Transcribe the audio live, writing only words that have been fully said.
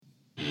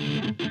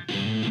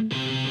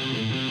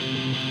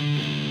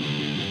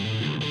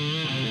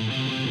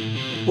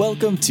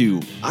Welcome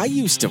to I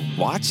Used to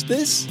Watch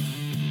This,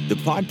 the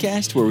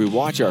podcast where we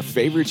watch our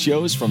favorite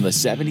shows from the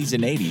 70s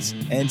and 80s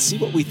and see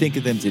what we think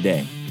of them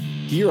today.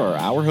 Here are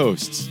our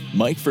hosts,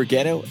 Mike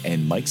Forgetto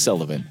and Mike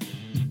Sullivan.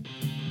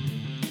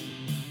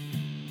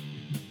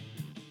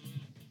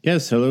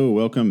 Yes, hello,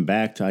 welcome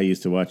back to I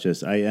Used to Watch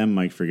This. I am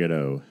Mike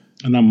Forgetto.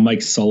 And I'm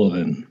Mike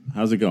Sullivan.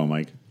 How's it going,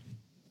 Mike?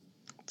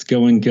 It's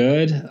going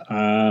good.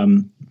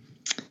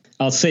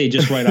 I'll say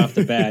just right off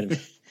the bat,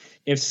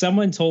 if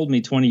someone told me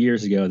 20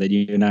 years ago that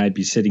you and I'd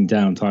be sitting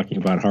down talking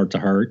about Heart to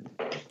Heart,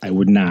 I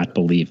would not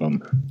believe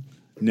them.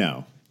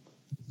 No,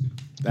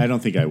 I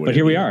don't think I would. But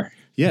here we are.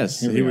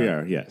 Yes, here we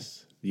are.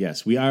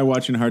 Yes, we are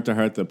watching Heart to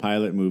Heart, the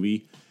pilot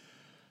movie.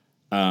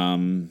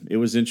 It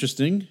was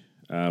interesting.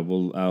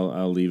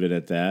 I'll leave it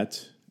at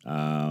that.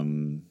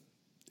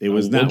 It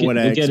was not what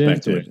I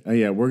expected.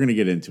 Yeah, we're going to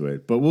get into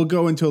it, but we'll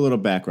go into a little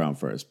background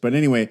first. But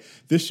anyway,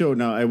 this show,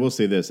 now I will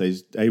say this,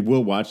 I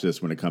will watch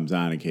this when it comes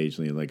on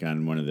occasionally, like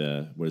on one of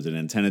the, what is it,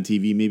 Antenna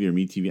TV maybe, or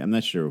Me TV? I'm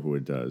not sure who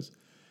it does.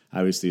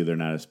 Obviously, they're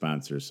not a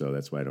sponsor, so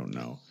that's why I don't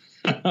know.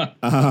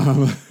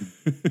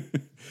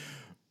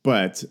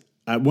 But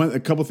a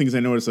couple things I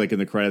noticed, like in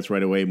the credits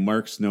right away,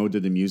 Mark Snow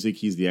did the music.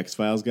 He's the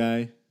X-Files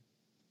guy.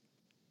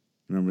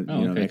 Remember,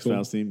 the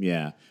X-Files theme?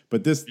 Yeah.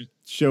 But this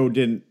show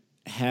didn't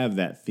have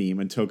that theme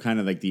until kind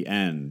of like the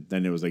end.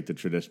 Then it was like the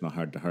traditional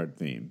Heart to Heart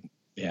theme.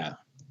 Yeah.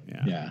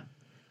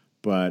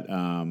 But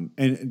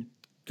and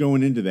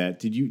going into that,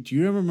 do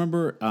you ever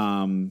remember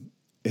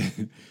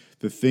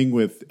the thing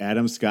with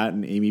Adam Scott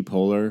and Amy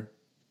Poehler?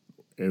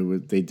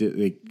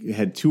 They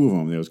had two of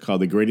them. It was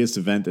called The Greatest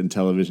Event in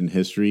Television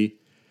History.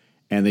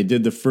 And they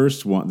did the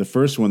first one. The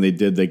first one they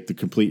did like the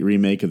complete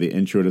remake of the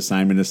intro to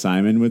Simon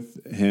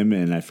with him,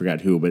 and I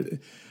forgot who, but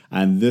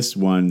on this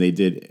one they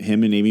did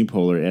him and Amy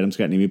Poehler, Adam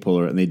Scott and Amy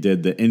Poehler, and they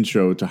did the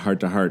intro to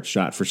Heart,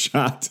 shot for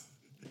shot.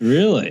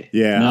 Really?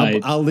 Yeah, no,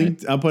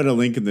 I'll put a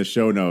link in the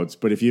show notes.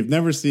 But if you've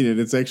never seen it,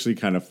 it's actually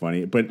kind of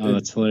funny. But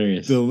that's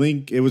hilarious. The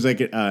link, it was like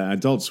an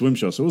Adult Swim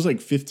show, so it was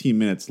like 15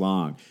 minutes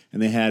long, and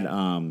they had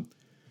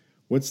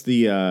what's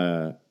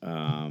the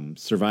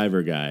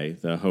Survivor guy,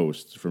 the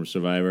host from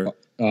Survivor?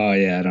 Oh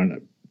yeah, I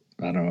don't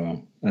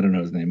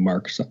know his name.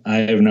 Mark. I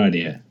have no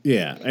idea.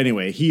 Yeah.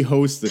 Anyway, he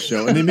hosts the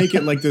show, and they make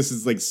it like this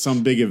is like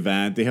some big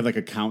event. They have like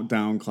a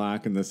countdown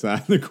clock in the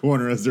side, in the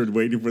corner, as they're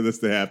waiting for this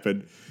to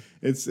happen.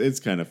 It's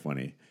kind of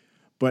funny,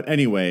 but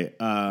anyway,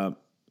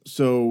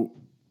 so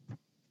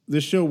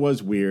this show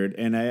was weird,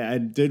 and I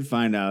did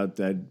find out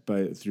that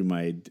through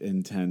my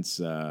intense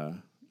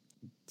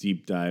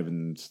deep dive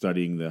and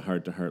studying the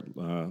Heart to Heart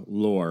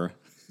lore.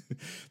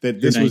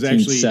 That this was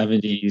actually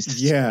 70s.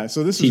 Yeah,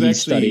 so this TV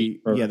was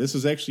actually this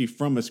was actually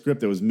from a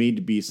script that was made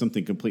to be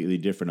something completely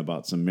different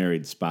about some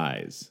married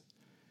spies.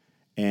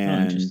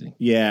 And interesting.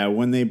 Yeah,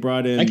 when they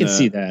brought in, I can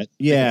see that.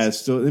 Yeah,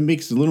 so it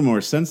makes a little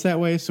more sense that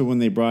way. So when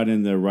they brought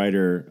in the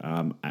writer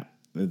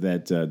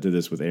that did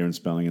this with Aaron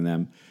Spelling and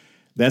them,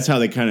 that's how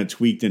they kind of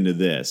tweaked into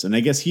this. And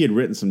I guess he had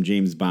written some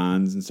James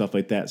Bonds and stuff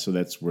like that, so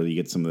that's where you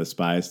get some of the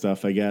spy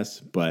stuff, I guess.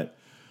 But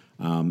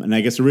and I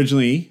guess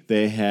originally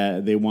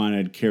they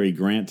wanted Cary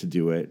Grant to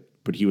do it,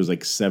 but he was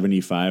like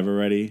 75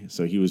 already,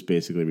 so he was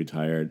basically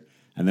retired.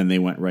 And then they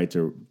went right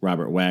to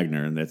Robert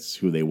Wagner, and that's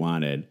who they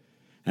wanted.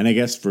 And I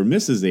guess for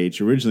Mrs. H,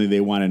 originally they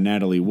wanted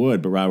Natalie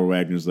Wood, but Robert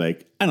Wagner's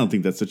like, I don't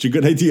think that's such a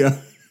good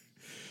idea.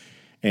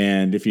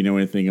 And if you know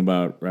anything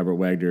about Robert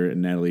Wagner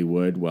and Natalie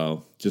Wood,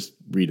 well, just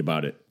read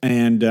about it.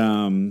 And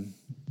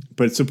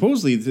but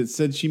supposedly it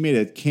said she made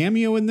a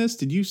cameo in this.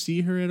 Did you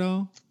see her at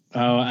all?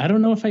 Oh, I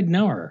don't know if I'd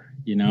know her.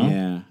 You know?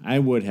 Yeah, I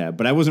would have,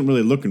 but I wasn't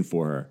really looking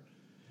for her.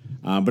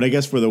 But I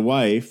guess for the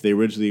wife, they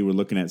originally were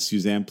looking at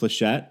Suzanne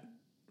Pleshette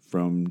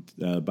from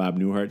Bob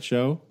Newhart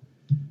show.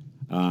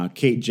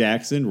 Kate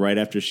Jackson, right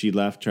after she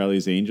left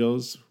Charlie's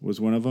Angels,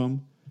 was one of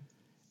them.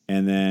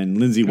 And then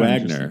Lindsay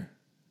Wagner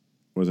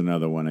was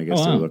another one, I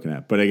guess they were looking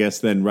at. But I guess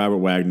then Robert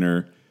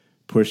Wagner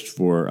pushed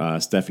for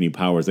Stephanie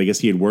Powers. I guess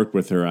he had worked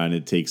with her on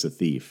It Takes a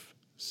Thief.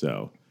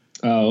 So.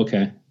 Oh,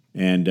 okay.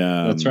 And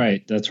That's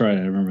right. I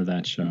remember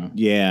that show.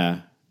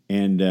 Yeah.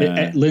 And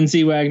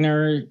Lindsay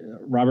Wagner,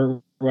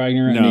 Robert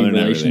Wagner. No, they're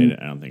not related.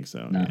 I don't think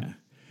so. No. Yeah.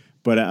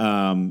 But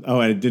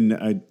I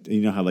didn't.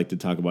 You know how I like to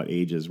talk about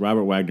ages.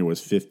 Robert Wagner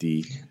was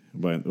 50,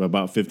 but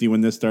about 50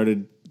 when this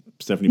started.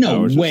 Stephanie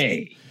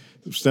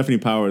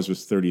Powers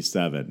was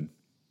 37.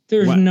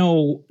 There's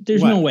no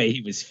way he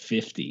was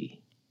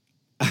 50.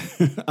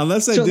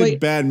 Unless I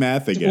did bad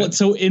math again.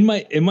 So in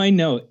my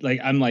note,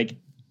 I'm like.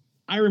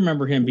 I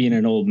remember him being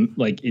an old,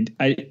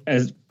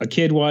 as a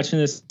kid watching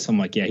this, I'm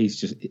like, yeah, he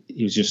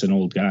was just an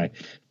old guy.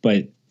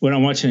 But when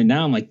I'm watching it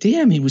now, I'm like,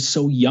 damn, he was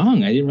so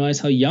young. I didn't realize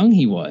how young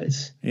he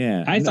was.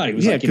 Yeah. I thought he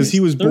was because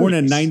he was born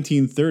in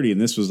 1930 and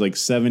this was like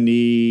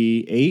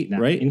 78,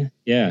 right?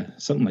 Yeah,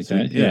 something like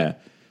that. Yeah.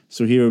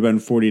 So he would have been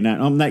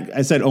 49.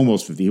 I said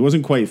almost 50. He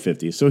wasn't quite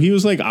 50. So he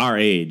was like our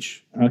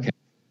age. Okay.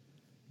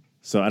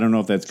 So I don't know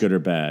if that's good or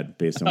bad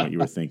based on what you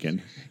were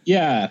thinking.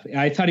 Yeah,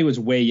 I thought he was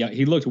way young.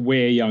 He looked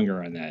way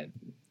younger on that.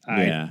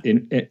 I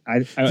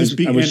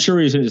was sure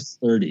he was in his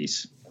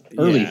 30s.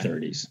 early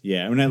 30s.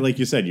 Yeah, and like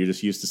you said, you're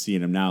just used to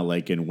seeing him now,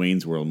 like in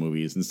Wayne's World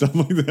movies and stuff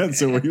like that.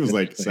 So where he was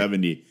like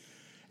 70,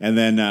 and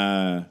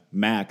then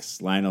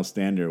Max Lionel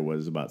Stander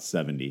was about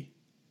 70.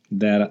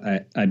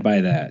 That I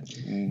buy that.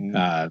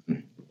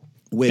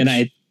 Which, and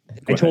I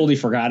totally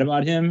forgot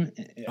about him.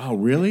 Oh,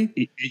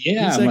 really?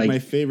 Yeah, he's like my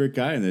favorite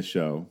guy in this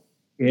show.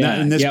 Yeah, not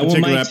in this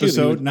particular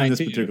episode, not in this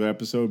particular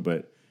episode,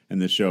 but in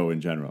the show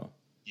in general.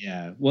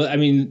 Yeah. Well, I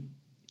mean,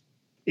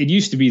 it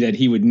used to be that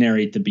he would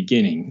narrate the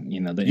beginning,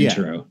 the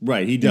intro.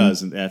 Right. He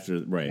does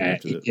after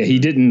he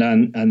didn't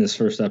on this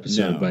first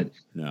episode, but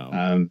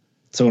no.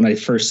 So when I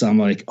first saw him,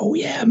 I'm like, oh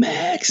yeah,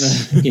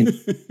 Max.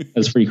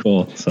 That's pretty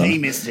cool. So. Hey,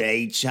 Mr.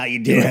 H, how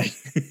you doing?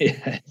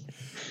 Yeah.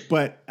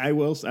 But I'm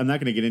not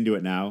going to get into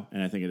it now,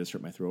 and I think I just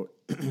hurt my throat.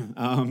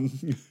 I'm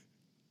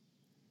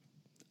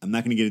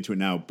not going to get into it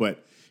now,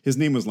 but his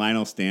name was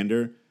Lionel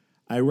Stander.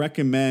 I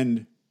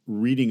recommend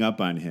reading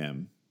up on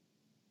him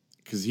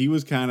because he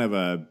was kind of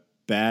a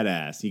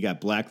badass. He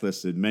got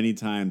blacklisted many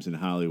times in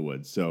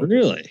Hollywood. So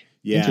really?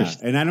 Yeah,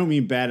 and I don't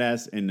mean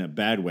badass in a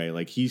bad way.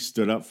 Like, he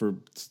stood up for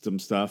some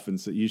stuff, and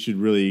so you should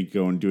really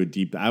go and do a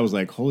deep. I was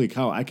like, holy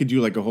cow, I could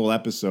do like a whole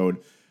episode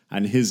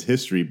on his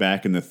history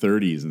back in the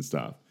 30s and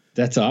stuff.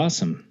 That's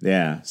awesome.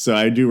 Yeah, so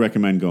I do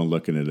recommend going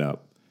looking it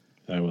up.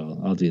 I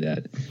will. I'll do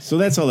that. So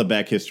that's all the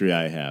back history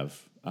I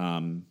have.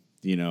 But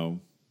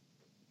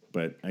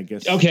I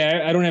guess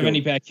I don't have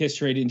any back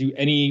history. I didn't do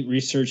any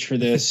research for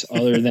this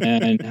other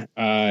than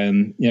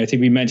I think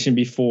we mentioned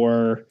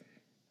before.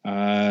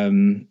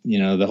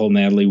 The whole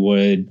Natalie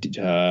Wood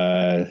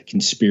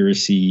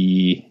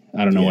conspiracy.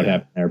 I don't know what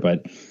happened there,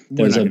 but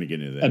there's a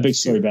big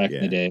story back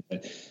in the day.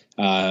 But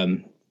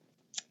I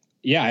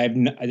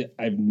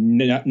have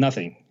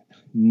nothing,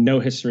 no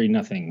history,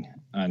 nothing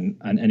on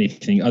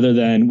anything other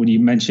than when you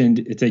mentioned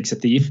It Takes a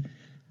Thief.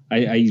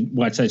 I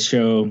watched that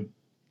show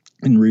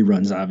in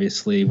reruns,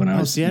 obviously when I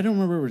was. I don't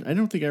remember. I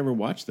don't think I ever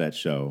watched that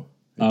show.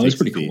 It was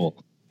pretty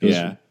cool.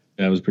 That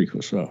was a pretty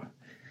cool show.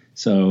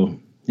 So.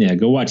 Yeah,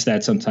 go watch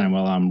that sometime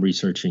while I'm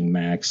researching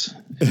Max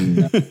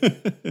and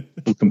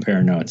we'll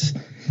compare notes.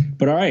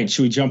 But all right,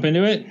 should we jump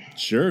into it?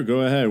 Sure,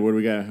 go ahead. What do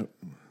we got?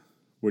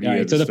 What do you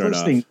got so to the start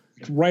first off? thing,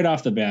 right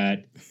off the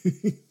bat,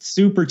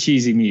 super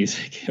cheesy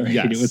music. Right?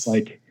 Yes.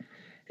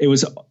 It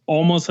was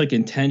almost like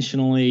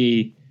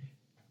intentionally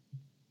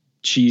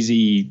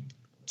cheesy,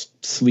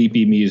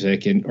 sleepy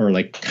music or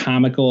like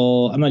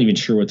comical. I'm not even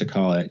sure what to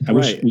call it. I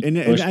will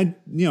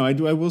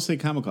say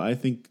comical. I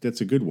think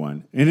that's a good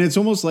one. And it's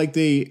almost like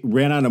they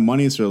ran out of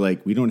money, so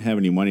like we don't have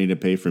any money to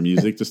pay for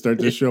music to start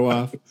this show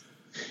off.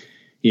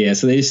 Yeah,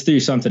 so they just threw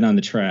something on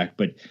the track,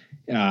 but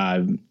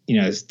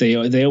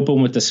they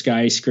open with the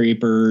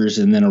skyscrapers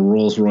and then a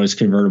Rolls Royce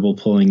convertible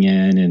pulling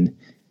in, and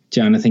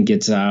Jonathan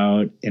gets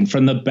out, and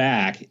from the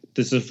back,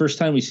 this is the first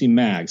time we see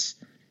Max.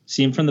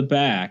 See him from the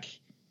back.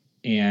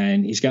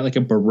 And he's got like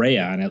a beret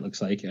on, it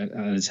looks like,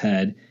 on his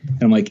head.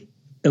 And I'm like,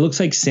 it looks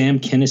like Sam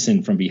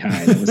Kinison from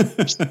behind. It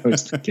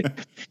was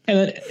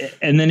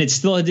and then it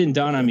still didn't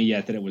dawn on me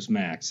yet that it was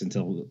Max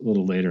until a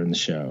little later in the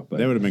show. But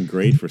that would have been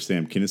great for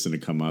Sam Kinison to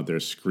come out there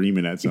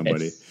screaming at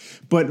somebody.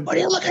 Yes. But what are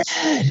you looking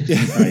at?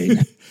 Right.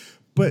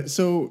 But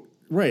so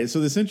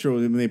this intro,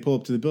 when they pull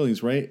up to the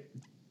buildings, right?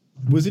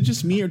 Was it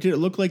just me, or did it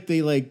look like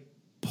they like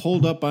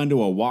pulled up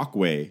onto a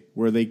walkway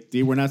where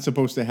they were not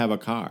supposed to have a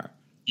car?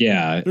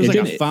 Yeah, there's like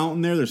a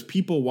fountain there. There's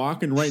people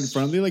walking right in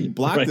front of them. They like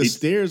block the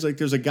stairs. Like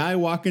there's a guy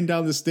walking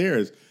down the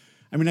stairs.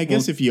 I mean, I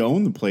guess if you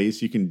own the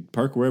place, you can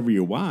park wherever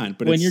you want.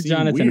 But when you're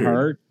Jonathan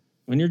Hart,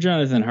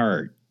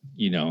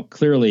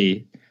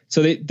 clearly.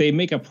 So they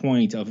make a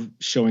point of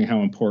showing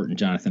how important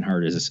Jonathan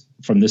Hart is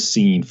from this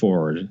scene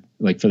forward,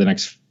 like for the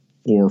next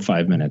 4 or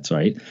 5 minutes,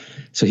 right?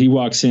 So he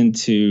walks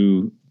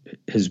into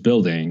his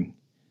building,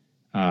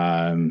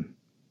 and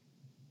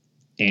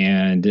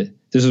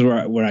this is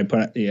where I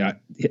put. Yeah,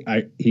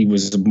 he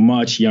was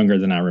much younger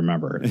than I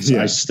remember. So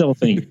I still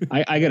think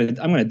I'm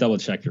gonna double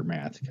check your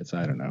math because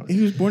I don't know.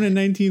 He was born in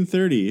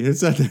 1930.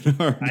 It's not that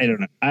hard. I don't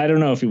know. I don't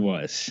know if he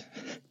was.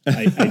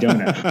 I don't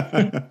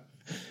know.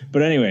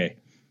 But anyway,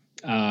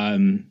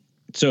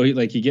 so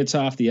he gets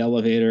off the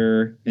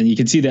elevator, and you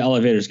can see the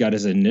elevator's got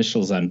his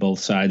initials on both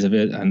sides of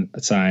it on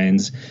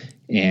signs,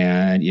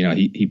 and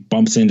he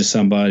bumps into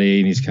somebody,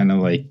 and he's kind of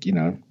like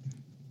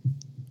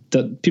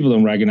people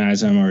don't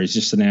recognize him, or he's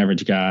just an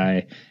average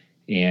guy.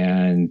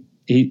 And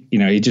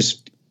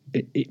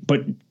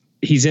but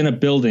he's in a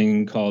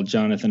building called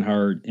Jonathan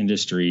Hart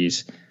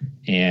Industries,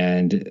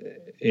 and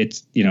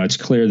it's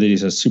clear that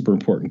he's a super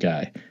important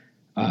guy.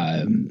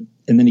 And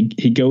then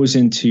he goes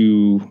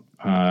into,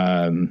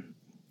 I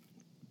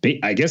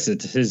guess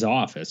it's his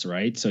office,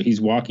 right? So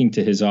he's walking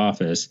to his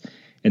office,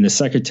 and the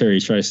secretary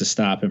tries to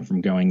stop him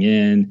from going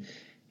in.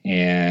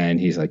 And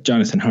he's like,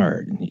 Jonathan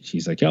Hart. And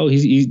she's like, oh,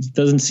 he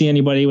doesn't see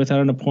anybody without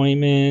an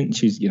appointment.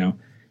 She's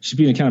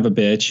being kind of a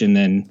bitch. And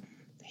then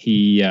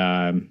he,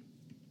 I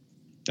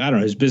don't know,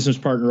 his business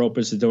partner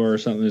opens the door or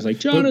something. He's like,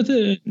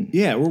 Jonathan.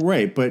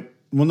 Right. But,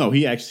 no,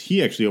 he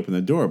actually opened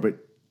the door. But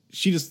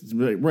she just,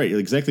 right,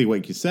 exactly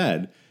what you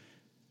said.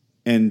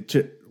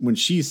 And when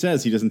she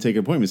says he doesn't take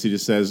appointments, he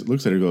just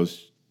looks at her and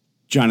goes,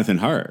 Jonathan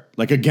Hart.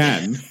 Like,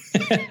 again.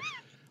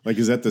 Like,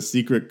 is that the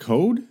secret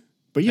code?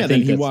 But yeah,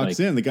 then he walks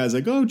in. The guy's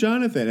like, oh,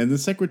 Jonathan. And the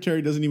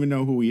secretary doesn't even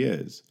know who he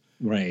is.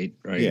 Right.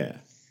 Yeah.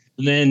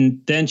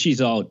 And then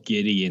she's all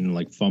giddy and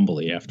like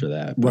fumbly after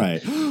that. But,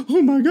 right.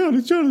 Oh, my God,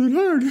 it's Jonathan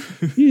Hart.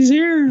 He's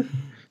here.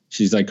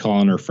 She's like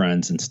calling her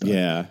friends and stuff.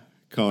 Yeah.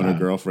 Calling her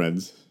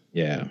girlfriends.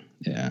 Yeah.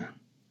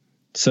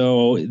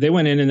 So they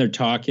went in and they're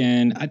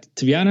talking.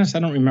 To be honest, I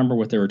don't remember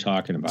what they were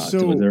talking about.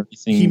 So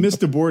he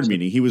missed a board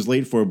meeting. He was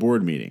late for a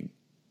board meeting.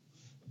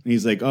 And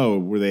he's like, oh,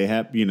 were they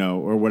happy,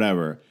 or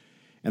whatever.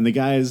 And the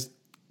guy's,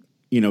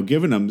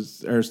 giving him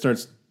or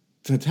starts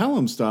to tell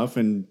him stuff.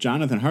 And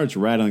Jonathan Hart's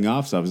rattling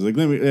off stuff. He's like,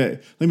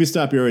 let me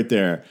stop you right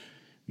there.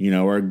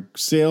 Our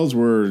sales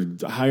were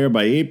higher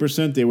by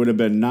 8%. They would have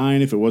been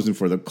 9% if it wasn't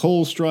for the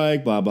coal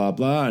strike, blah, blah,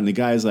 blah. And the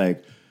guy's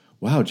like,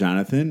 wow,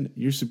 Jonathan,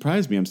 you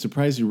surprised me. I'm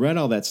surprised you read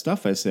all that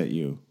stuff I sent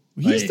you.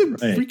 He's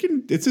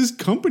it's his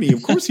company.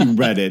 Of course he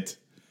read it.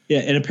 Yeah,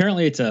 and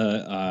apparently it's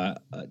a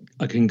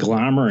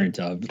conglomerate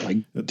of like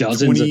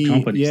dozens of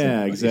companies.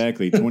 Yeah,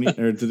 exactly. 20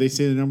 or did they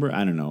say the number?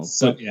 I don't know.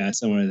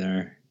 Somewhere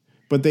there.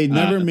 But they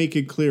never make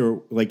it clear.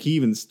 Like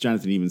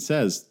Jonathan even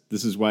says,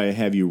 this is why I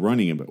have you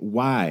running it. But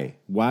why?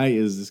 Why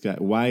is this guy?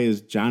 Why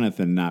is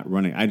Jonathan not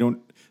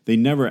running? They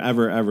never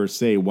ever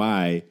say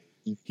why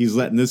he's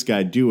letting this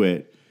guy do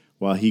it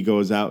while he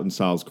goes out and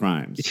solves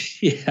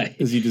crimes. Yeah,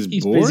 is he just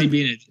he's bored? busy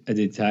being a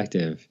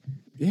detective.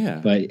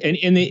 Yeah, but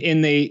and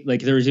they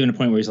like there was even a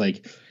point where he's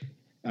like,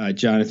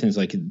 Jonathan's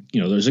like,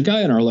 there's a guy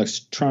in our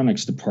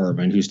electronics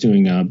department who's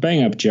doing a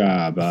bang up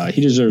job.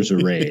 He deserves a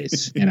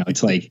raise.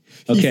 It's like,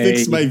 okay, he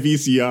fixed my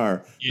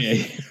VCR.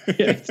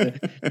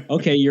 Yeah.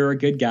 Okay, you're a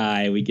good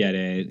guy. We get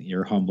it.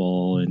 You're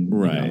humble and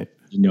right.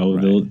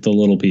 The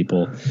little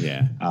people.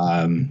 Yeah.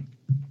 And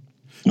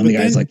the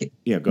guy's like,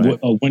 yeah, go ahead.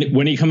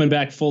 When are you coming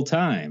back full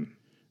time?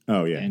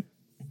 Oh yeah. And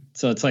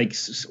so it's like,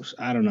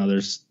 I don't know.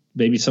 There's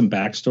maybe some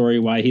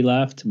backstory why he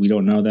left. We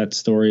don't know that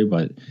story,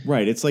 but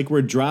right. It's like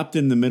we're dropped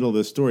in the middle of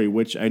the story,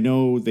 which I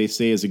know they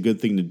say is a good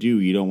thing to do.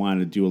 You don't want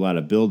to do a lot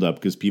of build up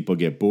because people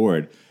get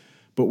bored,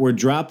 but we're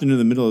dropped into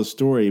the middle of the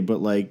story.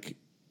 But like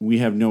we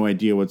have no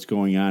idea what's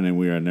going on, and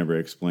we are never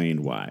explained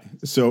why.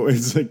 So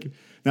it's like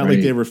not like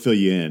they ever fill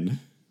you in.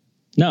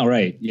 No,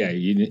 right. Yeah,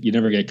 you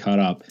never get caught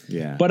up.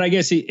 Yeah. But I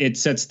guess it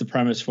sets the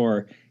premise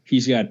for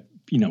he's got,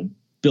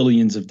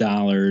 billions of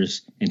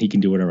dollars and he can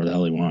do whatever the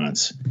hell he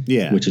wants.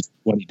 Yeah. Which is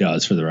what he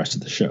does for the rest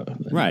of the show.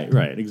 Right,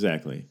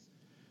 exactly.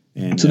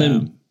 And so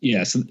then,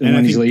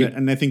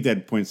 I think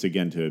that points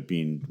again to it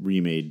being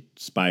remade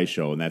spy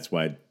show, and that's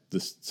why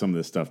some of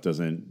this stuff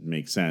doesn't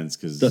make sense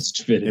because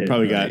it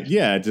probably got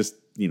just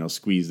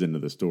squeezed into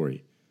the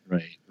story.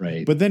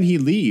 Right. But then he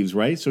leaves,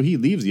 right? So he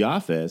leaves the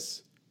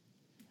office.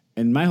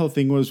 And my whole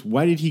thing was,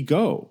 why did he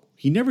go?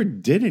 He never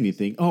did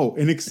anything. Oh,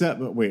 and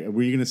wait,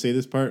 were you going to say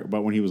this part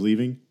about when he was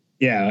leaving?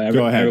 Yeah,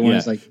 go ahead.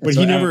 Everyone's like, but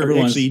he never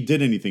actually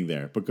did anything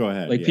there. But go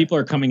ahead. Like people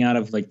are coming out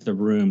of like the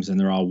rooms and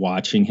they're all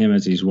watching him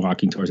as he's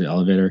walking towards the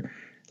elevator.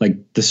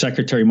 Like the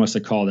secretary must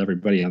have called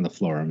everybody on the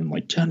floor. I'm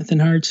like, Jonathan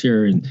Hart's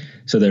here, and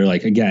so they're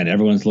like, again,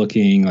 everyone's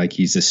looking like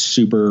he's a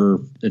super.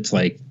 It's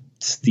like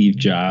Steve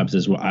Jobs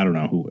as well. I don't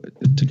know who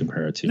to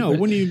compare it to. No, it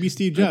wouldn't even be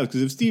Steve Jobs,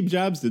 because if Steve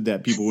Jobs did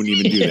that, people wouldn't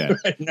even do that.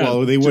 Right, no,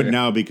 well, they would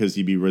now because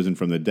he'd be risen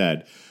from the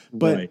dead.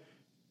 But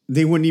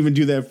they wouldn't even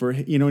do that for,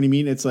 you know what I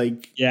mean? It's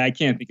like, yeah, I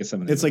can't think of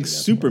someone. It's like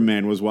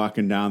Superman was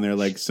walking down there,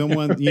 like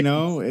someone, it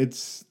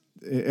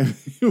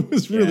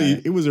was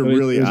really, it was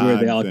really odd where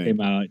they all thing. Came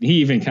out. He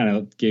even kind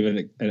of gave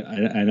it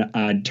an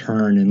odd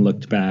turn and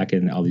looked back,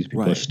 and all these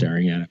people are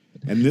staring at him.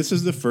 And this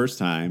is the first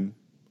time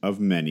of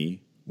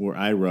many where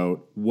I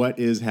wrote, what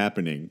is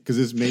happening? Because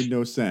this made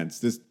no sense.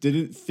 This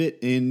didn't fit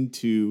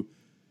into,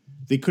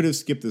 they could have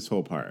skipped this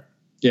whole part.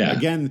 Yeah.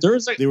 Again,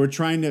 they were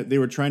trying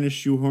to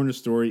shoehorn a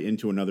story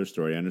into another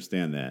story. I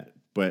understand that.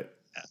 But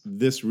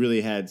this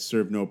really had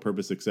served no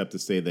purpose except to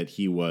say that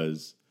he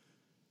was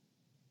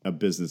a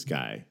business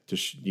guy, to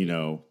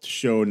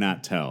show,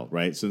 not tell,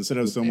 right? So instead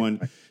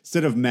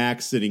of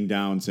Max sitting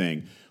down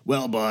saying,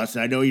 well, boss,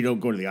 I know you don't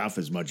go to the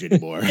office much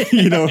anymore.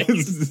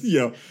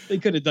 They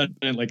could have done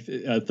like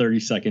a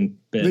 30-second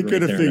bit. They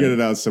could have figured it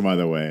out some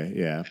other way.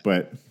 Yeah.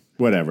 But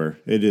whatever.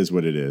 It is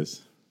what it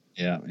is.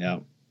 Yeah. Yeah.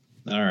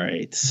 All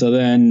right. So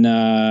then,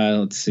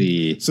 let's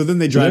see. So then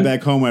they drive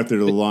back home after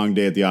the long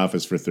day at the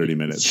office for 30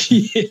 minutes.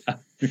 Yeah.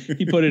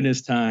 He put in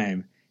his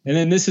time. And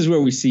then this is where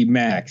we see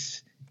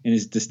Max in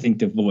his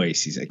distinctive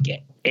voice. He's like,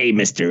 hey,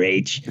 Mr.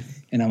 H.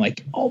 And I'm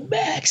like, oh,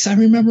 Max. I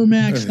remember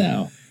Max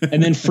now.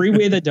 And then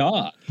Freeway the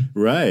dog.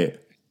 Right.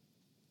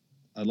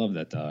 I love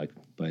that dog.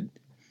 But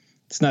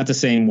it's not the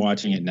same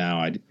watching it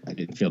now. I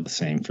didn't feel the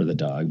same for the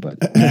dog.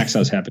 But Max, I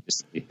was happy to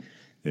see.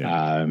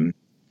 Yeah.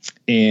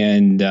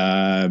 And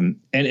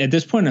at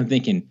this point, I'm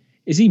thinking,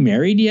 is he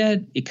married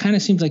yet? It kind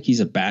of seems like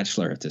he's a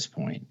bachelor at this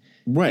point.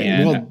 Right.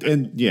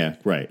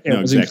 Right. It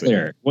wasn't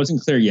clear. It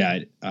wasn't clear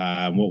yet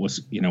what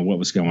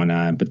was going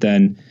on. But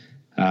then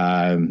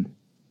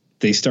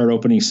they start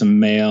opening some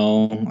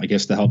mail, I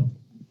guess, to help,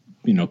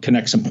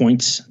 connect some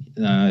points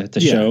at the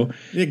show.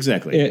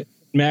 Exactly.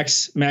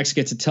 Max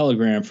gets a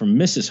telegram from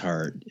Mrs.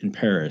 Hart in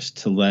Paris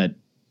to let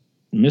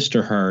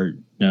Mr. Hart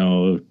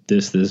know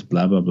this,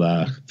 blah, blah,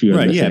 blah. A few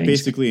other things.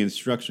 Basically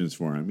instructions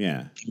for him.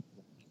 Yeah.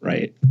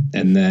 Right.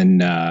 And then,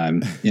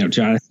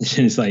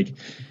 Jonathan is like,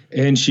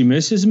 and she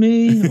misses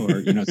me,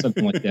 or,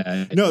 something like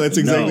that. No, that's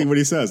exactly what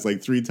he says,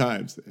 like 3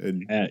 times.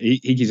 And he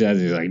keeps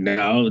asking, he's like,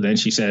 no. Then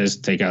she says,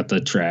 take out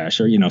the trash,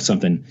 or,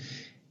 something.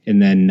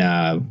 And then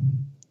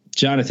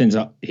Jonathan's,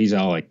 he's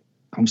all like,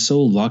 I'm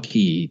so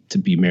lucky to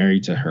be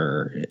married to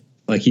her.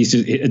 Like he's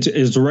just,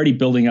 it's already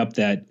building up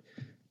that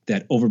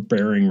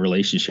overbearing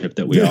relationship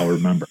that we all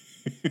remember.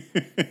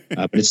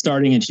 But it's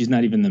starting and she's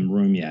not even in the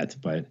room yet,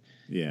 but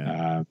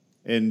yeah.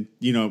 And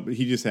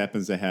he just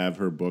happens to have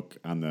her book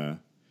on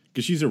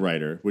because she's a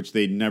writer, which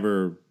they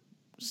never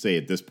say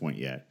at this point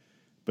yet,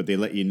 but they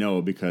let you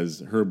know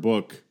because her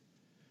book,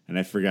 and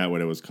I forgot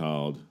what it was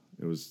called.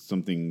 It was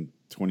something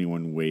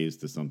 21 Ways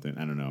to something.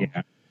 I don't know.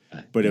 Yeah.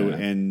 But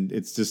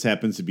it just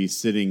happens to be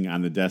sitting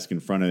on the desk in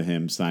front of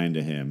him, signed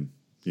to him,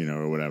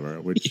 or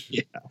whatever.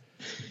 Which,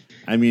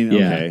 I mean,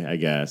 okay, I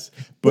guess.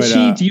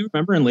 But do you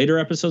remember in later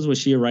episodes was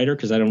she a writer?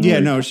 Because I don't. Yeah,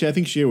 no, I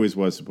think she always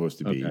was supposed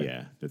to be. Okay.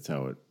 Yeah, that's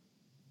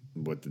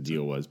what the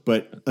deal was.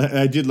 But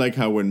I did like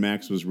how when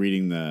Max was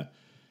reading the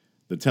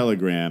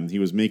telegram, he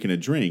was making a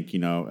drink. I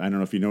don't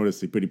know if you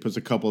noticed, but he puts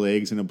a couple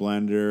eggs in a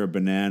blender, a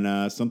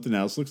banana, something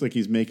else. Looks like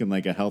he's making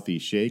like a healthy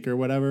shake or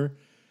whatever.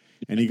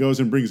 And he goes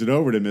and brings it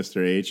over to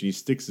Mr. H, and he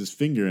sticks his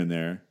finger in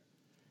there,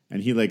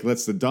 and he like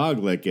lets the dog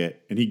lick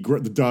it, and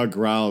the dog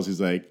growls. He's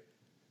like,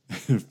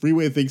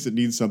 Freeway thinks it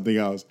needs something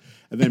else.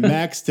 And then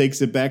Max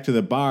takes it back to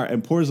the bar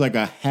and pours like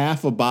a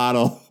half a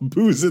bottle of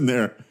booze in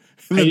there.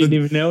 I didn't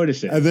even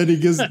notice it. And then he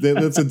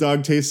lets the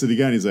dog taste it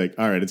again. He's like,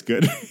 all right, it's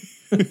good.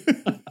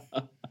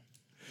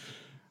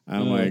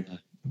 I'm like,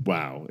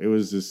 wow, it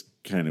was just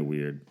kind of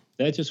weird.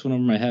 That just went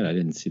over my head. I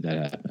didn't see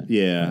that happen.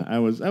 Yeah, I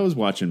was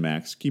watching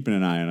Max, keeping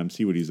an eye on him,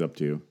 see what he's up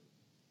to.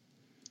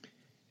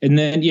 And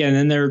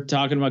then they're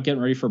talking about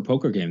getting ready for a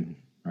poker game,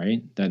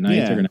 right? That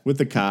night they're with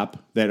the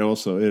cop that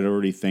also had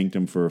already thanked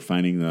him for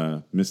finding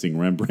the missing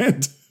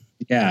Rembrandt.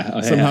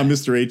 Yeah, somehow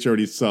Mr. H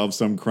already solved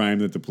some crime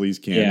that the police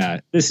can't.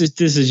 Yeah, this is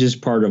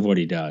just part of what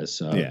he does.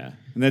 So yeah,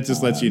 and that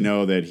just lets you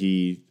know that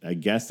I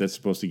guess that's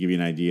supposed to give you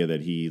an idea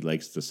that he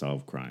likes to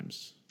solve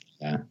crimes.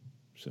 Yeah,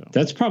 so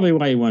that's probably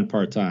why he went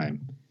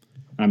part-time.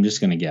 I'm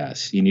just going to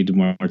guess. He needed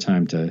more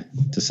time to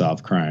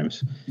solve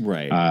crimes.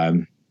 Right.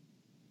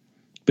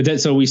 But then,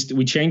 so we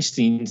changed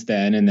scenes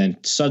then, and then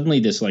suddenly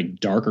this like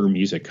darker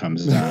music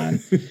comes on,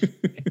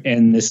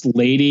 and this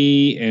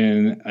lady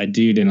and a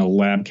dude in a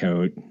lab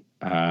coat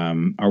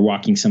are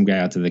walking some guy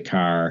out to the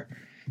car,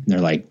 and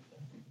they're like,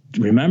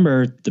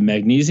 remember, the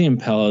magnesium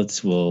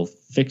pellets will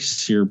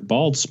fix your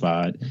bald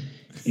spot.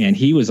 And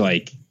he was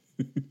like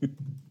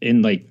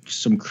in like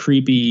some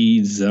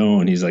creepy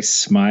zone. He's like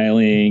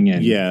smiling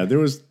and it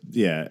was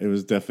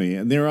definitely,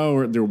 and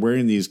they're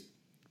wearing these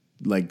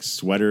like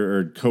sweater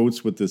or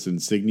coats with this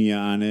insignia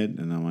on it,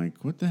 and I'm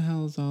like, what the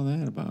hell is all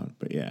that about?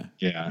 But yeah.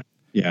 But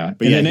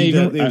and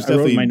then I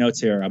wrote in my notes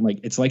here. I'm like,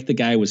 it's like the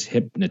guy was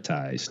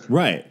hypnotized.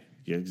 Right.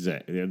 Yeah,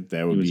 exactly.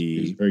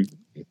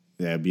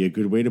 That'd be a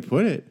good way to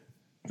put it.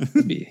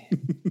 Could be.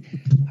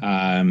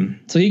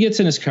 So he gets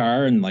in his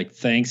car and like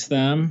thanks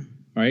them,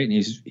 right? And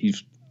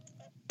he's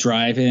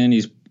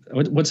driving.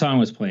 What song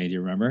was playing? Do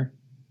you remember?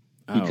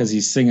 Because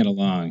he's singing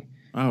along.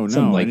 Oh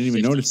no, I didn't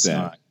even notice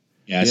that.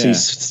 Yeah, so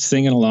he's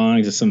singing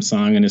along to some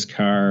song in his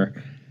car,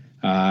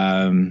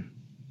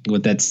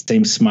 with that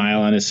same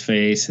smile on his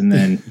face, and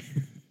then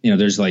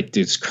there's like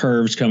there's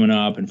curves coming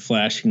up and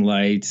flashing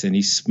lights, and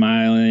he's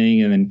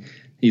smiling, and then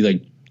he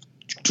like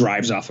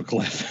drives off a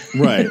cliff.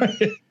 Right.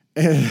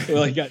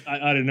 Like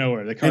out of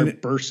nowhere, the car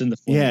bursts into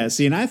flames. Yeah,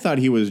 see, and I thought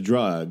he was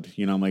drugged.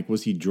 I'm like,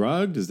 was he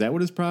drugged? Is that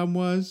what his problem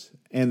was?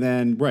 And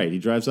then, he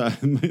drives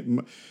off,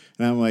 and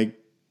I'm like,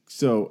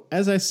 so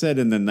as I said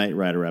in the Knight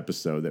Rider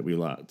episode that we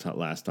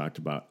last talked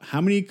about, how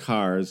many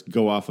cars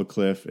go off a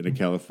cliff in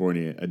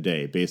California a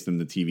day based on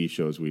the TV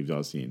shows we've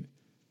all seen?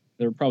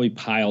 There are probably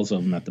piles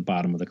of them at the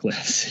bottom of the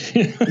cliffs.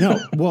 No,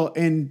 well,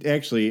 and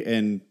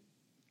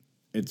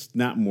it's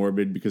not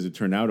morbid because it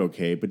turned out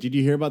okay, but did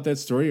you hear about that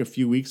story a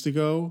few weeks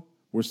ago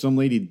where some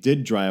lady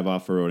did drive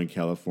off a road in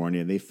California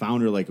and they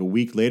found her like a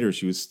week later?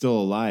 She was still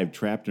alive,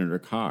 trapped in her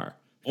car.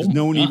 Because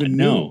no one even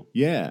knew. No.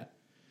 Yeah.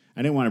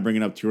 I didn't want to bring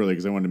it up too early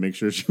because I wanted to make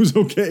sure she was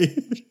okay.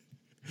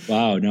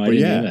 Wow, no, I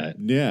didn't know that.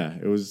 Yeah,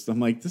 it was. I'm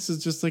like, this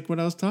is just like what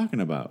I was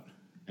talking about.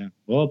 Yeah.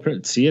 Well,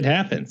 see, it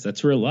happens.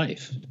 That's real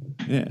life.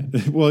 Yeah.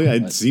 Well, yeah,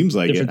 it seems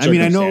like it. I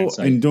mean, I know,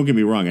 and don't get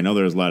me wrong, I know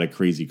there's a lot of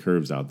crazy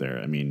curves out there.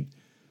 I mean,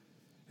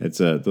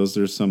 those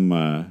are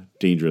some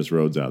dangerous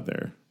roads out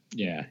there.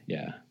 Yeah.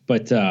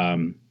 But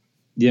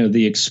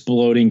the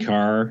exploding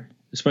car,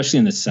 especially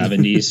in the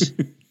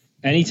 70s.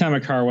 Anytime a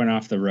car went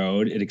off the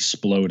road, it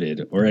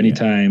exploded. Or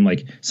anytime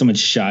like someone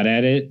shot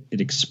at it, it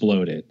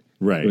exploded.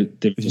 Right.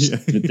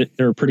 They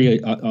were pretty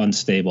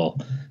unstable.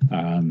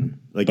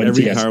 Like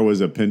every car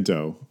was a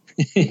Pinto.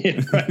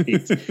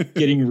 Right.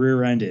 Getting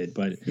rear-ended.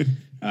 But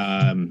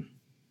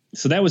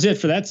So that was it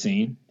for that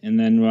scene. And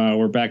then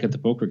we're back at the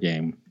poker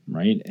game,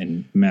 right?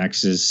 And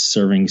Max is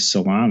serving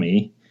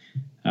salami.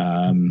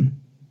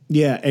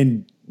 Yeah,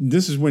 and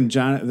this is when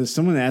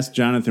someone asked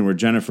Jonathan where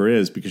Jennifer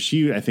is, because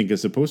she, I think,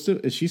 is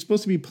she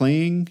supposed to be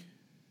playing?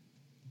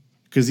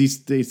 Because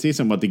they say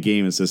something about the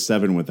game. It says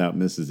 7 without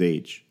Mrs.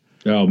 H.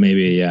 Oh,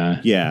 maybe, yeah.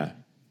 Yeah.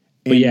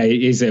 But yeah,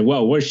 he said,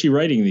 well, what's she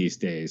writing these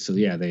days? So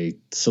yeah, they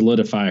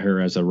solidify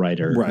her as a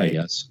writer, right. I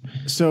guess.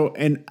 So,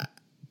 and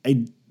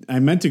I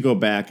meant to go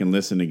back and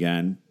listen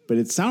again, but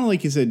it sounded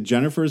like he said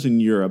Jennifer's in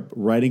Europe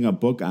writing a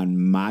book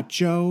on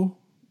macho,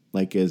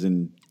 like as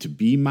in to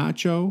be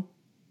macho.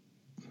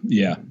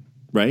 Yeah.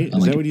 Right?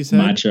 Is that what he said?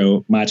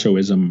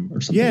 Machoism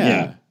or something.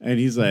 Yeah. And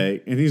he's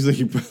like,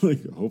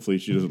 hopefully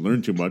she doesn't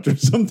learn too much or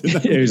something.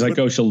 He's like,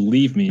 oh, she'll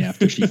leave me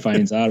after she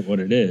finds out what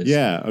it is.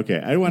 Yeah.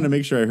 Okay. I want to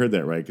make sure I heard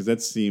that right, because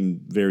that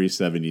seemed very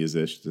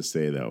 70s-ish to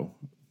say, though.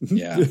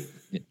 Yeah.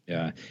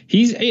 Yeah.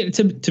 He's,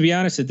 to be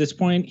honest, at this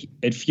point,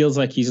 it feels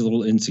like he's a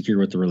little insecure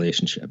with the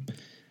relationship.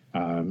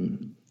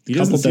 He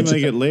doesn't seem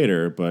like it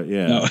later, but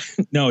yeah.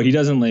 No, he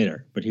doesn't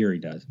later, but here he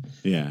does.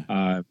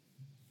 Yeah.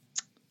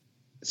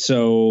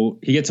 So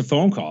he gets a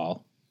phone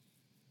call.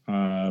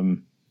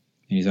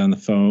 He's on the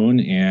phone,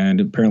 and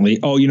apparently,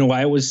 you know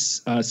why it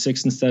was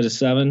 6 instead of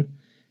 7?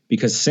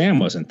 Because Sam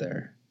wasn't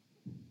there.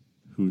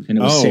 And it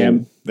was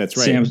Sam. That's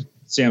right.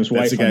 Sam's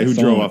wife. That's the guy who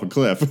drove off a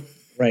cliff.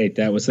 Right.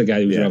 That was the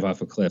guy who drove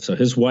off a cliff. So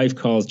his wife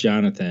calls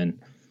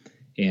Jonathan,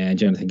 and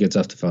Jonathan gets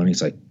off the phone.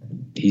 He's like,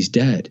 he's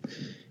dead.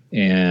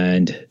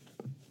 And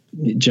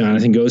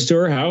Jonathan goes to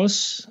her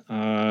house.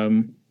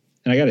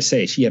 And I got to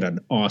say, she had an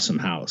awesome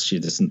house. She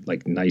had this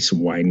like nice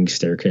winding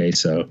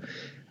staircase. So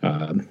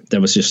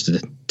that was just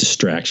a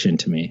distraction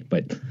to me.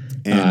 But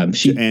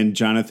and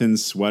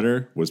Jonathan's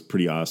sweater was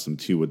pretty awesome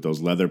too, with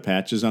those leather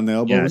patches on the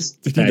elbows.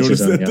 Yes, did you notice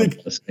that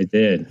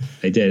thing?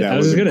 I did. I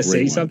was going to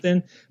say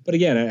something, but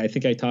again, I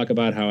think I talk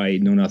about how I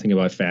know nothing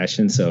about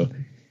fashion. So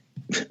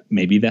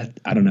maybe that,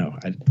 I don't know.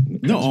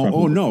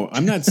 No,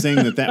 I'm not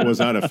saying that was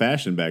out of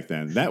fashion back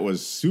then. That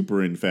was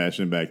super in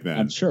fashion back then.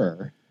 I'm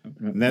sure.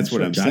 And that's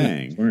what I'm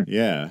saying.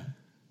 Yeah.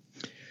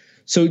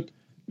 So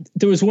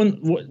there was one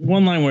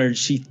line where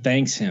she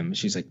thanks him.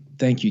 She's like,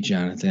 "Thank you,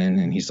 Jonathan,"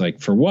 and he's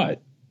like, "For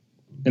what?"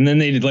 And then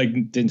they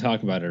didn't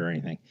talk about it or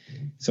anything.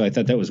 So I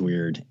thought that was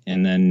weird.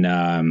 And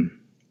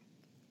then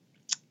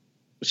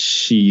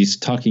she's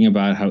talking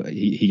about how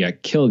he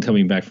got killed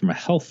coming back from a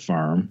health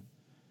farm.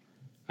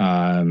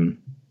 Yeah,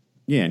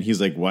 and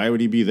he's like, "Why would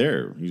he be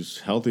there? He's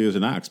healthy as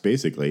an ox,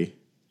 basically."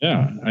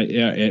 Yeah,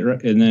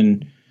 and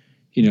then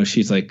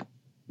she's like.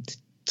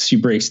 She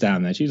breaks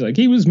down that she's like,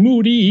 he was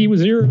moody, he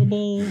was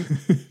irritable,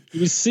 he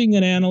was seeing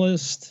an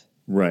analyst.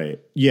 Right.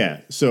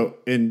 Yeah. So,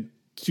 and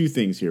 2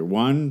 things here.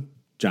 One,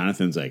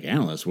 Jonathan's like,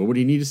 analyst, what would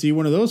he need to see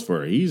one of those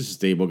for? He's a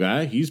stable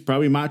guy. He's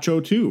probably macho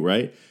too,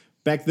 right?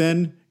 Back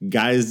then,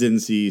 guys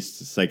didn't see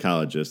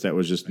psychologists. That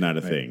was just not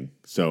a thing.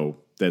 So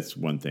that's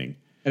one thing.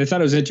 And I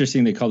thought it was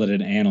interesting they called it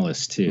an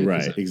analyst too.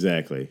 Right.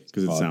 Exactly.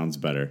 Because it sounds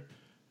better.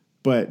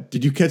 But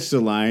did you catch the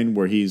line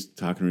where he's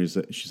talking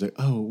to her? She's like,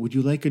 oh, would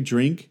you like a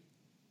drink?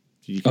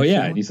 Oh,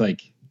 yeah. And he's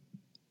like,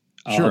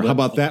 sure. How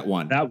about that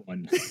one? That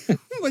one.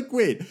 Like,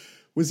 wait,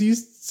 was he?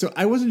 So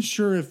I wasn't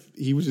sure if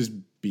he was just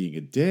being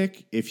a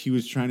dick, if he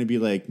was trying to be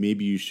like,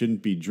 maybe you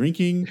shouldn't be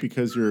drinking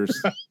because you're.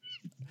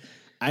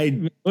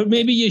 But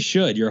maybe you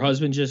should. Your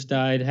husband just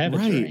died. Have a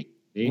drink.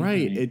 See?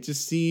 Right. It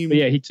just seemed. But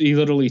yeah, he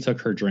literally took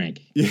her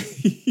drink.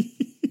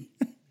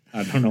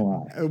 I don't know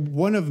why.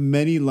 One of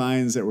many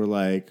lines that were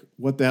like,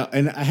 what the hell?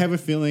 And I have a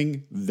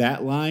feeling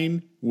that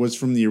line was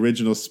from the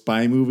original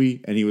Spy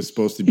movie, and he was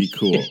supposed to be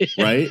cool,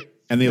 right?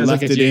 And they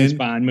left like it James in.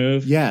 Bond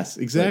move. Yes,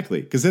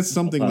 exactly. Because that's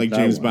something like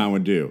James Bond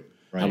would do.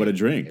 Right. How about a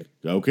drink?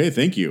 Okay,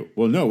 thank you.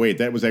 Well, no, wait,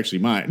 that was actually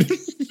mine.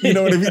 You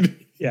know what I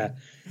mean? Yeah.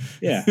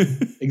 Yeah.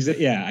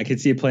 Yeah, I could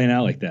see it playing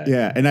out like that.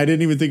 Yeah, and I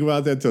didn't even think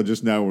about that until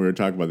just now when we were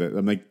talking about that.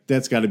 I'm like,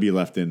 that's got to be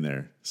left in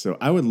there. So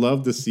I would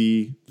love to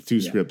see the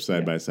 2 scripts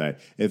side by side.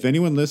 If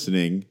anyone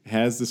listening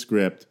has the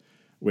script,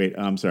 wait,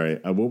 I'm sorry.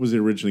 What was it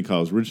originally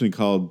called? It was originally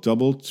called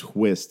Double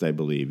Twist, I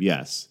believe.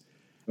 Yes.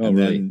 Oh, and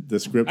really? then the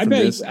script from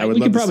this, I would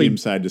love to see them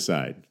side to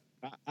side.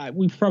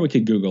 We probably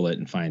could Google it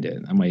and find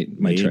it. I might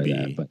try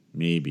that. But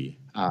maybe.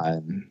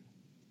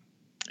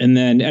 And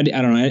then, I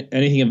don't know,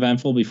 anything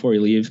eventful before he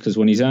leaves? Because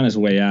when he's on his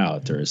way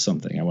out, there is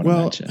something I want to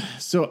mention.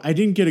 So I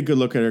didn't get a good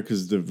look at her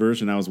because the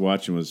version I was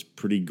watching was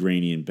pretty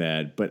grainy and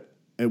bad. But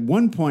at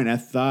one point I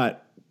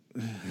thought,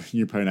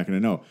 you're probably not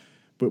going to know,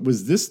 but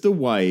was this the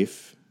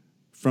wife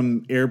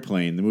from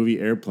Airplane, the movie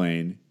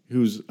Airplane,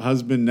 whose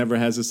husband never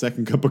has a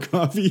second cup of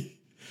coffee?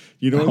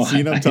 You know what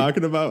scene I'm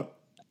talking about?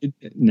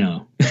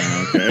 No.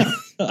 Okay.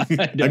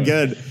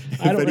 Again,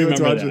 if anyone's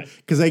watching,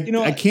 because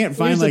I can't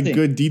find like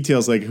good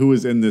details like who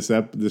was in this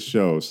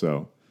show.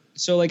 So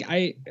like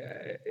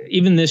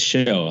even this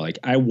show, like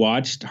I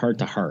watched Heart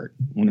to Heart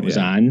when it was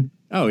on.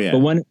 Oh yeah. But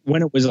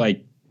when it was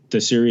like the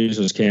series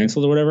was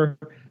canceled or whatever,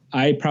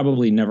 I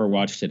probably never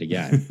watched it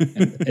again.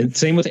 and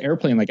same with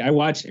Airplane. Like I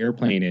watched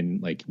Airplane in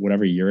like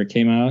whatever year it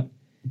came out,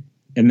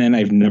 and then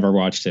I've never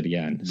watched it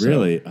again. So,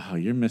 Really? Oh,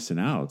 you're missing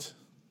out.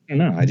 I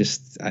don't know. I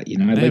just I I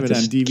like have it to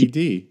on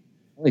DVD.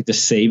 I like to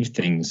save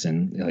things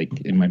and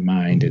like in my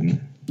mind,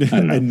 and I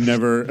don't know. I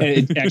never.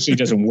 And it actually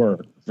doesn't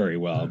work very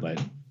well,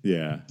 but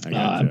Yeah, I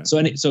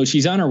gotcha. so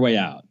she's on her way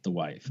out, the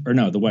wife. Or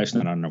no, the wife's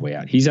not on her way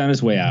out. He's on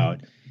his way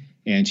out,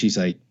 and she's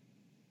like,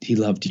 he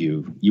loved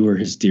you. You were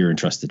his dear and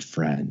trusted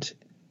friend.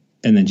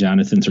 And then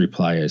Jonathan's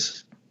reply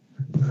is,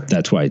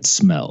 that's why it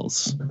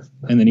smells.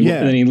 And then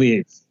he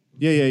leaves.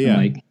 Yeah. I'm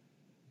like,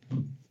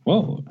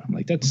 whoa. I'm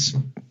like, that's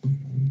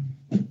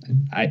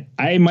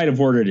I might have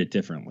ordered it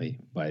differently,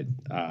 but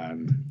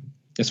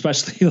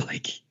especially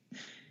like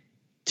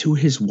to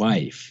his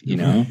wife, you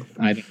know,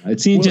 I don't know.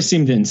 Just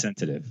seemed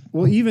insensitive.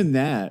 Well, even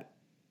that,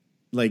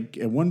 like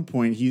at one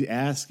point he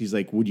asked, he's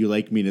like, "Would you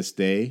like me to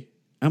stay?"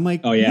 I'm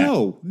like, "Oh yeah,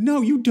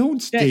 no, you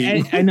don't stay."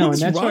 Yeah, I know,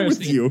 What's and that's wrong why I was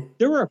with thinking, you?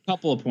 There were a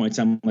couple of points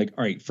I'm like,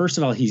 all right, first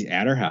of all, he's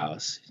at her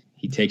house.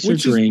 He takes her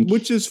drink,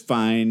 which is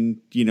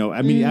fine. You know,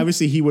 I mean,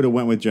 obviously he would have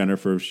went with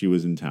Jennifer if she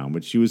was in town,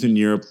 but she was in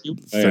Europe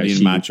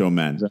studying Macho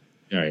Men.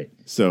 All right,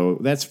 so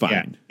that's fine.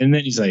 Yeah. And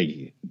then he's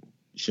like,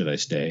 "Should I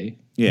stay?"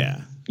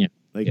 Yeah.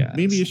 Like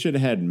maybe you should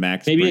have had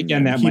Max. Maybe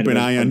again that keep an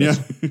eye on you.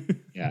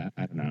 Yeah,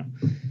 I don't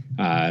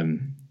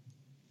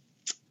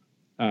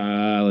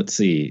know. Let's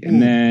see,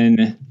 and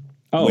then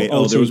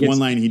there was one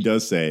line he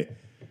does say,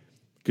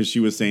 because she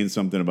was saying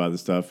something about the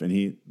stuff, and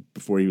he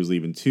before he was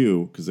leaving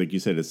too, because like you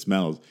said, it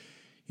smells.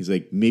 He's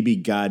like, maybe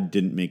God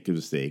didn't make a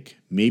mistake.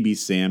 Maybe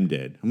Sam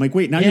did. I'm like,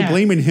 wait, now you're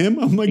blaming him?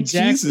 I'm like,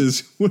 exactly.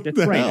 Jesus, what the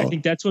hell? I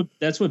think that's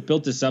what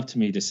built this up to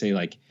me to say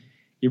like,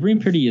 you're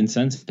being pretty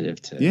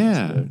insensitive to.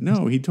 Yeah,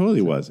 no, he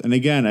totally was. And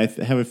again, I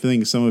have a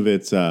feeling some of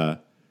it's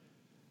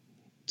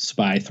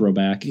spy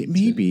throwback.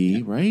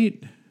 Maybe,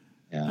 right?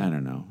 Yeah, I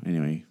don't know.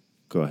 Anyway,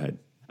 go ahead.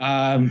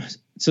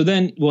 So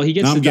then, he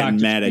gets. Now I'm getting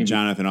mad at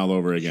Jonathan all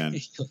over again.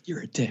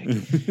 You're a dick.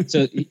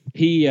 So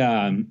he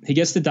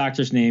gets the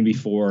doctor's name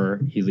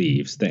before he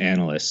leaves, the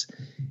analyst,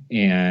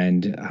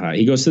 and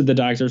he goes to the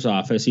doctor's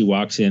office. He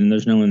walks in, and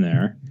there's no one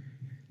there.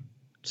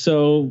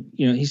 So,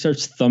 he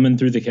starts thumbing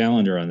through the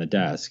calendar on the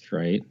desk,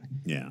 right?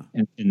 Yeah.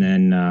 And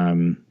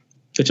then,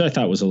 which I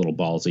thought was a little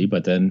ballsy,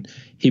 but then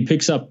he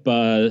picks up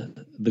the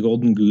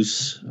Golden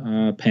Goose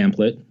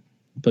pamphlet,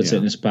 puts it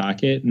in his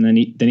pocket, and then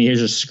he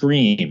hears a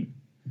scream.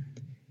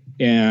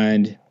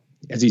 And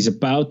as he's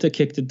about to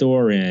kick the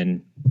door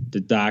in, the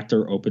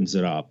doctor opens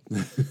it up.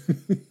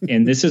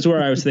 And this is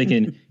where I was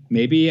thinking,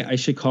 maybe I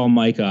should call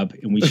Mike up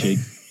and we should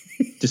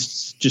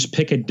just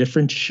pick a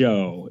different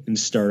show and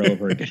start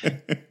over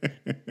again.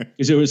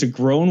 Because it was a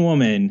grown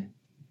woman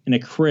in a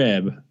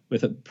crib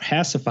with a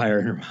pacifier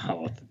in her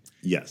mouth.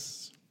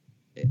 Yes.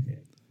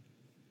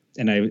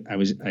 And I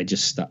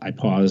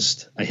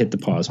paused. I hit the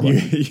pause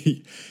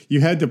button. You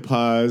had to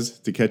pause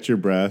to catch your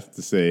breath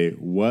to say,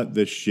 what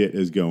the shit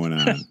is going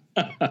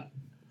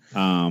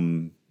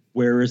on?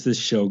 Where is this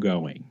show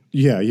going?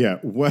 Yeah.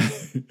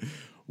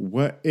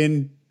 What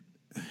in...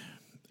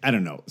 I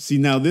don't know. See,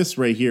 now this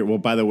right here. Well,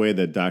 by the way,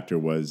 the doctor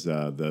was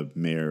the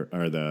mayor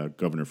or the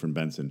governor from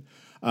Benson.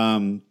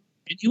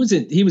 He was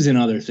in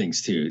other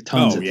things too.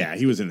 Tons of things.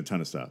 He was in a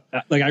ton of stuff.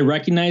 Like I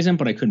recognize him,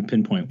 but I couldn't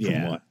pinpoint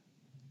from what.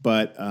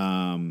 But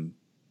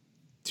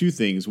two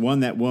things. One,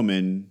 that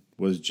woman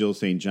was Jill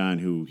St. John,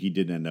 who he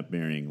did end up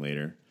marrying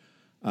later.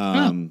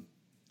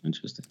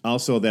 Interesting.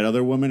 Also, that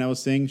other woman I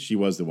was saying, she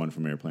was the one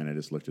from Airplane. I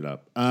just looked it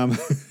up.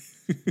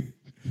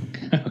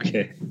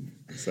 Okay.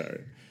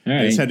 Sorry. All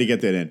right. I just had to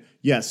get that in.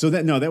 Yeah, so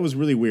that was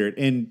really weird.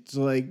 And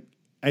so like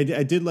I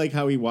did like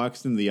how he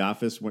walks into the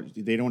office when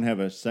they don't have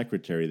a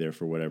secretary there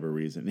for whatever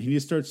reason. And he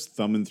just starts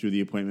thumbing through the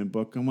appointment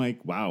book. I'm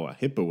like, wow, a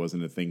HIPAA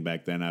wasn't a thing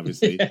back then,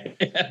 obviously.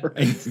 Yeah,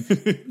 right.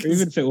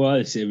 Even if it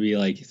was, it'd be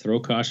like throw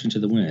caution to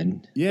the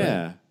wind.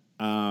 Yeah.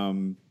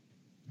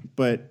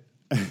 But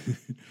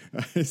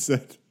I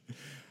said,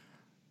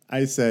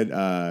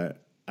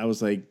 I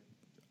was like,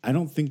 I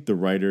don't think the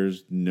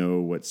writers know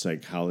what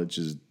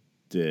psychologists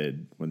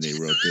did when they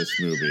wrote this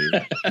movie.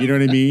 You know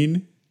what I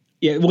mean?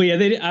 Yeah. Well, yeah,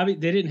 they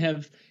didn't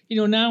have,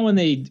 now when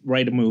they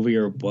write a movie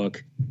or a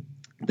book,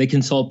 they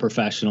consult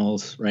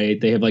professionals,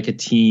 right? They have like a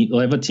team. They'll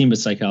have a team of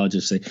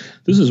psychologists say,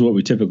 this is what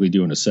we typically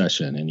do in a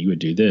session. And you would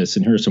do this.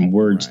 And here are some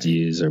words to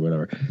use or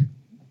whatever.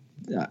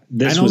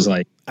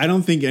 I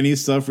don't think any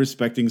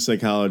self-respecting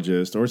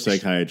psychologist or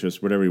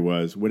psychiatrist, whatever he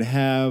was, would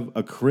have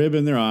a crib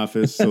in their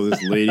office so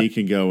this lady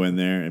can go in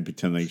there and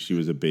pretend like she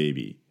was a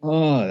baby.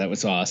 Oh, that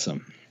was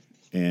awesome.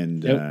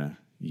 And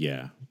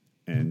yeah.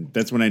 And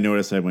that's when I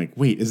noticed, I'm like,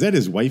 wait, is that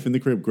his wife in the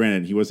crib?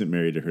 Granted, he wasn't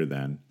married to her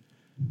then.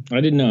 I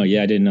didn't know.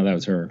 Yeah, I didn't know that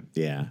was her.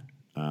 Yeah.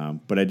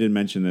 But I did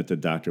mention that the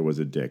doctor was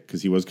a dick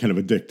because he was kind of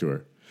a dick to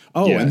her.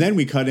 Oh, yeah. And then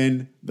we cut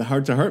in the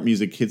heart-to-heart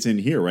music hits in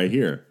here, right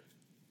here.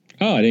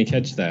 Oh, I didn't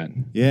catch that.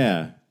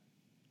 Yeah.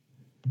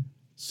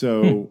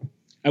 So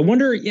I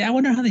wonder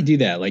how they do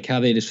that. Like how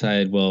they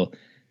decide, well,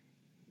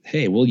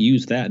 hey, we'll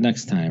use that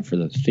next time for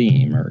the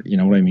theme, or you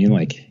know what I mean?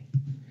 Like,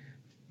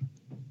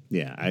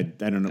 yeah, I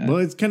don't know. Well,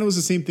 it kind of was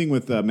the same thing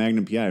with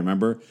Magnum PI.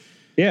 Remember,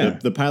 Yeah.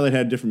 The pilot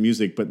had different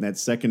music, but in that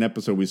second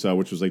episode we saw,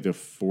 which was like the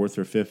 4th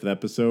or 5th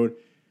episode,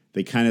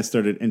 they kind of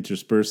started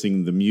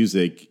interspersing the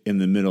music in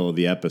the middle of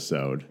the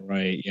episode.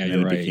 Right. Yeah, and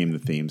then it became the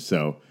theme.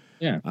 So,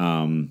 yeah.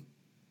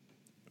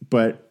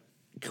 But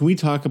can we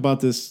talk about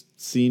this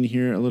scene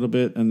here a little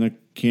bit on the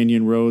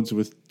canyon roads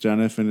with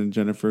Jonathan and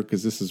Jennifer?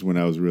 Because this is when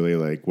I was really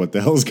like, what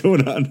the hell's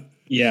going on?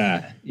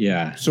 Yeah.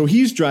 Yeah. So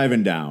he's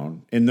driving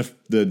down in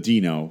the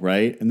Dino,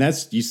 right? And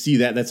you see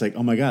that's like,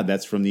 oh my God,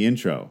 that's from the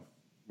intro,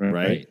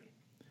 right?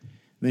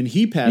 Then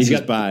he passes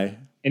by.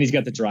 And he's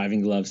got the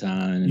driving gloves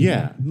on.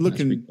 Yeah,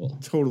 looking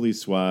totally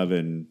suave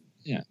and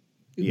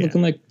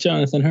looking like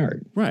Jonathan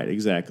Hart. Right,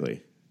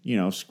 exactly.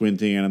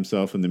 Squinting at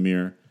himself in the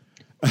mirror.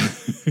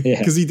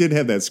 Because he did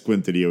have that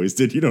squint that he always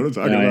did. You know what I'm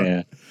talking about?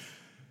 Yeah.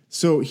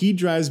 So he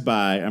drives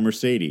by a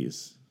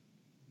Mercedes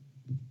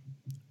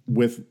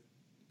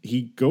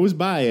he goes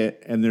by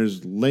it and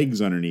there's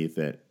legs underneath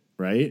it,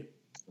 right?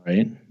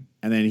 Right.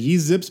 And then he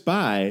zips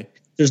by.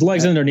 There's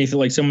legs underneath it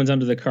like someone's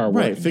under the car.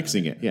 Right,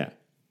 fixing it, yeah.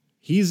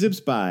 He zips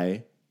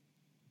by.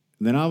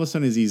 And then all of a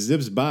sudden, as he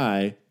zips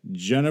by,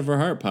 Jennifer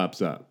Hart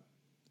pops up.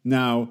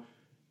 Now,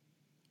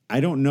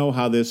 I don't know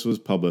how this was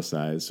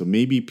publicized, so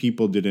maybe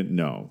people didn't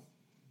know.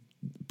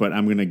 But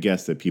I'm going to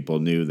guess that people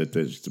knew that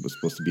this was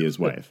supposed to be his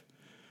wife.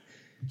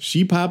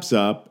 She pops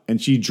up, and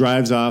she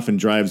drives off and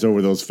drives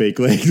over those fake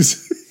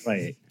legs.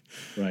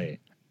 Right.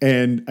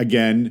 And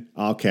again,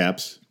 all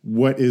caps,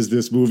 what is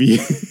this movie?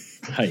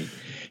 Right.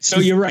 So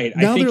you're right.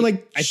 Now they're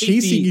like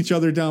chasing each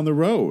other down the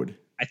road.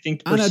 I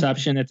think the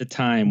perception at the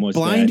time was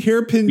blind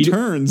hairpin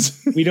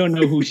turns. We don't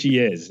know who she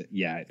is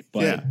yet,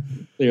 but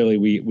clearly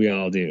we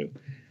all do.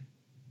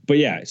 But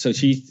yeah, so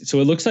it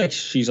looks like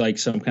she's like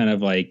some kind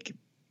of like,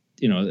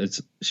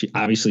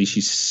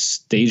 she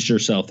staged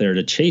herself there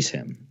to chase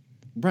him,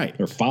 right,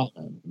 or follow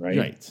him, right,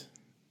 right.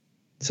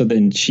 So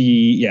then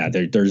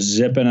they're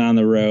zipping on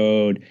the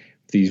road,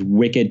 these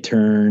wicked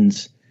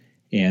turns,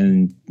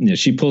 and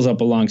she pulls up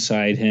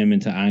alongside him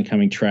into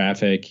oncoming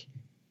traffic.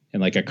 And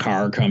like a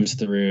car comes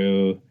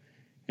through,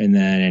 and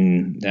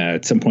then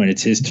at some point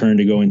it's his turn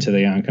to go into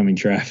the oncoming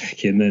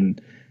traffic, and then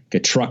a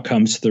truck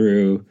comes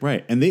through.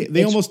 Right, and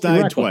they almost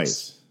died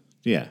twice.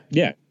 Yeah,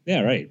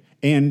 right.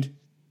 And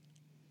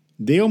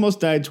they almost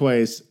died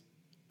twice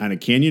on a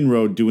canyon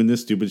road doing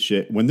this stupid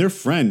shit when their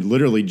friend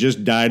literally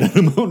just died on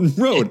a mountain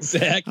road.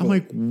 Exactly. I'm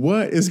like,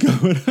 what is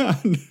going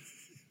on?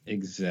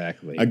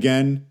 Exactly.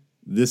 Again,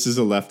 this is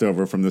a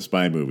leftover from the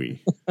spy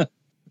movie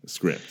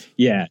script.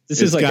 Yeah,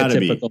 this is like a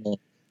typical.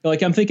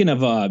 Like I'm thinking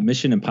of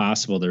Mission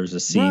Impossible. There's a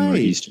scene where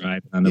he's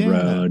driving on the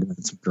road and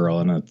it's a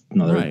girl in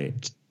another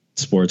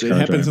sports car. It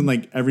happens in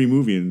like every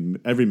movie, in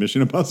every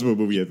Mission Impossible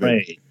movie, I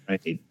think.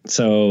 Right.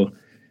 So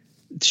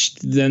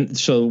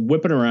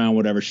whipping around,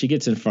 whatever, she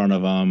gets in front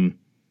of him,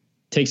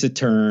 takes a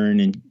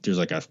turn, and there's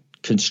like a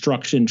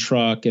construction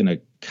truck and a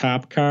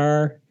cop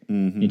car,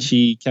 and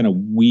she kind of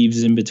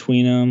weaves in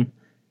between them.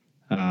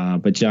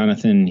 But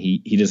Jonathan,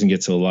 he doesn't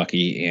get so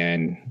lucky,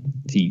 and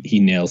he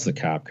nails the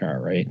cop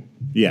car, right?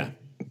 Yeah.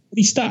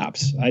 He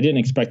stops. I didn't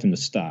expect him to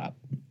stop.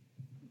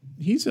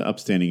 He's an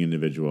upstanding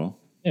individual.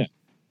 Yeah.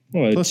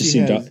 Well, plus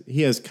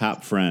he has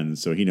cop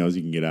friends, so he knows he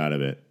can get out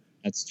of it.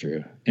 That's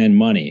true. And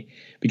money.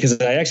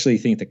 Because I actually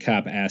think the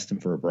cop asked him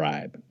for a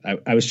bribe.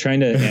 I was trying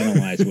to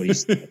analyze what he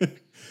said.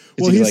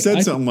 Well, he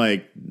said something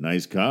like,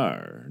 nice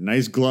car,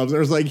 nice gloves. Or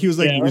he was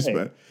like,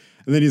 and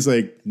then he's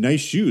like,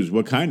 nice shoes.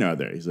 What kind are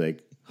there? He's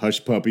like,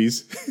 hush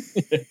puppies.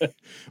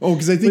 Oh,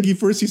 because I think he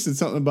said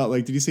something about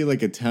like, did he say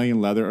like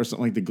Italian leather or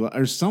something like the glove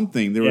or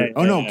something?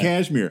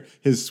 Cashmere,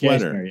 his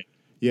sweater. Cashmere,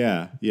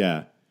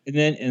 yeah.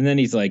 And then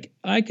he's like,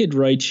 I could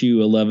write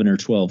you 11 or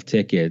 12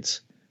 tickets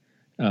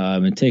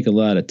and take a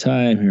lot of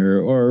time here,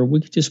 or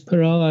we could just put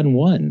it all on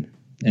one.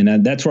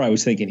 And that's where I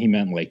was thinking he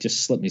meant like,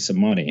 just slip me some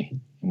money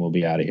and we'll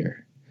be out of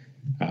here.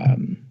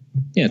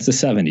 It's the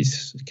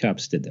 70s.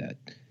 Cops did that.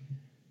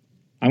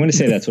 I'm going to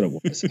say that's what it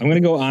was. I'm going to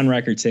go on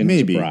record saying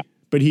maybe, it was a bribe.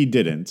 But he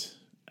didn't.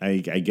 I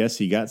guess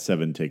he got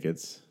 7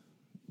 tickets,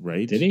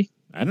 right? Did he?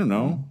 I don't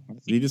know.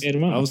 He just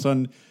all of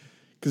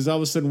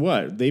a sudden,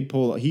 what?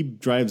 He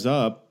drives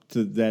up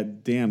to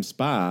that damn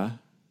spa,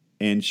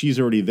 and she's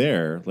already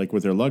there, like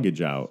with her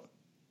luggage out.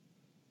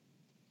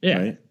 Yeah,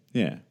 right?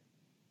 Yeah.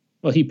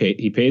 Well, he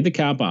paid the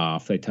cop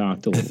off. They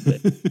talked a little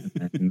bit,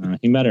 and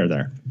he met her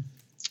there.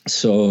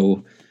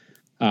 So,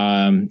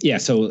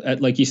 So,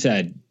 like you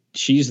said,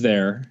 she's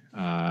there,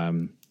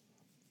 and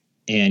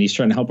he's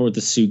trying to help her with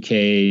the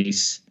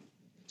suitcase.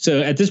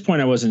 So at this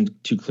point, I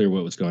wasn't too clear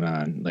what was going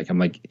on. I'm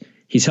like,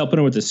 he's helping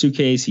her with the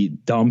suitcase. He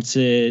dumps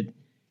it.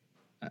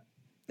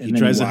 He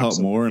tries to help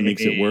more and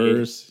makes it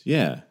worse.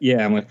 Yeah.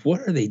 Yeah. I'm like,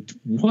 what are they?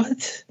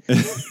 What?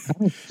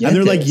 And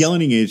they're like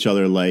yelling at each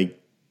other, like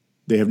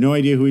they have no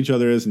idea who each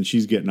other is, and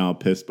she's getting all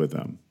pissed with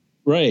them.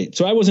 Right.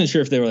 So I wasn't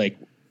sure if they were like,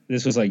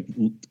 this was like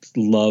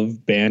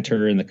love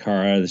banter in the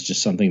car. It's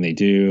just something they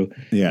do.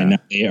 Yeah. And now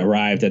they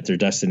arrived at their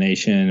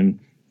destination.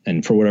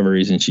 And for whatever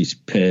reason, she's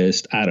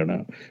pissed. I don't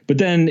know. But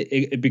then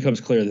it becomes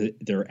clear that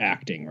they're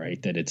acting,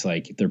 right? That it's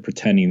like they're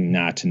pretending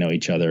not to know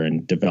each other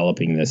and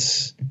developing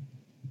this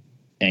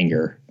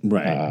anger,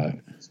 right?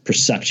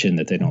 Perception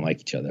that they don't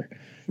like each other.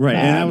 Right.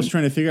 And I was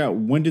trying to figure out,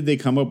 when did they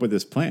come up with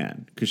this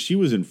plan? Because she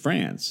was in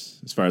France,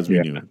 as far as we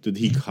knew. Did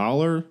he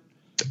call her?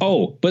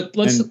 Oh, but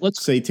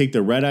let's say, take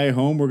the red eye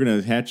home. We're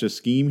going to hatch a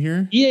scheme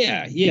here.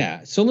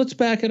 Yeah. So let's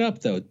back it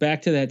up, though.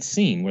 Back to that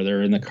scene where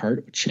they're in the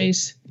cart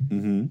chase.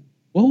 Mm-hmm.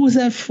 What was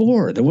that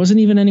for? There wasn't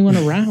even anyone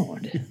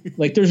around.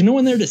 Like, there's no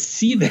one there to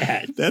see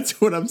that. That's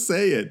what I'm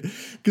saying.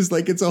 Because,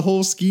 like, it's a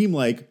whole scheme.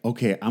 Like,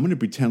 okay, I'm going to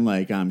pretend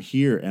like I'm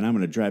here and I'm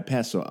going to drive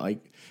past. So,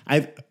 like,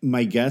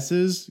 my guess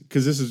is,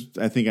 because this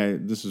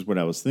is what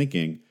I was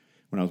thinking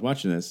when I was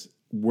watching this.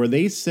 Were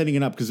they setting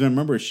it up? Because I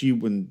remember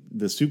when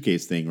the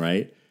suitcase thing,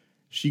 right?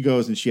 She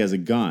goes and she has a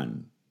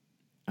gun.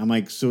 I'm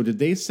like, so did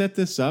they set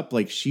this up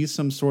like she's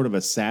some sort of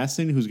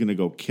assassin who's going to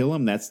go kill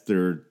him? That's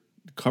their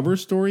cover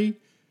story.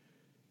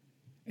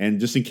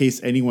 And just in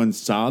case anyone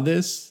saw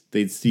this,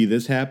 they'd see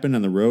this happen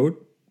on the road.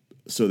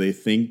 So they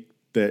think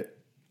that,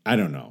 I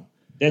don't know.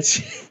 It's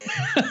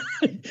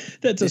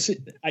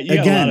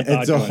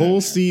a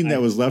whole scene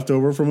that was left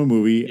over from a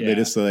movie. Yeah. They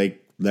just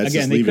like, let's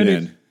just leave it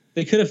in.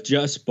 They could have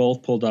just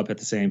both pulled up at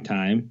the same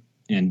time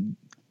and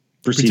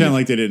pretend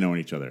like they didn't know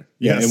each other.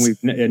 Yeah, yes. And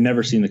we've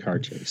never seen the car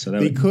chase. So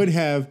they could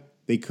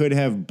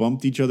have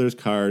bumped each other's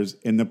cars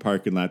in the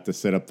parking lot to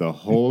set up the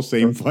whole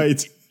same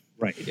fight.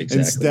 Right, exactly.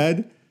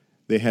 Instead,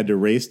 they had to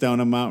race down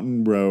a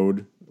mountain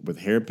road with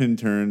hairpin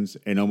turns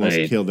and almost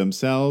kill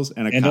themselves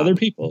and other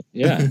people.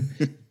 Yeah.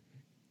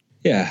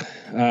 Yeah.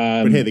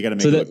 But hey, they got to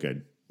make it look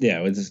good. Yeah.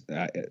 It was,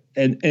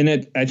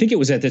 I think it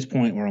was at this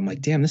point where I'm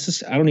like, damn,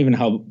 I don't even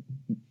know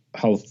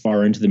how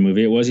far into the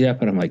movie it was yet,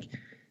 but I'm like,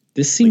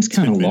 this seems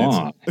kind of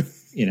long,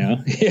 you know?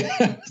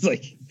 Yeah. It's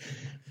like,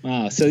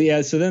 wow. So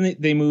then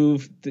they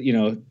move,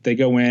 they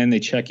go in, they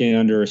check in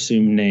under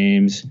assumed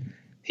names.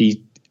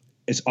 He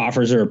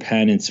offers her a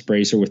pen and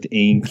sprays her with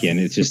ink, and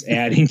it's just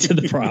adding to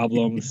the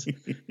problems.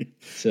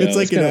 So it's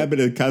like an Abbott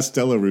and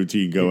Costello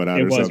routine going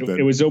on something.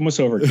 It was almost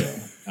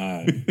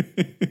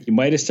overkill. He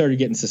might have started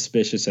getting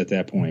suspicious at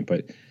that point,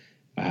 but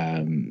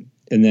and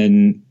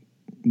then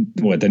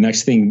the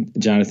next thing,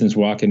 Jonathan's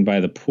walking by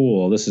the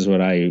pool. This is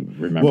what I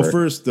remember. Well,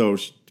 first though,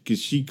 because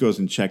she goes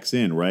and checks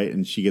in, right,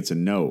 and she gets a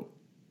note,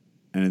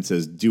 and it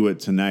says, "Do it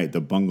tonight. The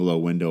bungalow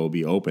window will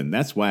be open."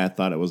 That's why I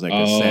thought it was like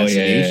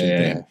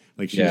assassination thing.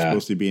 Like she was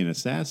supposed to be an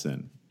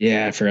assassin.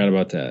 Yeah, I forgot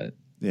about that.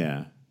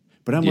 Yeah,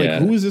 but I'm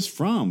like, who is this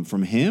from?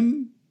 From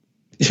him?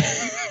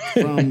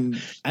 I don't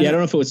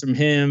know if it was from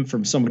him,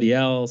 from somebody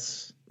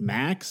else.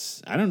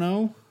 Max? I don't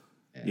know.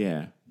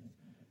 Yeah.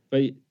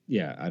 But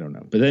yeah, I don't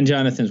know. But then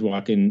Jonathan's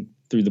walking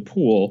through the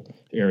pool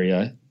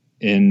area,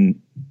 and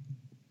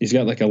he's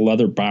got like a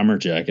leather bomber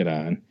jacket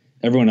on.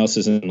 Everyone else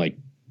is in like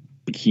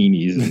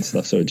bikinis and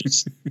stuff. So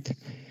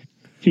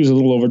he was a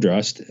little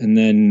overdressed. And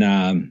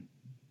then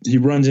he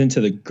runs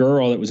into the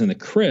girl that was in the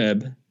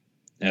crib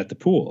at the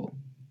pool.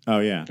 Oh,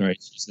 yeah. Right.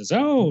 She says,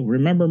 "Oh,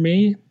 remember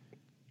me?"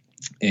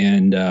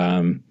 And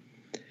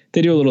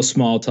they do a little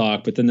small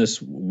talk, but then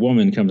this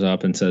woman comes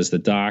up and says the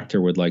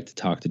doctor would like to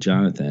talk to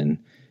Jonathan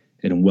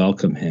and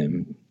welcome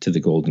him to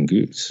the Golden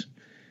Goose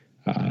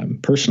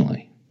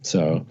personally.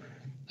 So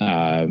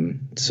I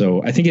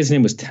think his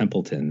name was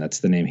Templeton. That's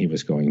the name he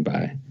was going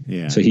by.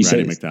 Yeah. So he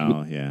said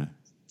McDowell. Yeah.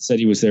 Said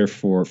he was there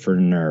for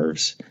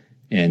nerves.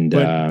 And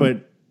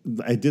but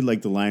I did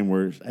like the line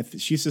where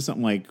she says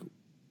something like,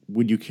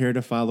 "Would you care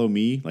to follow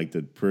me?" Like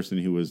the person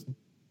who was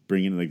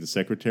bringing like the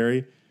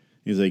secretary.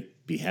 He's like,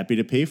 "Be happy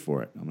to pay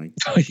for it." I'm like,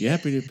 "You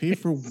happy to pay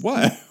for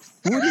what?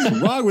 What is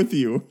wrong with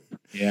you?"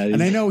 Yeah.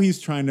 And I know he's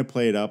trying to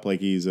play it up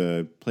like he's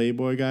a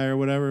Playboy guy or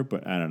whatever,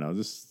 but I don't know.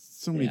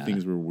 Just so many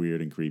things were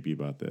weird and creepy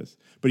about this.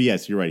 But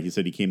yes, you're right. He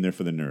said he came there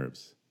for the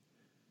nerves.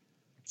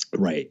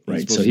 Right.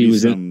 So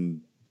he's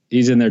in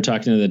there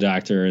talking to the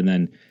doctor, and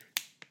then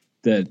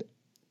the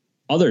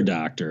other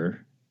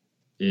doctor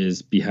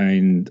is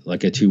behind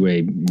like a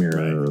two-way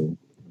mirror. Right.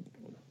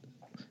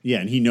 Yeah,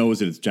 and he knows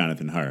that it's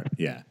Jonathan Hart.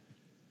 Yeah.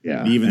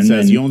 Yeah. He even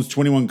says he owns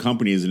 21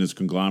 companies in his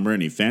conglomerate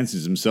and he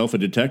fancies himself a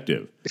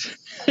detective.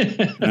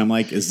 And I'm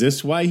like, is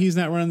this why he's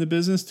not running the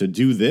business? To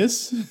do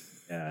this?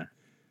 Yeah.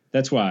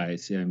 That's why.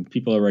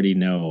 People already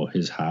know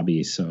his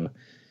hobbies. So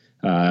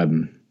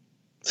then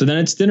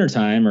it's dinner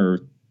time or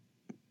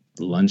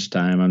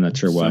lunchtime. I'm not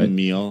sure what. Some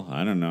meal.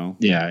 I don't know.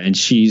 Yeah. And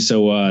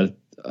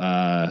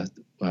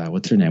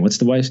what's her name? What's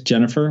the wife?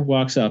 Jennifer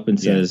walks up and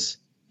says,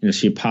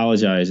 she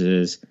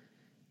apologizes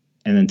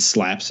and then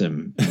slaps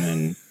him. And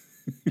then.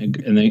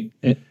 and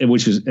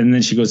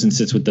then she goes and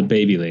sits with the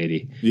baby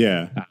lady.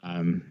 Yeah.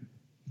 And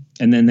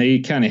then they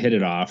kind of hit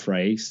it off,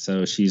 right?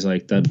 So she's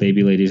like, the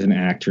baby lady's an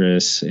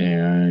actress,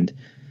 and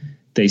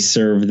they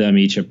serve them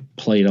each a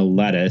plate of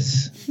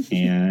lettuce.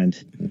 And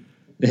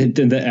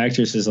then the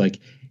actress is like,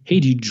 "Hey,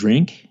 do you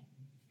drink?"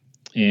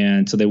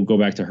 And so they will go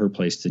back to her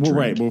place to drink.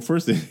 Right. Well,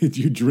 first, do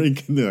you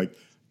drink? And they're like,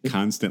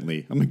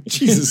 constantly. I'm like,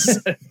 Jesus.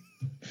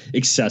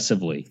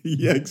 Excessively.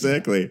 Yeah,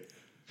 exactly.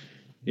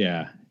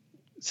 Yeah.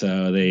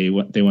 So they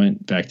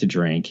went back to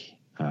drink.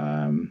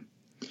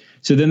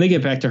 So then they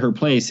get back to her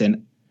place,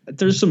 and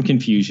there's some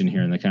confusion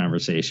here in the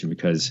conversation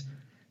because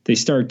they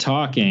start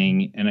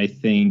talking, and I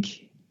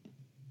think,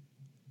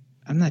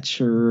 I'm not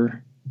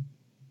sure.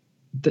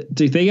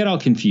 They get all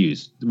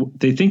confused.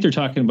 They think they're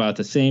talking about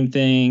the same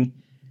thing.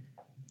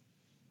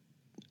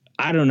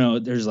 I don't know.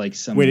 There's like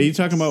some. Wait, are you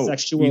talking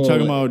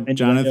about?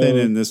 Jonathan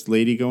and this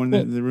lady going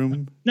into the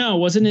room? No,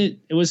 wasn't it?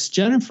 It was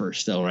Jennifer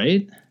still,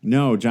 right?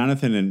 No,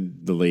 Jonathan and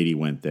the lady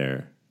went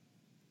there.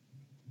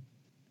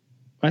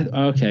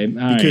 Okay,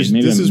 because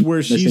this is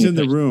where she's in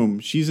the room.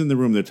 She's in the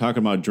room. They're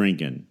talking about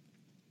drinking.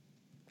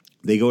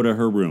 They go to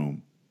her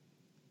room,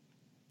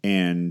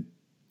 and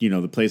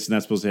the place is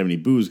not supposed to have any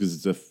booze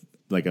because it's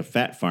like a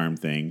fat farm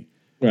thing,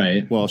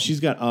 right? Well, she's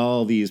got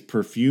all these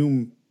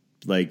perfume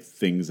like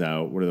things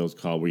out. What are those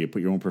called? Where you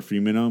put your own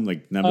perfume in them,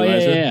 like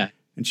nebulizer. Oh, yeah.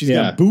 And she's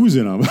got booze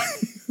in them.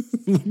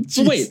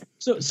 So wait,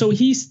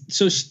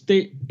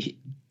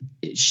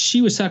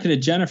 she was talking to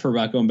Jennifer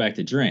about going back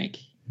to drink,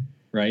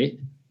 right?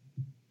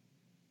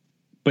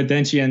 But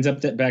then she ends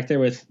up back there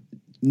with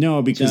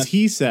because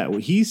he sat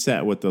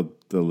with the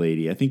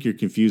lady. I think you're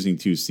confusing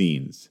two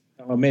scenes.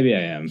 Oh, maybe I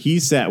am. He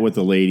sat with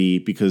the lady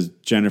because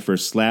Jennifer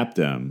slapped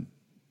him,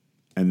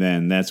 and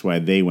then that's why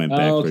they went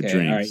back for drinks.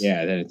 All right,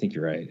 yeah, then I think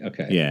you're right.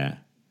 Okay, yeah.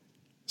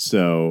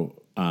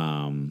 So,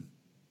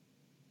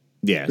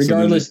 yeah.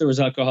 Regardless, there was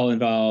alcohol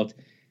involved.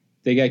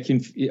 They got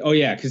confused. Oh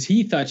yeah, because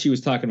he thought she was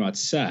talking about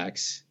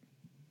sex.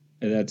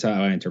 And that's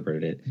how I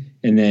interpreted it.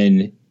 And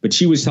then, but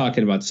she was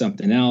talking about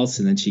something else,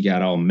 and then she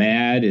got all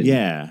mad. And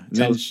yeah, and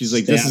then she's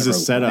like, "This is a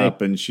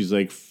setup," and she's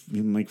like,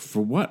 "I'm like,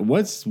 for what?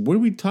 What are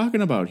we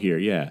talking about here?"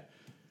 Yeah.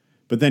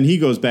 But then he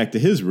goes back to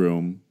his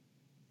room,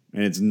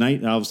 and it's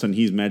night. All of a sudden,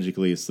 he's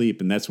magically asleep,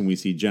 and that's when we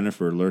see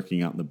Jennifer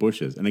lurking out in the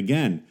bushes. And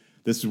again,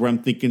 this is where I'm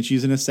thinking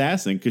she's an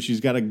assassin because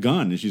she's got a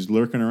gun and she's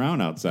lurking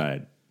around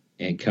outside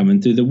and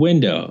coming through the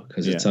window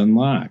because it's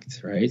unlocked,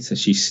 right? So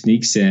she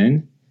sneaks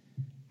in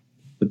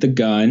with the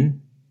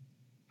gun,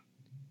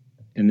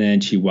 and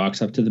then she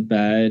walks up to the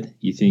bed.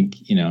 You think,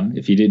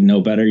 if you didn't know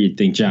better, you'd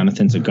think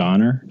Jonathan's a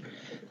goner.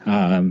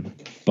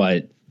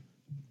 But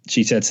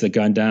she sets the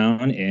gun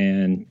down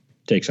and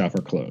takes off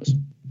her clothes.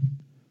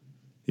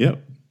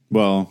 Yep.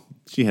 Well,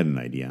 she had an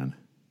ID on.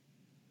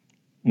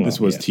 Well,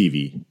 this was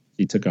TV.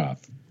 She took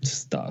off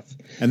stuff.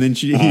 And then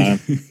she...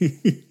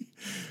 this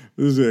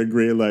is a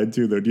great line,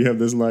 too, though. Do you have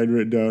this line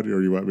written down, or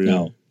do you want me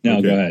to... No,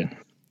 okay. Go ahead.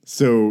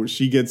 So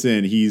she gets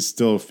in. He's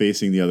still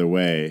facing the other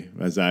way.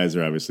 His eyes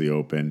are obviously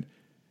open.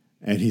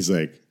 And he's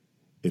like,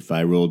 "If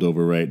I rolled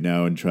over right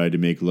now and tried to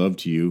make love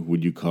to you,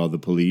 would you call the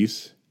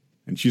police?"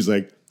 And she's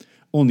like,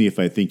 "Only if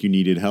I think you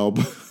needed help."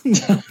 What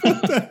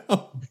the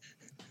hell?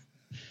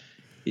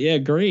 Yeah,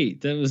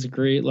 great. That was a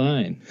great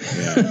line.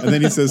 Yeah. And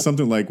then he says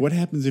something like, "What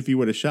happens if you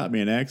would have shot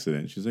me in an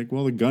accident?" She's like,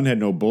 "Well, the gun had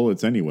no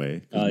bullets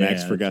anyway.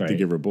 Max forgot to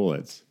give her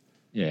bullets."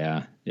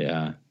 Yeah,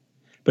 yeah.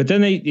 But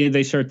then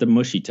they start the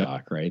mushy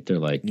talk, right? They're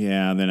like,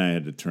 yeah. And then I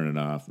had to turn it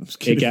off. I'm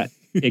just kidding.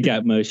 It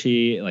got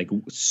mushy, like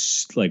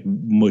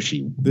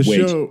mushy.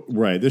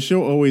 The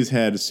show always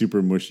had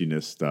super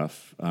mushiness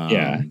stuff.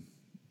 Yeah.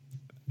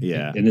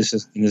 And this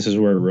is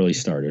where it really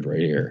started right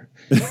here.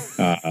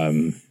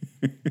 And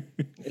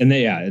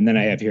then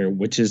I have here,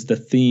 which is the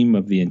theme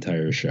of the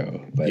entire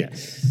show. But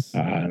yes.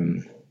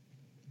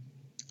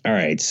 All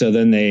right, so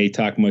then they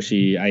talk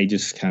mushy. I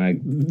just kind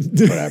of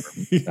whatever.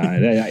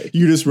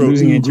 You just wrote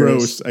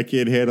gross. I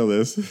can't handle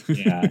this.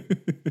 Yeah,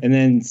 and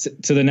then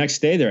so the next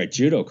day they're at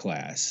judo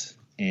class,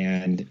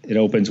 and it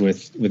opens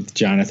with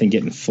Jonathan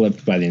getting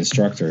flipped by the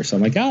instructor. So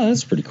I'm like, oh,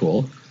 that's pretty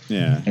cool.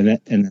 Yeah, and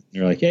then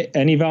they're like, hey,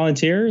 any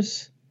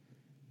volunteers?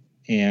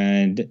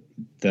 And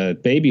the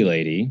baby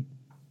lady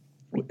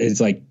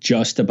is like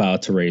just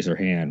about to raise her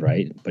hand,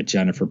 right? But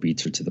Jennifer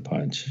beats her to the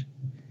punch,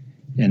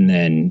 and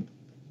then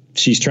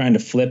she's trying to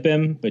flip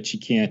him, but she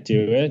can't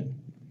do it.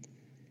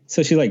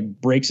 So she like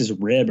breaks his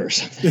rib or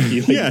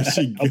something.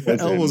 She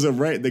elbows him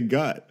right in the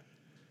gut.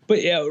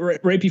 But yeah,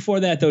 right before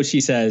that though, she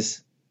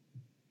says,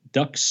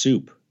 "Duck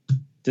soup."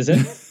 Is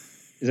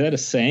that a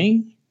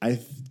saying?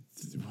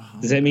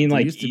 Does that mean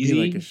like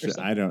easy?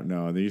 I don't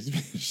know. There used to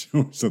be a show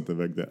or something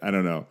like that. I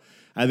don't know.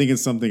 I think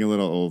it's something a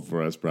little old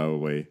for us,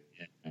 probably.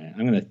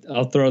 Yeah,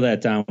 I'll throw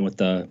that down with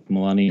the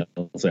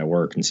millennials at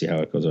work and see how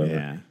it goes over.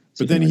 Yeah.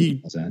 But then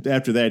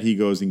after that, he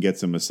goes and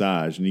gets a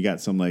massage, and he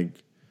got some like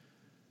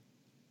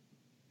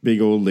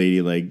big old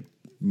lady like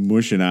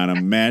mushing on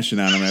him, mashing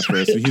on him at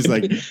first. And he's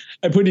like,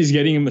 he's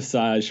getting a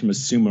massage from a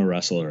sumo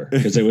wrestler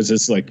because it was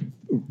this like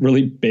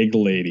really big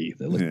lady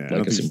that looked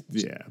like a sumo.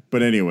 Yeah.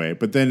 But anyway,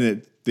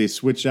 then they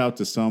switch out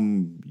to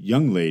some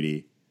young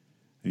lady,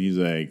 and he's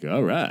like,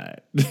 all right.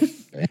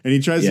 And he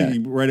tries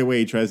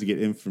to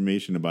get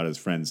information about his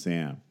friend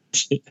Sam.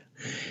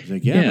 He's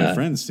like, my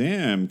friend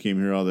Sam came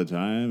here all the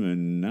time,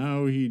 and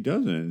now he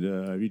doesn't.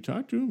 Have you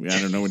talked to him?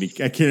 I don't know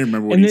I can't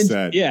remember what he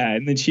said. Yeah,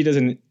 and then she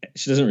doesn't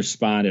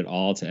respond at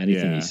all to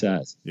anything he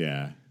says.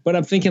 Yeah. But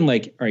I'm thinking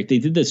like, all right, they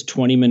did this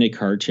 20-minute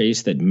car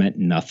chase that meant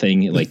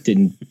nothing. It like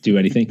didn't do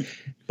anything.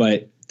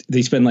 But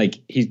they spend like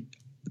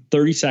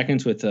 30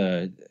 seconds with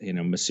a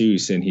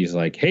masseuse, and he's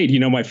like, "Hey, do you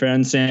know my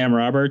friend Sam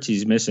Roberts?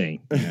 He's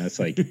missing." It's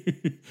like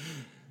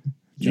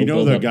Do you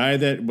know the guy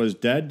that was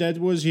dead that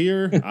was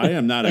here? I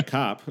am not a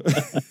cop.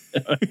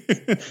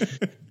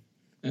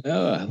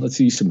 Let's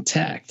use some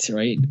tact,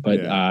 right?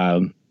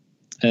 But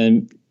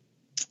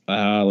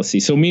let's see.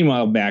 So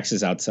meanwhile, Max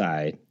is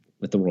outside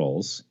with the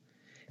rolls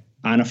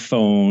on a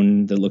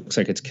phone that looks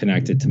like it's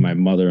connected to my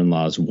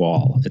mother-in-law's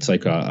wall. It's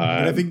like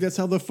I think that's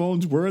how the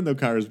phones were in the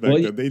cars back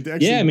then. They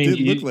actually did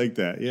look like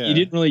that. Yeah, you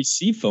didn't really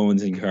see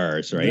phones in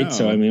cars, right? No.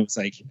 So I mean, it was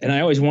like, and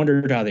I always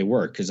wondered how they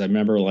work because I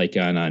remember like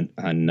on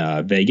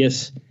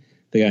Vegas,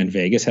 the guy in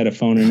Vegas had a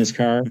phone in his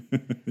car. I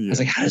was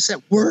like, how does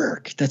that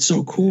work? That's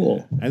so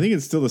cool. I think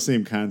it's still the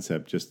same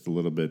concept, just a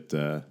little bit.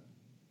 I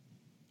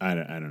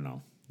don't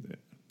know.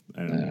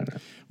 I don't know.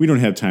 We don't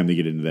have time to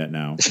get into that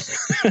now.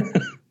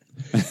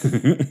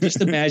 Just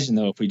imagine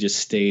though if we just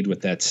stayed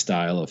with that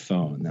style of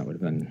phone, that would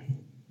have been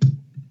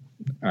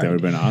would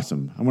have been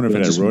awesome. I wonder if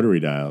it had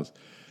rotary dials.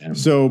 Yeah.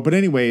 So, but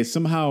anyway,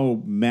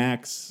 somehow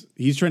Max,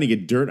 he's trying to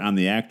get dirt on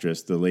the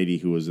actress, the lady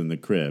who was in the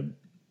crib,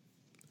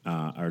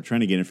 are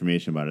trying to get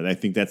information about it.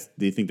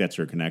 They think that's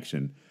her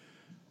connection.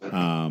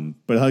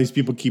 But all these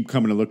people keep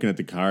coming and looking at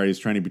the car. He's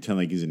trying to pretend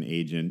like he's an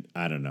agent.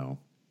 I don't know.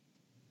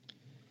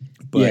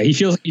 But, he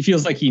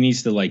feels like he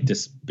needs to like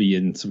just be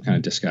in some kind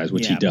of disguise,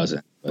 which he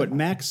doesn't. But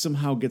Max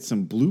somehow gets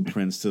some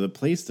blueprints to the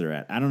place they're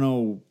at. I don't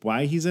know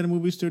why he's at a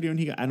movie studio,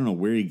 and I don't know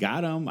where he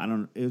got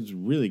them. It was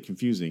really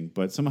confusing.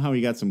 But somehow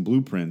he got some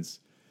blueprints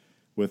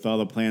with all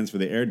the plans for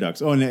the air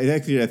ducts. Oh, and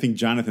actually, I think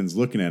Jonathan's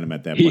looking at him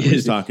at that point.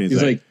 He's talking.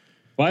 He's like,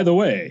 by the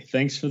way,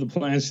 thanks for the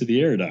plans to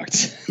the air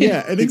ducts.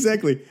 Yeah, and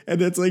exactly,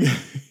 and that's like.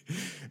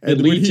 That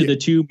lead to the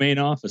two main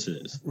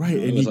offices. Right.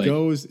 And he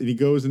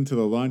goes into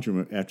the laundry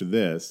room after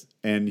this,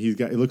 and he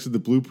looks at the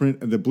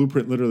blueprint, and the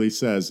blueprint literally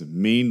says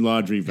main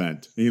laundry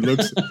vent. And he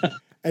looks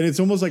and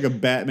it's almost like a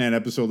Batman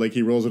episode, like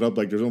he rolls it up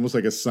like there's almost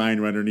like a sign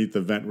right underneath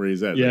the vent where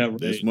he's at. Yeah, like,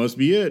 this must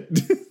be it.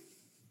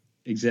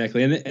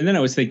 Exactly. And then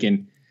I was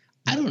thinking,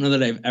 I don't know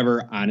that I've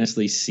ever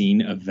honestly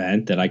seen a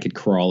vent that I could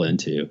crawl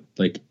into.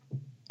 Like,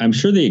 I'm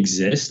sure they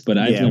exist, but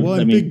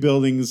in big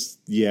buildings,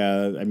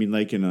 I mean,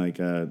 like in like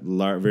a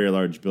very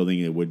large building,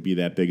 it would be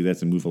that big.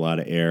 That's to move a lot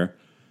of air.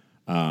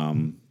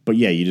 But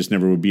yeah, you just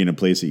never would be in a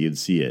place that you'd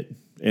see it.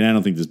 And I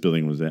don't think this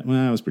building was that.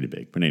 Well, it was pretty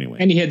big, but anyway.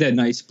 And he had that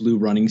nice blue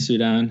running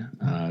suit on.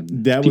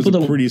 That was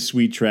a pretty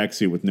sweet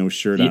tracksuit with no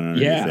shirt on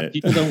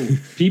underneath it.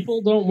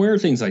 People don't wear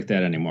things like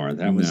that anymore.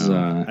 That was.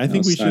 I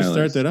think we should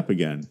start that up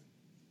again.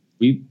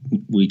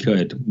 We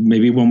could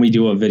maybe when we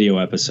do a video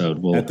episode,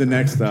 we'll at the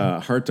next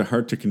Heart to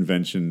Heart to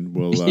convention,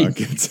 we'll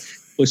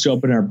we'll show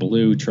up in our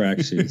blue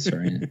tracksuits,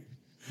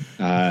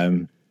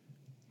 right?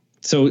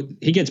 So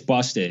he gets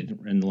busted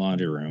in the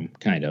laundry room,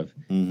 kind of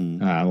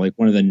like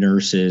one of the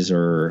nurses,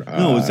 or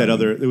no,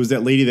 it was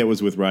that lady that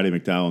was with Roddy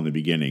McDowall in the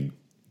beginning.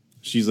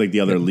 She's like the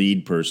other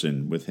lead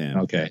person with him.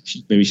 Okay,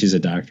 maybe she's a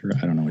doctor.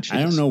 I don't know what she is.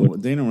 I don't know.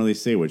 They don't really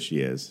say what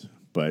she is,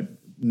 but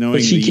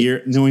knowing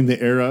the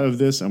era of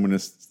this, I'm going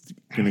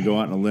to go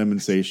out on a limb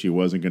and say she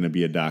wasn't going to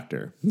be a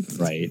doctor.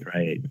 Right.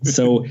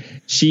 So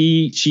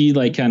she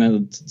like kind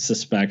of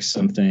suspects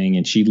something,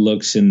 and she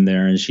looks in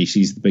there and she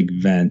sees the big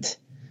vent,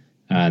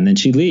 and then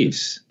she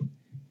leaves,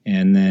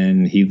 and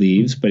then he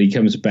leaves, but he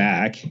comes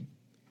back.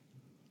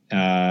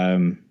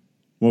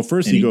 Well,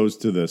 first he goes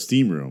to the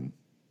steam room,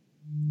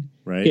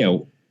 right?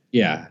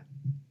 Yeah.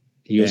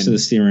 He goes to the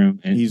steam room,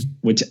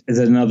 which is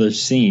another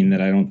scene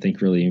that I don't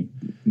think really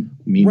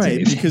means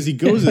anything. Because he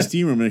goes to the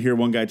steam room and I hear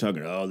one guy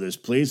talking, oh, this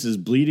place is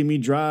bleeding me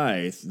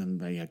dry.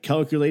 And I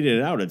calculated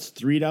it out. It's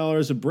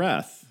 $3 a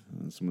breath.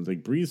 And someone's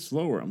like, breathe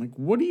slower. I'm like,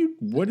 what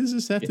does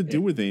this have to do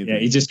with anything?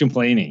 Yeah, he's just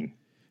complaining.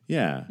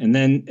 Yeah. And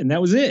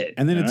that was it.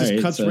 And then it just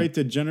cuts right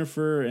to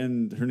Jennifer,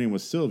 and her name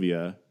was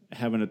Sylvia,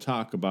 having a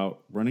talk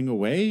about running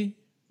away.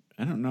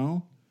 I don't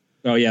know.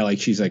 Oh, yeah. Like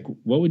she's like,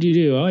 what would you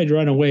do? Oh, I'd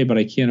run away, but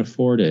I can't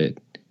afford it.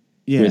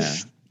 Yeah.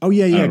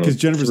 Because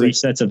Jennifer's 3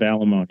 sets of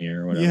alimony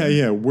or whatever.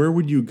 Yeah. Where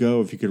would you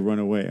go if you could run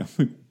away?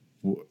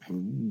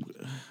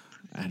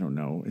 I don't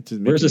know.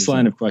 Where's this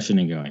line of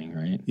questioning going,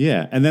 right?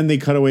 Yeah. And then they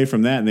cut away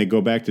from that and they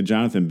go back to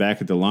Jonathan back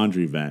at the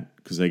laundry vent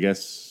because I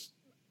guess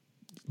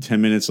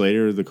 10 minutes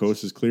later the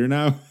coast is clear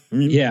now.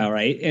 Yeah,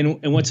 right.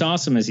 And what's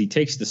awesome is he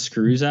takes the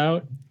screws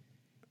out,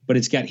 but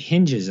it's got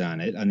hinges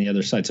on it on the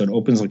other side, so it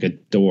opens like a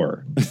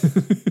door.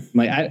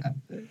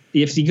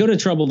 If you go to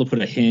trouble to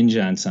put a hinge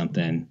on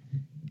something,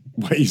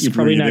 you're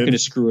probably not going to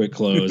screw it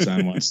closed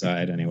on one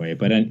side anyway.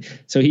 But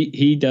so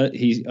he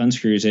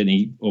unscrews it and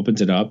he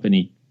opens it up and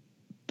he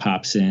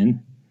pops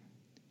in,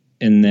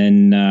 and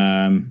then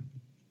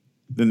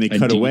they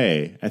cut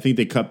away. I think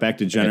they cut back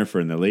to Jennifer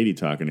and the lady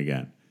talking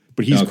again,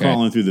 but he's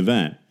crawling through the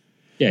vent.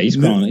 Yeah, he's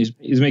crawling.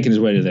 He's making his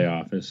way to the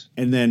office,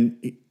 and then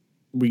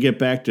we get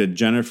back to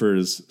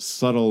Jennifer's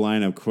subtle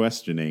line of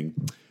questioning.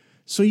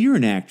 So you're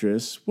an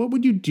actress. What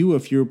would you do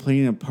if you were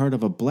playing a part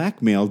of a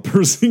blackmailed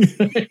person?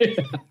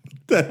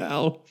 The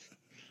hell?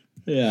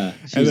 Yeah.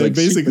 And then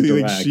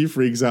basically she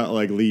freaks out,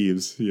 like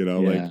leaves,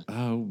 like,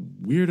 oh,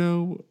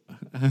 weirdo.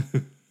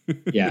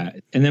 Yeah.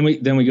 And then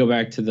we go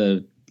back to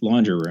the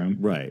laundry room.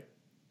 Right.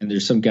 And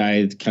there's some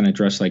guy kind of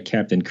dressed like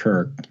Captain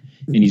Kirk.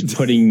 and he's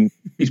putting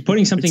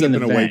something in the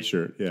a vent. white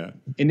shirt. Yeah.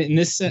 And in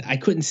this, I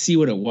couldn't see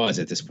what it was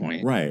at this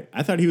point. Right.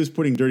 I thought he was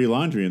putting dirty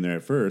laundry in there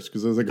at first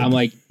because I was like, I'm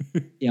like,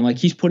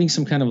 he's putting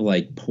some kind of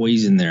like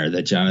poison there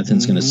that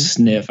Jonathan's going to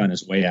sniff on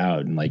his way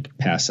out and like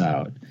pass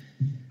out.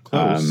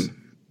 Close.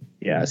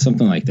 Yeah,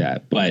 something like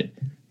that. But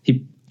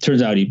he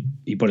turns out he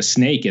put a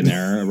snake in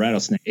there, a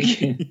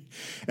rattlesnake.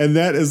 And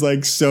that is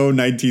like so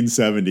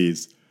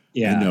 1970s.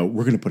 Yeah. No,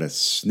 we're going to put a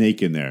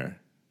snake in there.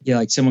 Yeah,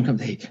 like someone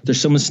comes, hey,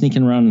 there's someone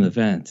sneaking around in the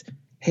vent.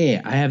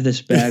 Hey, I have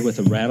this bag with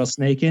a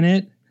rattlesnake in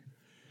it.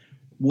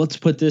 Let's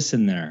put this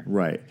in there.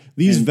 Right.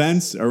 These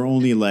vents are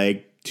only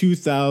like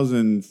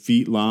 2,000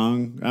 feet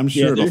long. I'm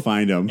sure it'll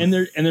find them. And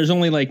there's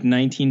only like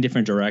 19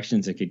 different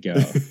directions it could go.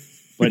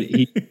 But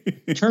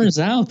it turns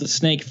out the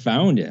snake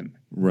found him.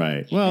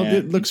 Right. Well,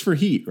 it looks for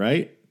heat,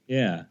 right?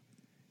 Yeah.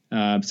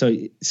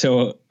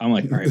 So I'm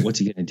like, all right, what's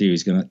he gonna do?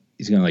 He's gonna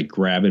like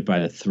grab it by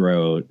the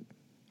throat.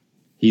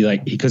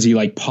 Because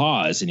he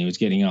paused and he was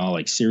getting all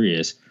like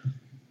serious.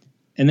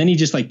 And then he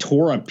just like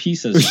tore a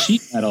piece of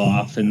sheet metal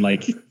off and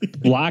like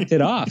blocked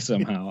it off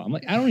somehow. I'm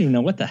like, I don't even know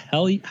what the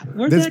hell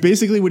That's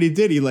basically what he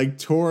did. He like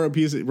tore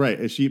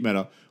a sheet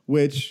metal,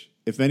 which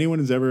if anyone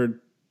has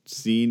ever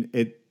seen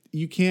it,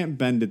 you can't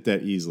bend it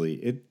that easily.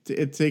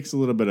 It takes a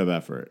little bit of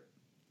effort.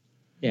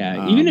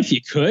 Yeah, even if you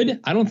could,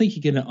 I don't think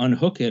you can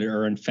unhook it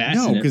or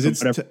unfasten it. No, because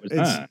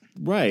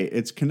right.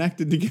 It's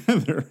connected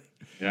together.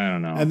 I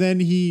don't know. And then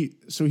he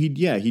does he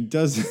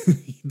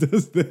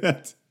does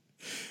that,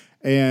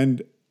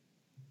 and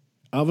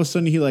all of a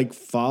sudden he like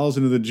falls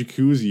into the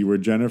jacuzzi where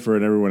Jennifer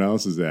and everyone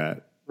else is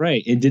at.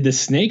 Right. And did the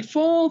snake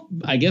fall?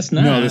 I guess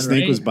not. No, the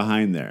snake was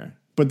behind there.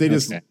 But they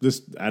just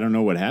I don't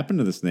know what happened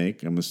to the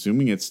snake. I'm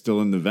assuming it's still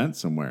in the vent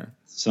somewhere.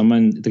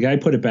 The guy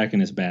put it back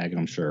in his bag,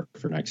 I'm sure,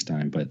 for next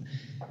time. But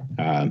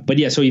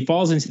yeah, so he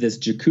falls into this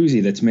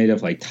jacuzzi that's made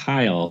of like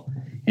tile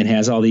and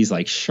has all these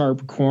like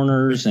sharp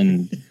corners.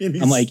 And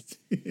I'm like,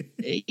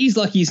 he's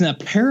lucky he's not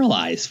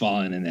paralyzed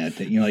falling in that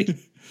thing. You're like,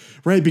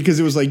 right. Because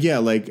it was like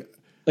everyone,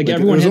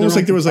 it was almost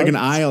like there was like an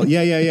aisle.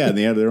 Yeah. And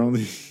they had their own.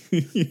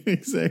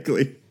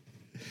 Exactly.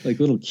 Like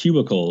little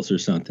cubicles or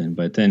something.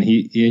 But then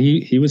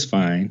he was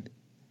fine.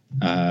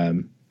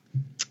 And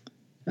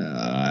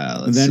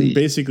then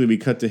basically we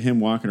cut to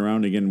him walking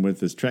around again with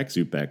his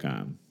tracksuit back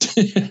on.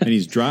 And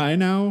he's dry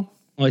now.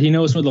 Well, he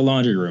knows where the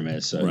laundry room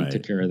is, so he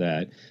took care of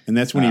that. And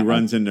that's when he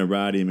runs into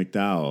Roddy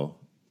McDowell.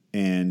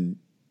 And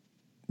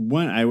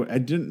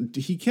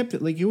he kept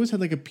it, like he always had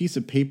like a piece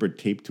of paper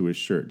taped to his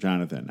shirt,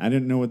 Jonathan. I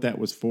didn't know what that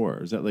was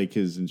for. Is that like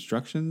his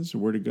instructions or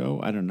where to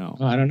go? I don't know.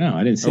 Oh, I don't know.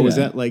 I didn't see that. Or was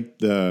that like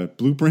the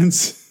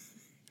blueprints?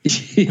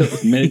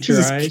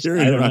 Miniaturized?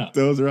 I don't know.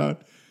 Those around.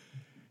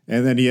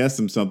 And then he asked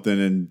him something,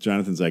 and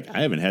Jonathan's like,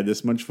 I haven't had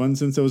this much fun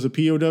since I was a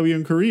POW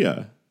in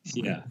Korea.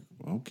 Yeah.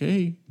 Like,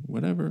 okay,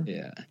 whatever.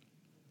 Yeah.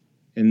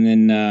 And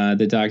then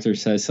the doctor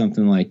says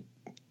something like,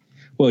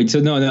 well, so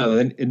no.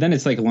 Then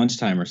it's like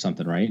lunchtime or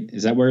something, right?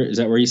 Is that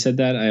where you said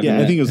that? I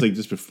think it was like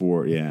just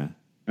before, yeah.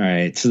 All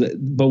right. So,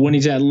 but when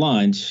he's at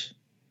lunch,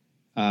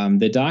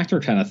 the doctor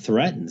kind of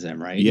threatens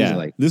him, right? Yeah. He's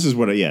like, this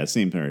is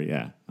same period,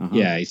 yeah. Uh-huh.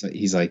 Yeah,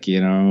 he's like,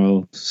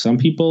 some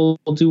people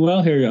do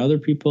well here. Other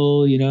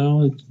people,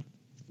 it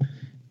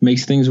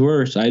makes things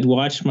worse. I'd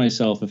watch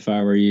myself if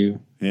I were you.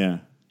 Yeah.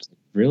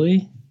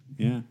 Really?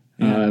 Yeah.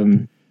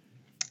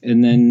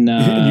 And then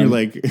and you're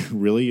like,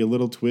 really, a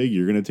little twig?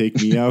 You're going to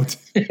take me out?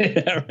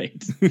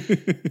 Right.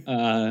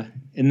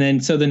 And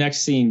then so the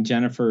next scene,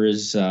 Jennifer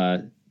is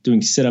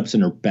doing sit-ups in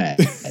her bed.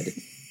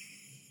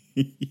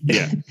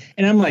 Yeah.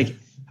 And I'm like,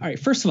 all right,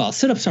 first of all,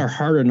 sit-ups are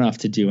hard enough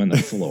to do on the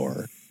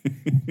floor.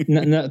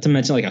 not to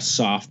mention like a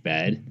soft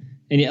bed.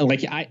 And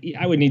like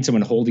I would need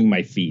someone holding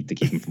my feet to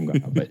keep them from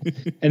going up. But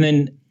and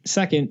then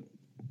second,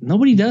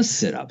 nobody does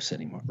sit-ups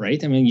anymore,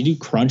 right? I mean, you do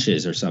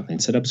crunches or something.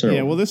 Sit-ups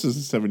are well, this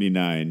is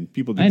 79.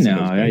 People do I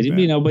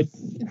know, but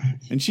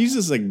and she's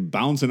just like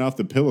bouncing off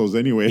the pillows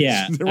anyway.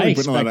 Yeah, they're really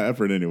putting a lot of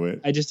effort into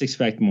it. I just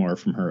expect more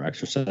from her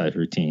exercise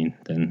routine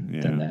than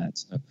that.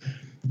 So,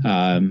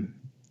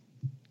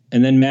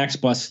 and then Max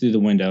busts through the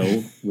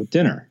window with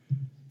dinner.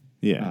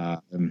 Yeah.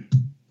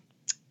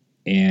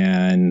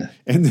 And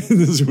then this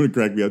is what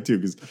cracked me up too,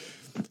 because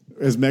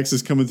as Max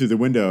is coming through the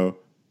window,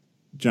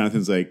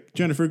 Jonathan's like,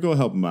 Jennifer, go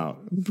help him out.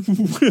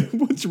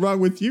 What's wrong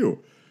with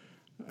you?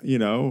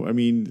 I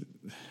mean,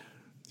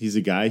 he's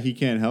a guy, he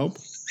can't help.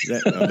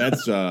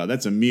 That's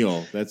a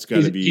meal. That's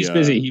got to be. He's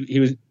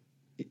busy.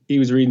 He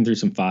was reading through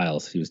some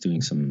files. He was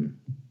doing some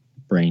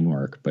brain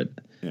work, but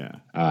yeah.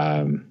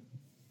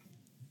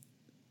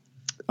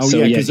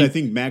 Because I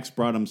think Max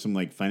brought him some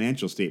like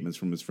financial statements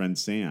from his friend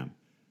Sam.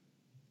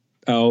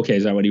 Oh, okay.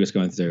 Is that what he was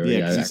going through? Yeah,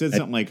 because he said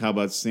something like, how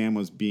about Sam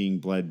was being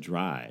bled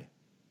dry?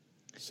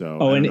 So,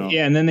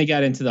 and then they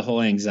got into the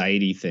whole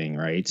anxiety thing,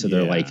 right? So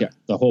they're like,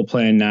 the whole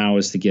plan now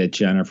is to get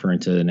Jennifer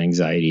into an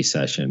anxiety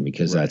session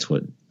because that's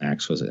what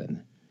Max was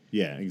in.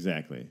 Yeah,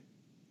 exactly.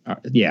 All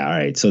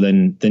right. So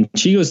then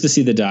she goes to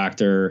see the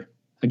doctor.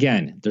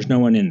 Again, there's no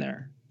one in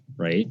there,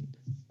 right?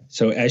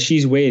 So as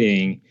she's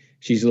waiting,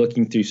 she's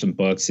looking through some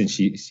books and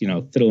she's,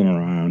 fiddling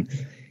around.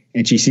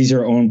 and she sees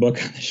her own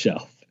book on the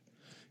shelf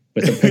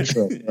with a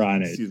picture of her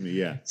on it. Excuse me,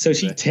 yeah. So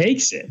she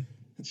takes it.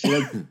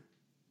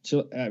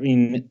 I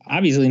mean,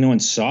 obviously no one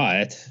saw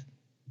it,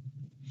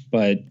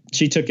 but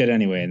she took it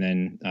anyway. And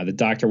then the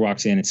doctor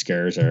walks in and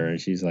scares her,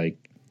 and she's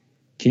like,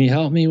 "Can you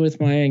help me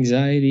with my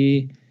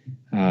anxiety?"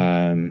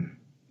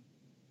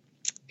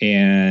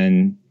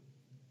 And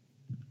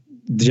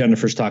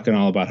Jennifer's talking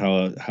all about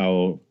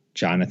how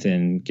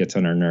Jonathan gets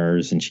on her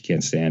nerves and she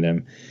can't stand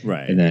him.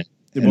 Right. And then,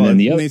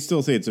 they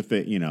still say it's a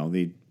fit,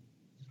 they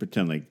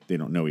pretend like they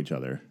don't know each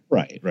other.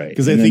 Right.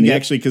 Because I think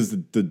because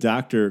the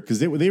doctor, because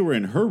they were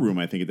in her room,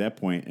 I think at that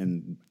point,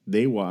 and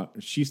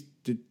is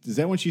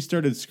that when she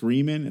started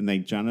screaming and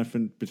like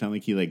Jonathan pretended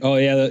like he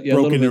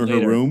broke into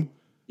her room?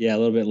 Yeah, a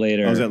little bit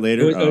later. Oh, was that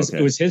later?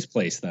 It was his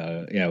place,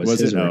 though. Yeah, it was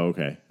his room. Oh,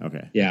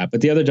 okay. Yeah,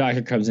 but the other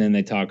doctor comes in,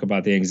 they talk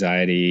about the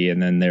anxiety,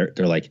 and then they're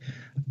like,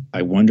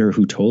 I wonder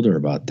who told her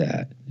about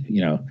that.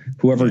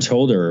 Whoever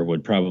told her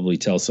would probably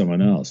tell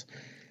someone else.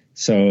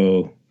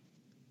 So,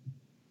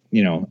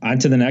 on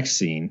to the next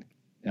scene.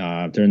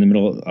 They're in the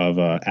middle of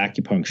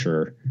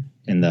acupuncture,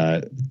 and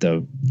I've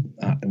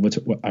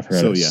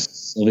heard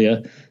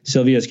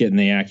Sylvia's getting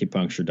the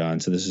acupuncture done.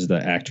 So this is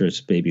the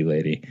actress baby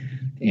lady,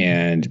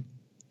 and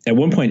at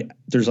one point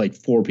there's like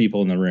 4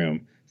 people in the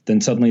room.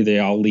 Then suddenly they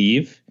all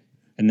leave,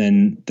 and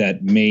then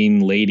that main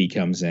lady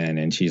comes in,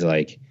 and she's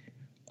like,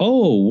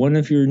 "Oh, one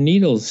of your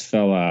needles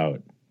fell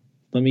out.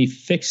 Let me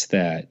fix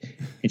that."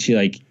 And she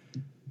like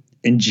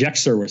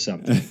injects her with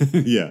something.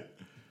 Yeah.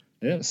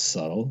 It was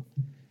subtle.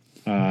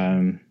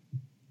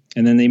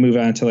 And then they move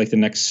on to like the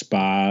next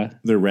spa.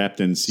 They're wrapped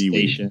in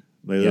seaweed.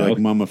 They're like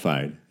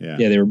mummified. Yeah.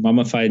 Yeah, they were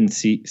mummified in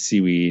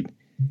seaweed.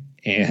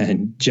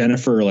 And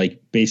Jennifer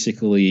like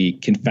basically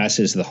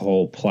confesses the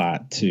whole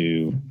plot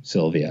to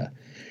Sylvia.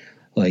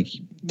 Like,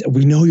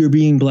 we know you're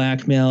being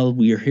blackmailed.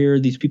 We are here.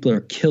 These people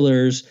are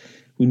killers.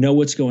 We know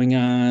what's going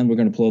on. We're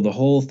going to blow the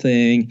whole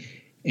thing.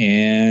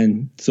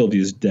 And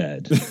Sylvia's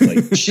dead.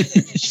 Like,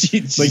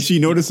 she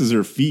notices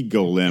her feet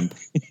go limp.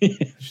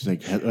 She's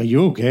like, "Are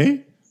you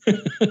okay?"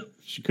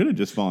 She could have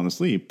just fallen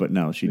asleep, but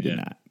no, she did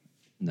not.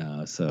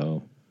 No,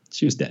 so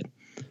she was dead.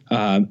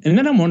 And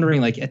then I'm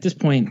wondering, like, at this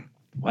point,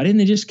 why didn't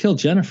they just kill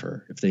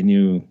Jennifer if they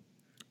knew?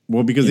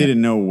 Well, because they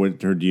didn't know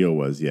what her deal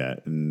was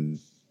yet, and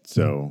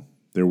so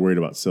they're worried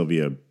about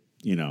Sylvia.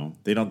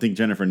 They don't think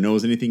Jennifer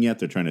knows anything yet.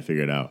 They're trying to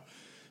figure it out.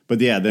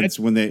 But yeah, that's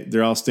when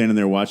they're all standing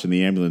there watching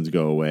the ambulance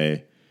go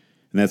away.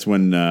 And that's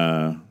when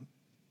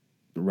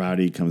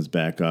Roddy comes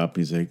back up.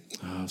 He's like,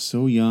 "Oh,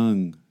 so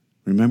young.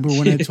 Remember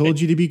when I told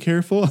you to be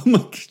careful?" I'm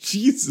like,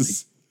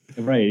 Jesus.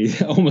 Right.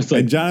 Almost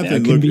like. And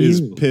Jonathan is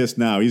pissed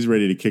now. He's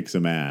ready to kick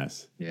some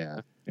ass.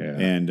 Yeah.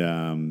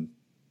 And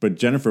but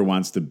Jennifer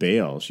wants to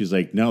bail. She's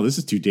like, "No, this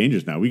is too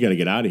dangerous now. We got to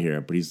get out of here."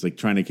 But he's like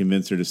trying to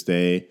convince her to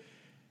stay.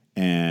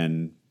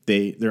 And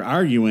they're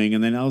arguing,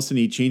 and then all of a sudden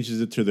he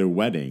changes it to their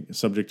wedding,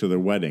 subject to their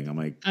wedding. I'm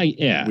like,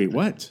 wait,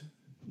 what?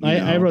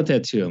 I wrote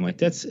that too. I'm like,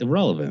 that's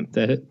irrelevant.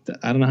 That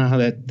I don't know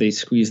how they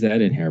squeeze that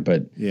in here,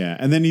 but yeah.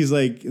 And then she's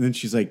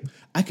like,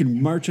 "I could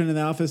march into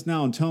the office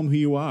now and tell him who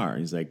you are."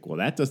 He's like, "Well,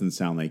 that doesn't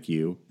sound like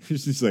you."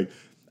 She's like,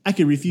 "I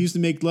could refuse to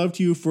make love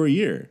to you for a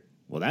year."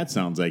 Well, that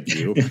sounds like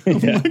you. I'm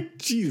like,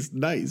 geez,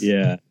 nice.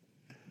 Yeah.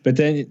 But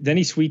then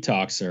he sweet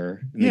talks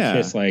her, and they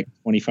kiss like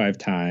 25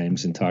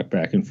 times and talk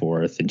back and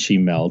forth, and she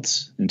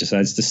melts and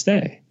decides to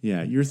stay.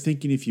 Yeah, "You're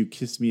thinking if you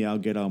kiss me, I'll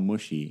get all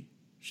mushy."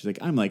 She's like,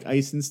 "I'm like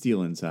ice and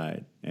steel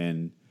inside."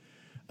 And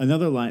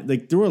another line,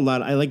 like there were a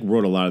lot. I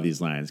wrote a lot of these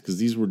lines because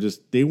these were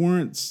they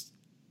weren't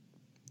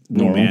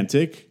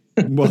romantic.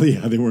 Well,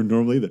 yeah, they weren't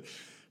normal either.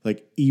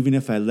 Like, "Even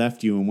if I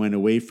left you and went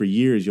away for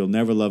years, you'll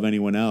never love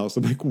anyone else."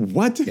 I'm like,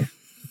 what?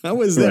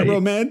 How is that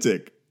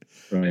romantic?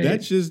 Right.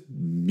 That's just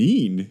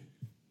mean.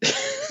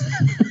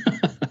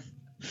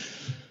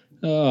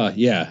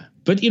 Yeah.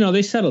 But,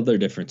 they settled their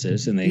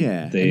differences, and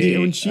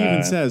when she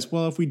even says,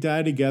 "Well, if we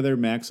die together,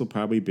 Max will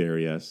probably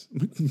bury us."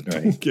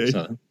 Right. Okay.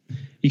 So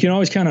you can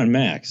always count on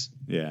Max.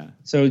 Yeah.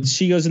 So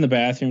she goes in the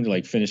bathroom to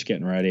like finish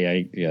getting ready,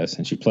 I guess,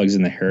 and she plugs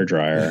in the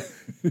hairdryer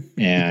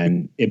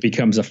and it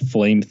becomes a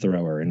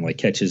flamethrower and like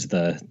catches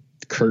the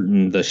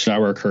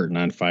shower curtain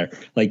on fire.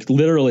 Like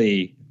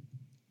literally,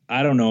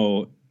 I don't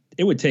know.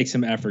 It would take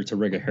some effort to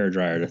rig a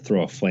hairdryer to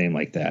throw a flame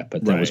like that,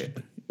 but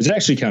it was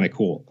actually kind of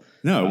cool.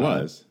 No, it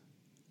was.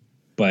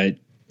 But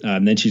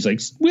then she's like,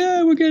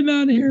 "Well, we're getting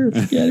out of here.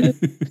 Forget it."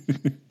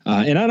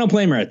 And I don't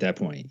blame her at that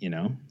point.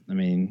 I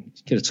mean,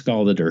 she could have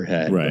scalded her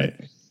head. Right.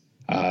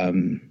 But,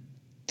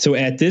 so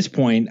at this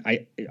point,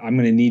 I'm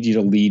going to need you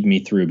to lead me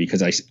through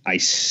because I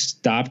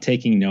stopped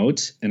taking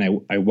notes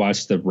and I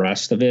watched the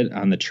rest of it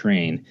on the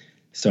train.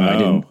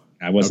 So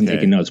I wasn't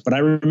taking notes, but I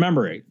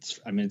remember it.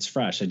 It's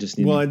fresh. I just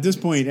need. Well, at this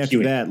point,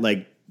 after that,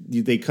 like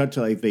they cut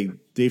to like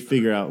they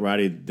figure out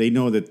Roddy. They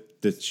know that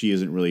she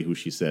isn't really who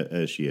she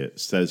says she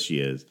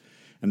is,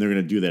 and they're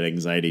going to do that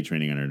anxiety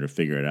training on her to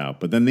figure it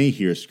out. But then they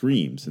hear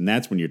screams, and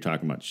that's when you're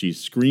talking about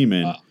she's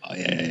screaming.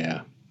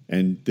 Yeah.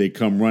 And they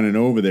come running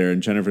over there,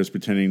 and Jennifer's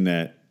pretending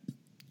that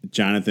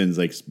Jonathan's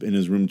like in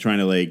his room trying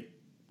to like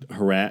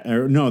harass.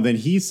 Or no, then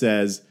he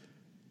says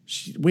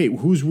wait,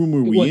 whose room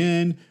were we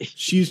in?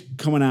 She's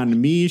coming on to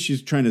me.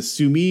 She's trying to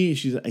sue me.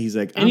 He's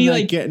like, I'm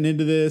not getting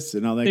into this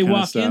and all that kind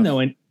of stuff. They walk in though,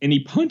 and he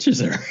punches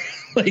her.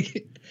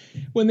 Like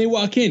when they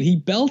walk in, he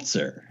belts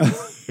her.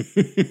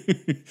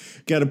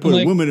 Got to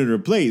put a woman in her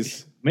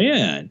place,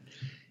 man.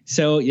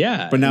 So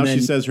yeah, but now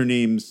she says her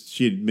name.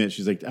 She admits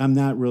she's like,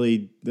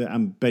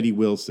 I'm Betty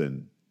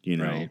Wilson. You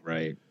know,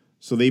 right.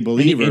 So they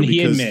believe her, and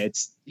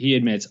because he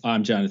admits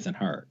I'm Jonathan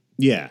Hart.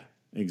 Yeah,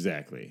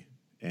 exactly.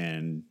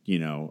 And you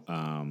know,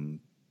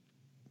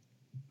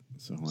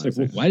 so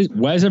like,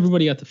 why does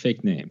everybody got the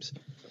fake names?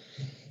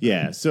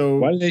 Yeah. So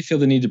why do they feel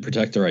the need to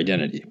protect their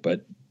identity?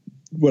 But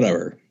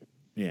whatever.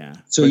 Yeah.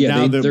 So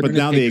now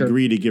they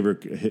agree to give her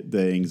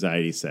the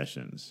anxiety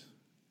sessions.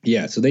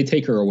 Yeah. So they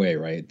take her away,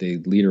 right? They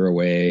lead her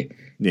away,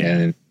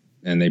 and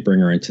they bring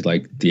her into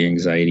like the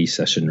anxiety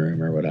session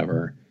room or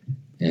whatever,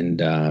 and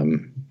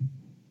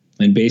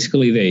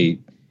basically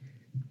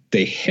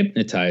they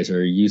hypnotize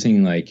her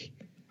using like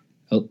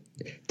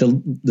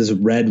this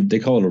red. They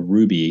call it a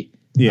ruby.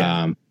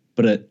 Yeah.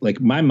 But like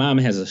my mom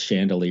has a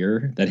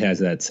chandelier that has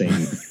that same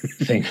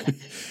thing,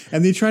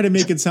 and they try to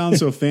make it sound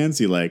so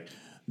fancy, like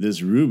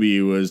this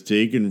ruby was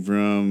taken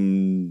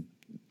from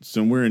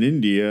somewhere in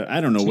India.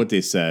 I don't know what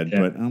they said,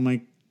 but I'm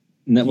like,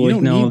 no, you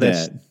don't need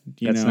that's that.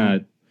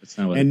 That's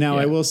not what. And now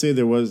I will say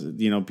there was,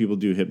 people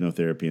do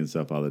hypnotherapy and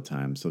stuff all the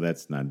time, so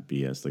that's not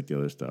BS like the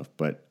other stuff.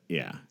 But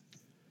yeah,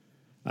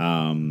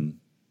 and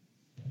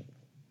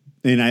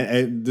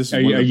this is are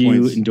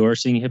you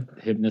endorsing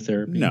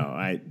hypnotherapy?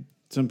 No,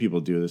 some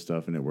people do this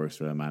stuff and it works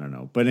for them. I don't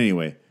know, but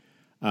anyway,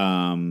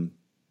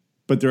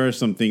 but there are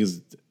some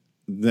things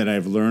that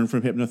I've learned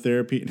from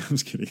hypnotherapy. I'm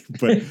just kidding.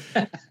 But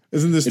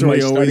isn't the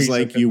story always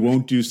like you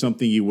won't do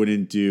something you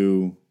wouldn't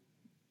do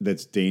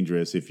that's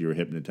dangerous if you were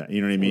hypnotized? You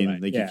know what I mean?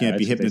 Right. Like you can't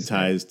be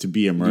hypnotized to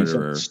be a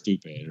murderer.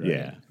 Stupid. Right?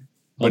 Yeah.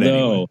 But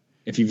although,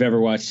 if you've ever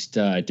watched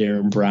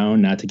Darren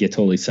Brown, not to get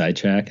totally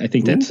sidetracked, I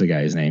think that's the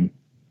guy's name.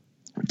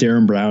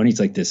 Darren Brown.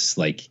 He's like this,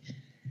 like,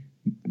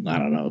 I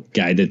don't know,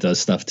 guy that does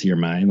stuff to your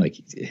mind. Like,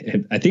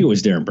 I think it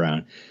was Darren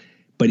Brown,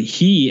 but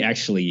he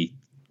actually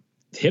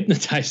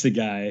hypnotized the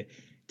guy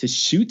to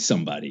shoot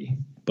somebody.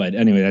 But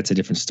anyway, that's a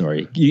different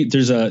story.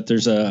 There's a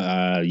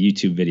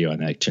YouTube video on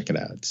that. Check it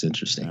out. It's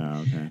interesting.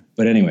 Oh, okay.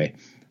 But anyway,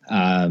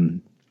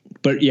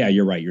 but yeah,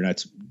 you're right. You're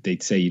not.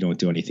 They'd say you don't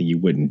do anything you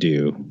wouldn't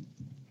do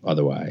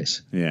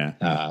otherwise.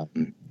 Yeah.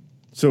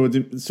 So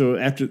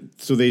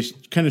they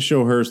kind of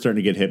show her starting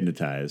to get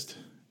hypnotized,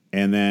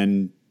 and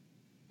then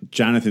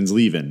Jonathan's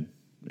leaving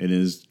in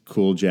his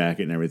cool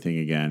jacket and everything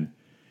again,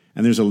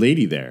 and there's a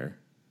lady there.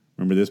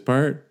 Remember this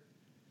part?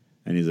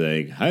 And he's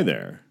like, "Hi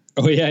there."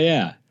 Oh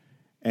yeah.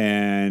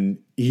 And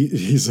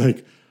he's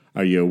like,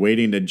 "Are you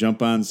waiting to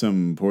jump on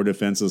some poor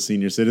defenseless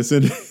senior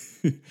citizen?"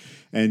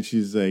 And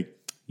she's like,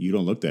 "You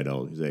don't look that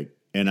old." He's like,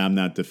 "And I'm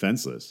not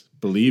defenseless.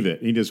 Believe it."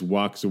 And he just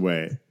walks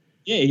away.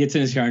 Yeah, he gets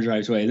in his car and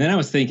drives away. And then I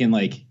was thinking,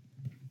 like,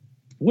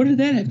 what did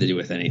that have to do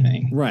with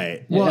anything?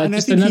 Right. Well, and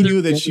I think he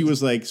knew that she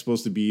was like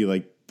supposed to be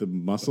like the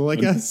muscle, I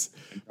guess.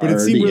 But it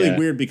seemed really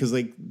weird because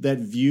like that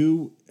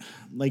view,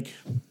 like,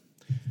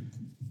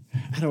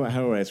 how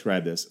do I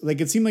describe this?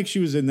 Like, it seemed like she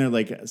was in there,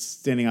 like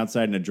standing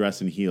outside in a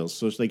dress and heels.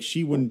 So it's like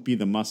she wouldn't be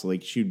the muscle.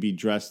 Like, she would be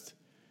dressed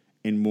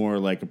in more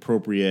like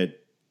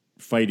appropriate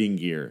fighting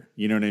gear.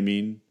 You know what I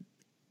mean?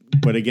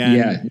 But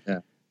again,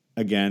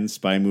 again,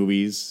 spy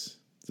movies,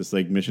 just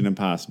like Mission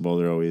Impossible,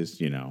 they're always,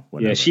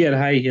 whatever. Yeah, she had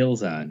high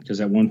heels on because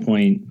at one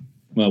point,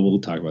 well, we'll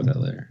talk about that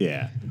later.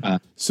 Yeah.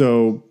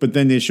 But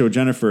then they show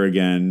Jennifer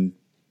again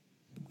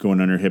going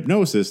under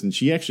hypnosis, and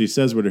she actually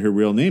says what her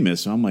real name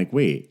is. So I'm like,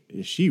 wait,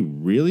 is she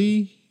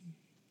really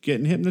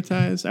getting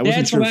hypnotized? I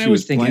wasn't sure if she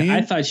was thinking. Playing.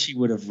 I thought she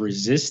would have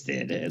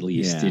resisted at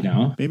least,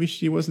 Maybe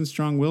she wasn't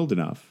strong-willed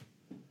enough.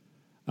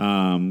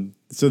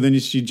 So then you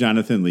see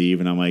Jonathan leave,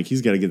 and I'm like,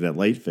 he's got to get that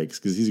light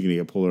fixed because he's going to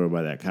get pulled over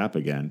by that cop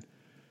again.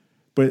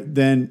 But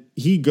then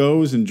he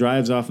goes and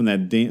drives off on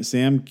that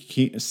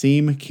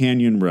same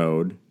canyon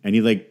road, and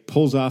he like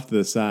pulls off to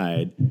the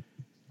side,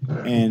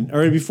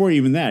 or before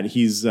even that,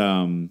 he's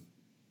like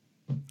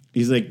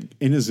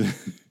in his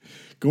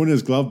going to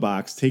his glove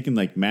box, taking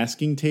like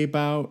masking tape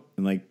out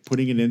and like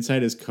putting it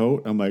inside his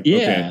coat. I'm like,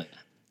 okay,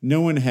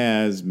 no one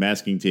has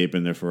masking tape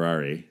in their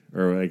Ferrari,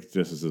 or like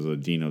this is a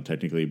Dino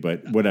technically,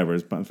 but whatever.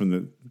 It's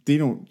they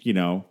don't,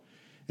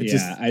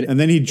 and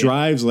then he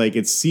drives like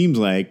it seems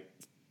like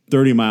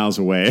 30 miles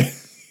away,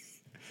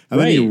 and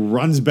then he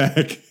runs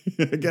back,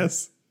 I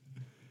guess.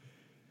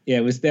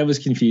 Yeah, that was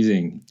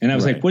confusing, and I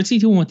was like, "What's he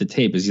doing with the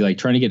tape? Is he like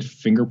trying to get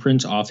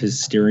fingerprints off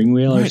his steering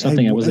wheel or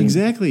something?" I wasn't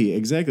exactly.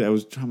 I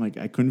was trying, like,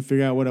 I couldn't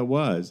figure out what it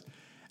was,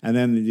 and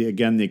then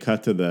again they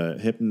cut to the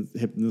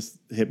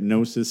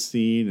hypnosis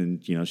scene,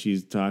 and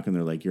she's talking.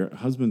 They're like, "Your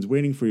husband's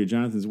waiting for you.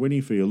 Jonathan's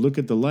waiting for you. Look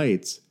at the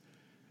lights,"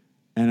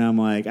 and I'm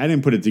like, I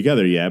didn't put it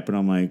together yet, but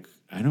I'm like,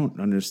 I don't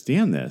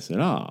understand this at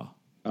all.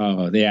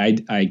 Oh, yeah,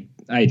 I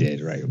did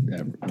right.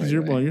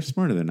 You're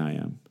smarter than I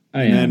am.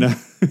 I am.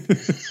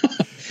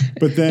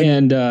 But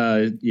then,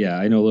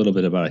 I know a little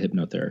bit about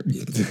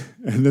hypnotherapy.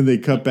 And then they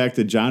cut back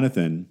to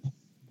Jonathan,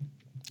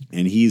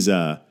 and he's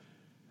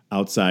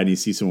outside and you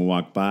see someone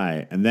walk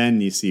by, and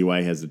then you see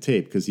why he has the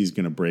tape, because he's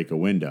going to break a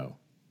window.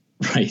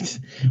 Right.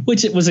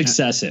 Which it was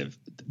excessive.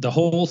 The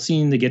whole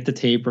scene to get the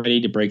tape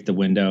ready to break the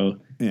window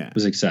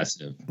was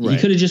excessive. Right. He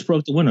could have just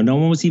broke the window. No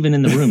one was even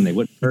in the room. They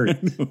wouldn't hurt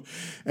it.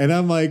 And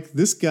I'm like,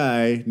 this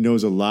guy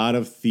knows a lot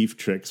of thief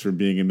tricks for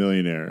being a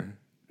millionaire.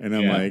 And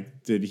I'm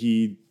like, did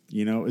he,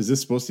 is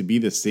this supposed to be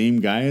the same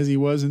guy as he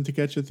was in To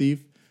Catch a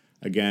Thief?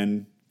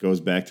 Again, goes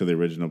back to the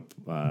original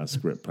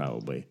script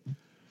probably.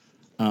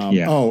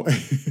 Oh,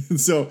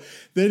 so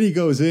then he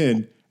goes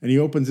in and he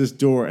opens this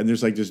door and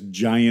there's like this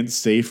giant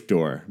safe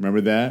door. Remember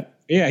that?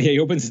 Yeah, he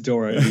opens the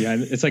door.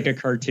 It's like a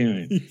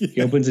cartoon.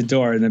 He opens a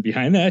door, and then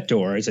behind that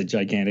door is a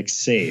gigantic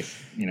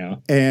safe.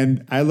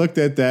 And I looked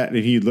at that,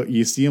 and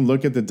you see him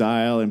look at the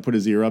dial and put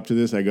his ear up to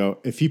this. I go,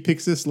 if he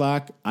picks this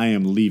lock, I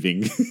am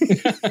leaving.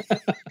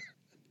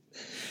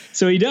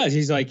 So he does.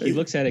 He's like, he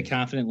looks at it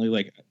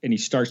confidently, and he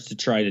starts to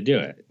try to do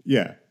it.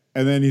 Yeah.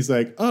 And then he's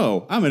like,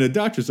 oh, I'm in a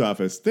doctor's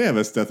office. They have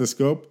a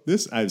stethoscope.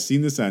 I've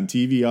seen this on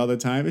TV all the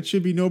time. It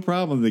should be no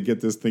problem to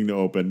get this thing to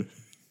open.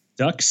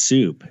 Duck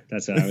soup.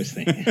 That's what I was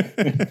thinking.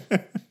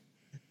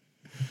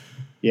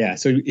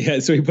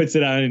 So he puts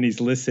it on and he's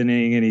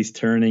listening and he's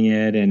turning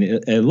it, and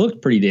it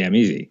looked pretty damn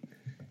easy.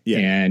 Yeah,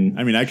 and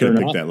I mean, I could have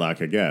picked that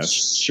lock, I guess.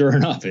 Sure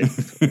enough, it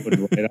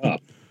opened right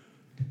up.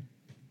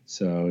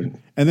 So,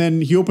 and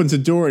then he opens a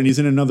door and he's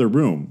in another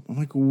room. I'm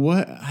like,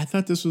 what? I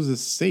thought this was a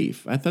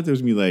safe. I thought there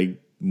was gonna be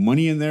like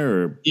money in there,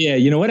 or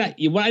you know what I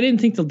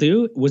didn't think they'll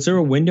do. Was there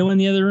a window in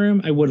the other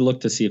room? I would have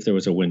looked to see if there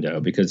was a window,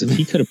 because if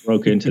he could have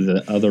broke into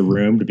the other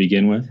room to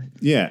begin with.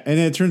 Yeah, and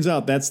it turns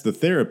out that's the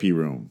therapy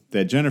room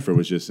that Jennifer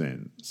was just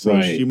in.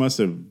 So she must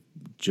have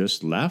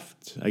just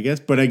left, I guess.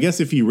 But I guess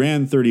if he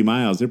ran 30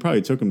 miles, it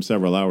probably took him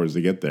several hours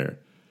to get there,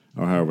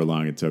 or however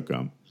long it took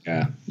him.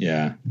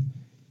 Yeah.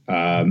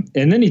 And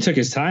then he took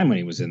his time when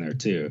he was in there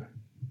too.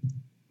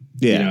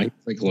 Yeah, he's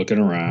like looking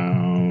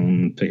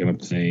around, picking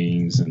up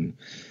things, and.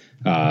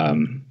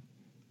 But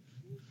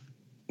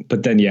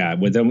then,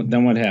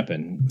 then what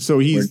happened? So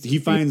he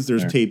finds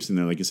there's tapes in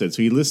there, like you said.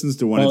 So he listens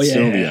to one of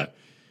Sylvia,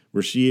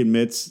 where she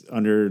admits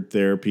under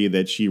therapy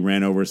that she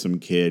ran over some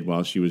kid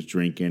while she was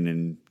drinking,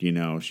 and she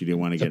didn't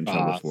want to get in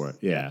trouble for it.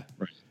 Yeah,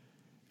 right.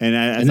 And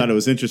I thought it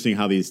was interesting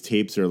how these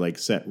tapes are like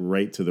set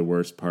right to the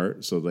worst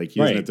part, so like he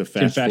doesn't have to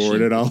fast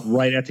forward at all.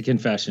 Right at the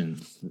confession,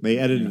 they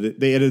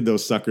edited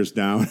those suckers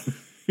down,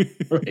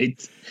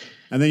 right?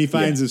 And then he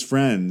finds his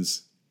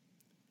friends.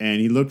 And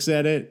he looks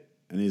at it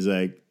and he's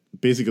like,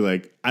 basically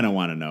like, I don't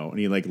want to know. And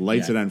he like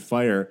lights it on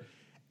fire.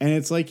 And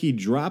it's like he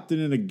dropped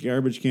it in a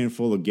garbage can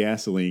full of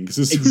gasoline. Because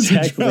as soon as he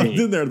dropped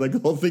in there, like the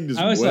whole thing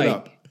just went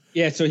up.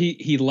 Yeah, so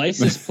he lights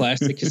this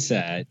plastic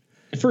cassette.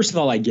 And first of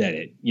all, I get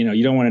it.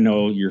 You don't want to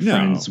know your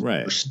friend's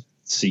worst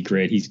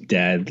secret. He's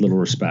dead, little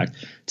respect.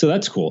 So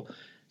that's cool.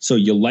 So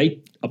you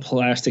light a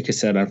plastic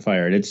cassette on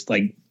fire. And it's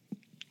like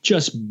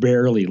just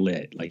barely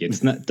lit. Like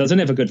doesn't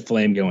have a good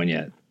flame going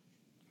yet.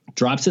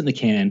 Drops it in the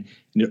can,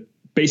 and it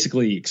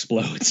basically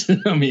explodes.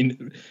 I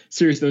mean,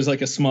 seriously, there was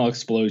like a small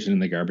explosion in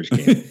the garbage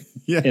can.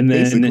 And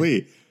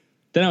basically.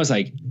 Then I was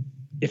like,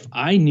 if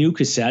I knew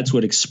cassettes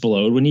would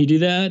explode when you do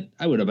that,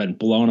 I would have been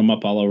blowing them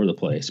up all over the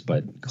place.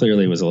 But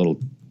clearly it was a little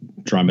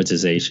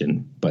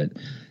dramatization. But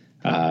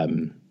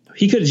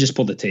he could have just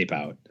pulled the tape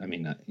out. I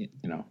mean,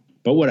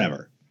 but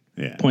whatever.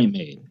 Yeah. Point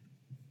made.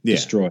 Yeah.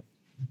 Destroyed.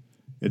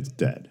 It's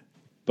dead.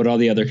 But all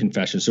the other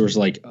confessions, there was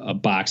like a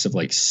box of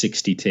like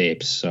 60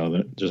 tapes.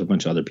 So there's a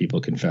bunch of other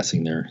people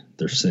confessing their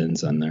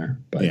sins on there.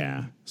 But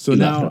So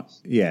now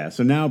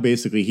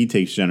basically he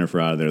takes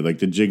Jennifer out of there. Like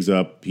the jig's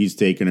up. He's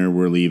taking her.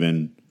 We're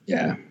leaving.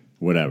 Yeah.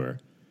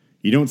 Whatever.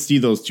 You don't see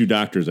those two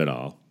doctors at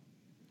all.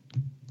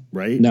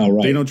 Right? No,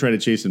 right. They don't try to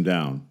chase him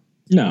down.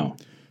 No.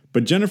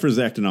 But Jennifer's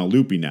acting all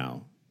loopy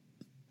now.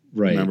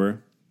 Right.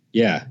 Remember?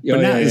 Yeah.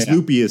 But not as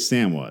loopy as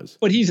Sam was.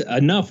 But he's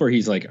enough where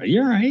he's like, are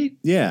you all right?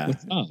 Yeah.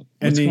 What's up?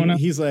 And then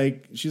she's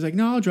like,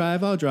 no,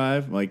 I'll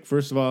drive. Like,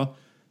 first of all,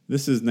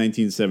 this is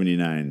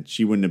 1979.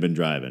 She wouldn't have been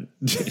driving.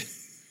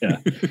 Yeah.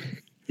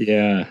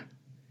 Yeah.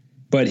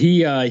 But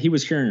he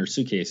was carrying her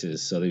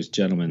suitcases, so he was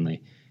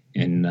gentlemanly.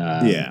 And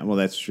well,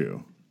 that's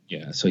true.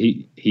 Yeah. So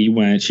he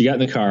went, she got in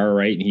the car,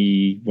 right? And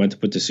he went to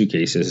put the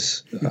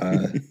suitcases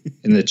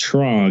in the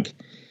trunk.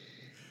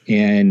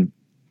 And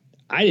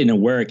I didn't know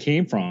where it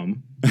came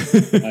from.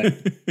 I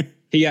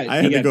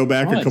had to go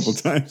back a couple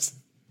times.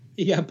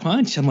 He got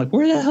punched. I'm like,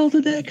 where the hell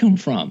did that come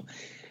from?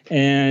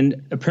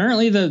 And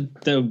apparently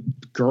the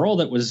girl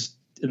that was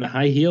in the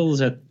high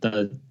heels at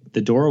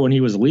the door when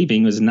he was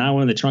leaving was now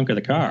in the trunk of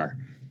the car.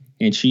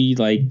 And she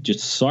like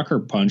just sucker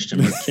punched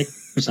him or kicked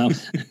or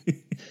something.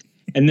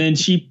 And then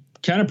she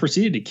kind of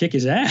proceeded to kick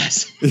his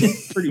ass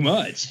pretty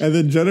much. And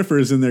then Jennifer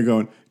is in there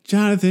going,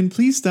 Jonathan,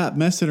 please stop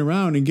messing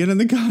around and get in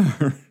the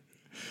car.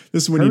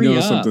 This is when you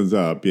know something's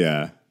up.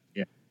 Yeah.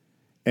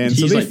 And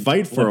so they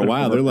fight for a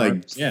while. They're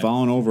like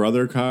falling over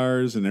other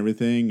cars and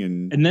everything.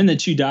 And then the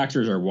two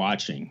doctors are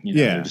watching.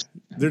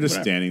 They're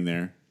just standing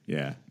there.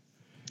 Yeah.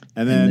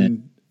 And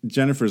then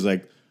Jennifer's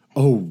like,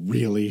 oh,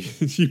 really?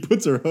 She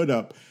puts her hood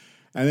up.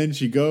 And then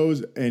she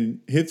goes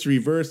and hits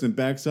reverse and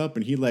backs up,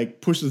 and he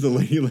like pushes the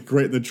lady like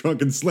right in the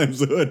trunk and slams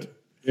the hood.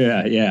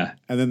 Yeah, yeah.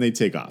 And then they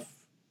take off.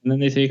 And then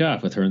they take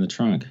off with her in the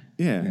trunk.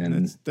 Yeah,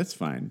 and that's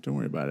fine. Don't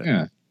worry about it.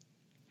 Yeah.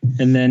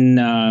 And then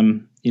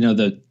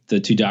the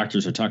two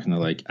doctors are talking to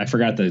like I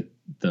forgot the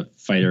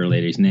fighter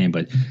lady's name,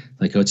 but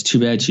like, oh, it's too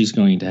bad she's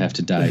going to have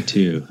to die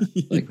too.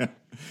 Like, yeah.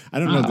 I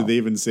don't know. Did they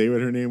even say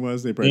what her name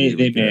was? They probably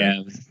they may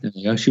have. They're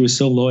like, oh, she was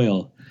so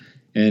loyal.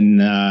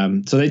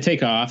 And so they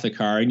take off the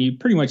car, and you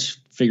pretty much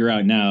figure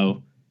out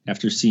now,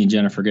 after seeing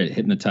Jennifer get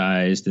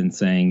hypnotized and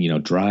saying,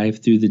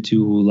 drive through the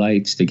two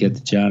lights to get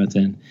to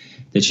Jonathan,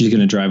 that she's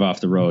going to drive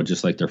off the road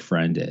just like their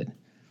friend did.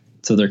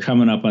 So they're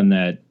coming up on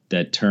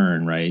that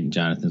turn, right? And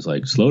Jonathan's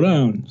like, slow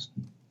down.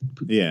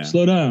 Yeah.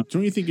 Slow down.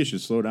 Don't you think you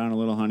should slow down a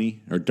little,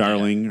 honey? Or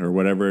darling, or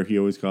whatever he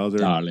always calls her?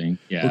 Darling,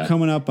 yeah. We're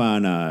coming up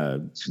on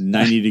a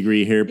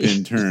 90-degry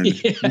hairpin turn.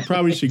 Yeah. You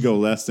probably should go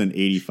less than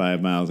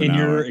 85 miles an hour. And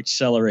you're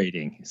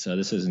accelerating, so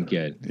this isn't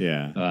good.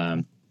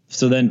 Yeah.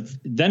 So then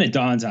it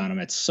dawns on him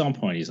at some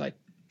point. He's like,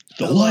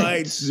 the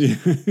lights.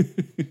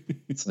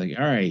 It's like,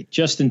 all right,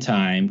 just in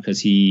time,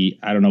 because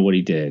I don't know what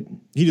he did.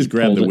 He just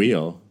grabbed the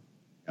wheel.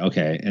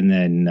 Okay, and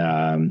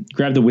then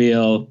grabbed the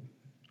wheel.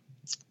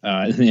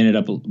 And they ended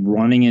up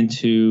running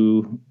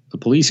into a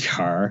police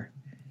car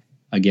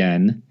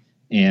again,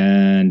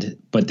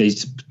 but they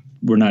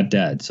were not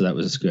dead, so that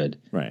was good.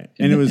 Right,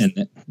 and it was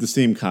the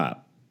same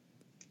cop.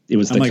 It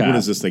was the cop. What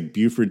is this, like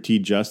Buford T.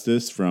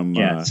 Justice from?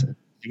 Yes,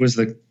 it was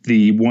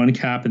the one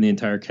cop in the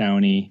entire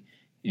county,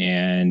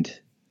 and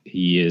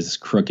he is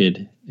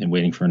crooked and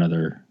waiting for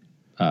another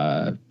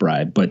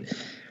bribe. But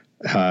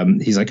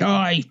he's like,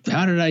 "Oh,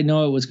 how did I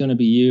know it was going to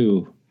be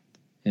you?"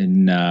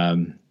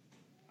 And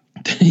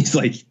he's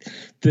like,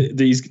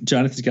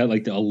 Jonathan's got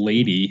like a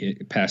lady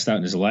passed out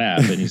in his lap,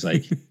 and he's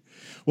like,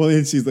 well,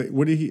 and she's like,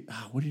 what did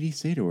he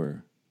say to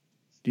her?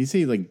 Did he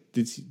say like,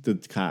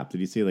 the cop, did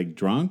he say like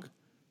drunk?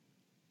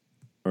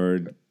 Or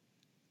did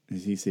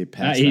he say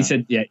passed out? He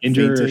said, yeah,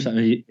 injured fainted? Or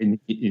something. And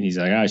he's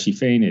like, she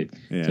fainted.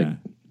 Yeah. It's like,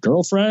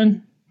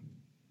 girlfriend?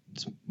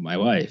 It's my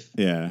wife.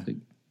 Yeah. Like,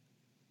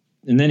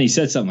 and then he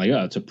said something like,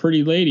 oh, it's a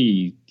pretty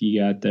lady you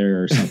got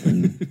there or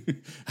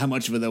something. How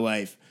much for the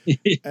wife?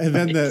 And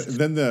then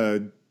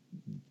the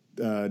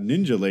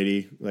ninja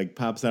lady like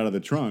pops out of the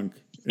trunk.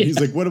 And he's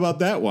like, what about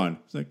that one?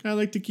 He's like, I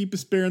like to keep a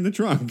spare in the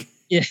trunk.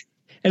 Yeah.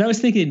 And I was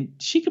thinking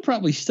she could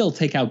probably still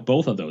take out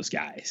both of those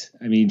guys.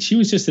 I mean, she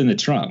was just in the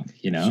trunk,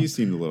 She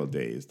seemed a little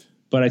dazed.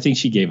 But I think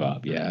she gave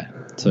up, yeah.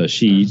 So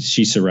she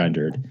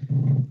surrendered.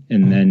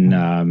 And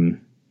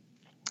then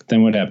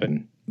what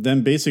happened?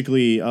 Then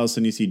basically, all of a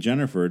sudden you see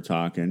Jennifer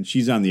talking.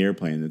 She's on the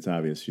airplane. It's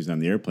obvious she's on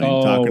the airplane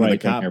talking to the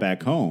cop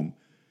back home.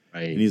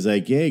 Right. And he's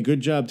like, "Yay, good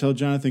job. Tell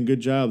Jonathan,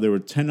 good job. There were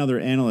 10 other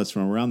analysts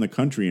from around the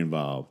country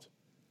involved."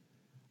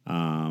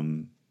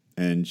 And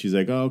she's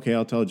like, "Oh, okay,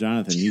 I'll tell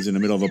Jonathan. He's in the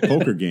middle of a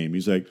poker game."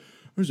 He's like,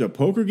 "There's a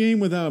poker game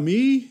without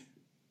me?"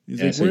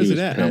 He's like, "Where's it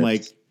at?" And I'm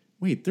like,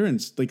 "Wait, they're in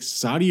like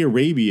Saudi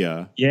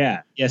Arabia."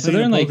 Yeah. So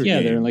they're in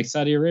like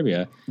Saudi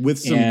Arabia with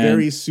some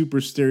very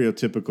super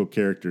stereotypical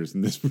characters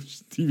in this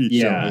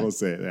TV show. I will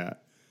say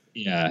that.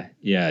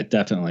 Yeah,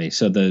 definitely.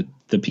 So the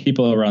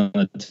people around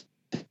the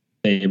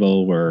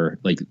table were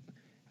like,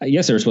 I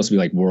guess they were supposed to be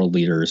like world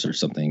leaders or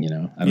something, I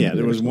don't know.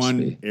 There was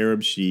one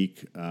Arab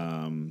sheik.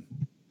 There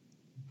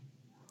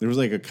was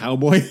like a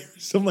cowboy or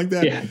something like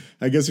that. Yeah.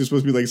 I guess he was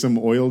supposed to be like some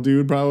oil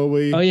dude,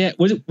 probably. Oh yeah,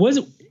 was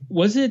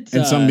it?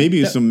 And some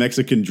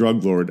Mexican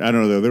drug lord. I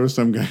don't know. There was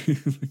some guy.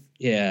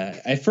 Yeah,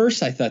 at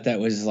first I thought that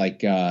was like,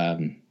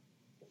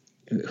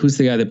 who's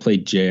the guy that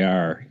played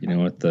JR?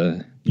 What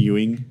the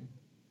Ewing,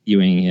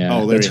 yeah.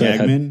 Oh, Larry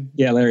Hagman?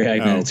 Yeah, Larry Hagman.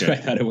 Oh, okay. That's what I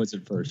thought it was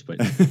at first.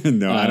 But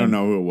no, I don't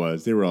know who it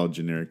was. They were all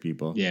generic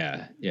people.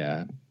 Yeah.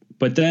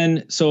 But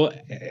then,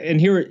 and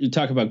here you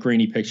talk about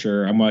grainy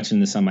picture. I'm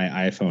watching this on my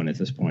iPhone at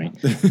this point,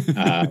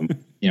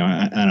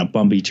 on a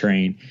bumpy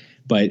train.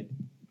 But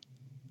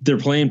they're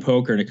playing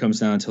poker, and it comes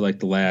down to like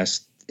the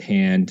last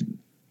hand,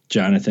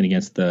 Jonathan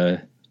against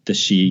the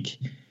sheik,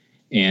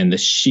 and the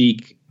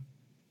sheik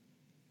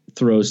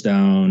throws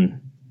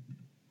down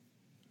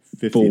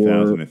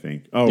 50,000, I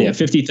think. Oh, yeah,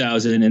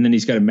 50,000, and then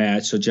he's got a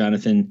match. So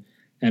Jonathan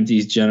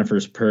empties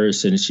Jennifer's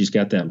purse, and she's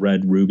got that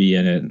red ruby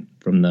in it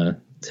from the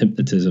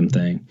hypnotism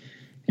thing,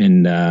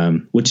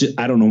 and which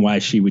I don't know why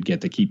she would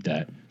get to keep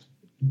that.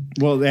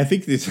 Well, I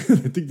think they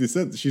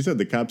said she said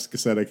the cops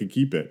said I could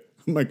keep it.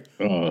 I'm like,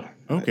 oh,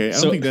 okay. I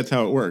don't think that's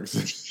how it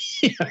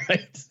works. Yeah,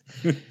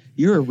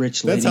 you're a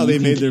rich lady. That's how they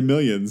made their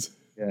millions.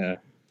 Yeah.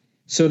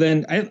 So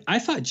then I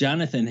thought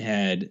Jonathan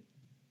had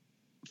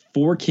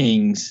 4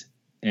 kings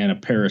and a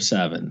pair of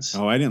 7s.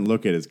 Oh, I didn't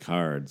look at his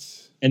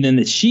cards. And then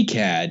the sheik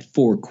had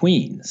 4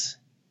 queens.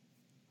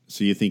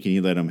 So you thinking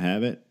he let him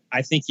have it?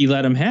 I think he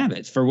let him have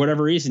it. For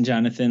whatever reason,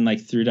 Jonathan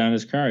threw down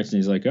his cards, and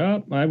he's like,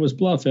 oh, I was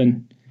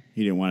bluffing.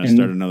 He didn't want to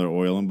start another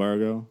oil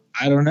embargo?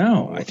 I don't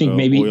know. I think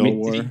maybe oil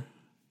war?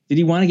 Did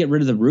he want to get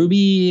rid of the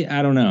ruby?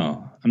 I don't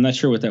know. I'm not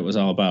sure what that was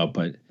all about,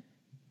 but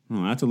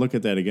I have to look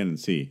at that again and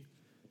see.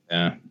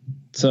 Yeah.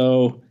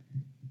 So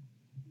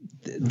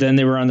then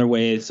they were on their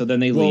way. So then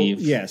they leave.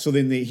 Yeah. So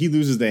then he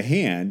loses the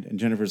hand, and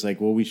Jennifer's like,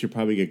 "Well, we should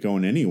probably get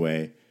going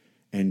anyway."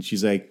 And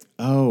she's like,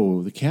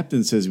 "Oh, the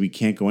captain says we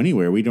can't go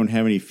anywhere. We don't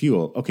have any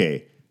fuel."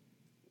 Okay.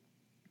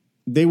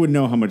 They would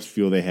know how much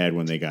fuel they had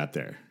when they got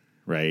there,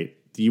 right?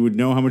 You would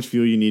know how much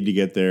fuel you need to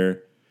get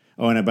there.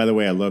 Oh, and by the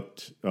way, I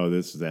looked. Oh,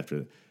 this is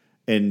after,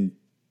 and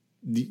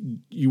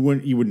you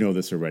would know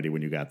this already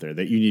when you got there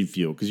that you need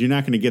fuel because you're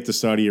not going to get to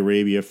Saudi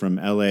Arabia from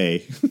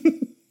L.A.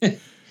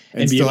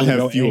 and still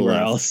have fuel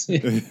else.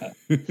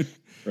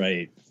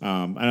 Right.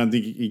 I don't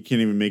think you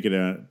can't even make it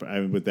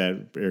with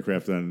that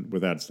aircraft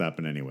without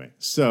stopping anyway.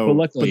 So, well,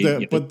 luckily,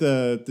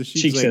 the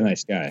Sheik's like, a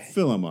nice guy.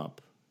 Fill him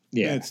up.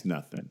 Yeah, it's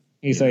nothing.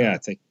 He's like, yeah,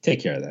 take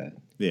care of that.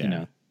 Yeah. You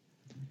know?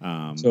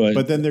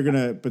 But then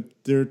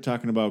they're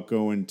talking about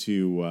going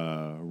to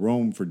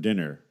Rome for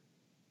dinner,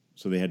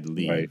 so they had to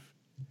leave. Right.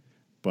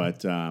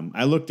 But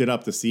I looked it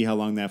up to see how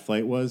long that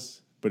flight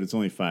was, but it's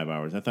only 5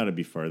 hours. I thought it'd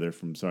be farther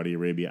from Saudi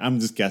Arabia. I'm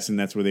just guessing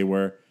that's where they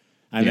were.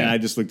 I mean, I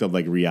just looked up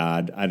like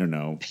Riyadh. I don't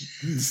know.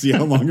 See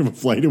how long of a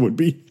flight it would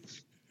be.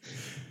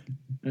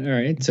 All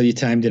right. So you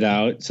timed it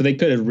out. So they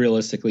could have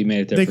realistically made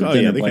it there. They could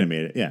have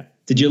made it. Yeah.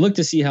 Did you look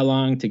to see how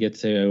long to get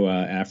to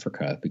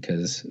Africa?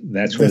 Because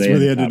that's where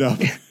they ended up.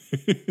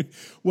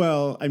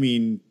 Well, I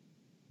mean,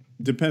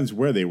 depends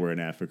where they were in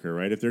Africa,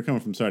 right? If they're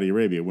coming from Saudi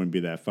Arabia, it wouldn't be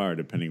that far,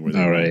 depending where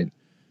they were. Right.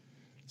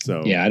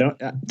 So yeah, I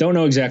don't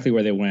know exactly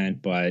where they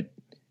went, but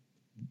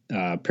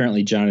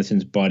apparently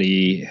Jonathan's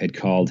buddy had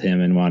called him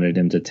and wanted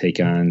him to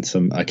take on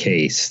a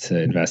case to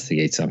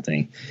investigate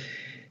something.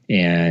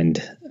 And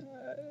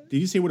did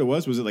he say what it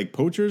was? Was it like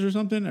poachers or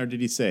something, or did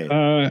he say?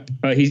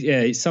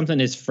 Something.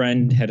 His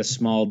friend had a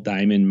small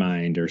diamond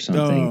mine or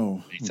something.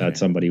 Oh, he thought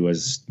somebody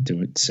was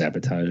doing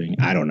sabotaging.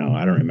 I don't know.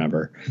 I don't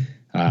remember.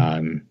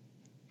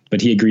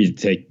 But he agreed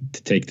to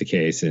take the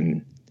case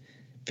and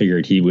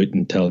figured he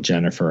wouldn't tell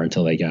Jennifer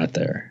until they got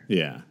there.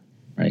 Yeah.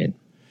 Right.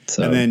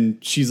 So and then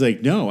she's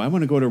like, "No, I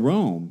want to go to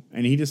Rome,"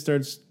 and he just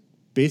starts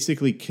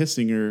basically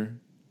kissing her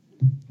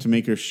to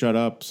make her shut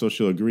up, so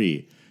she'll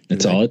agree.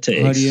 That's all it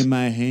takes. Putty in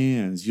my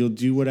hands. You'll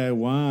do what I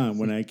want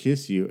when I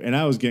kiss you. And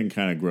I was getting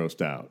kind of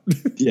grossed out.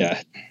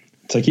 Yeah.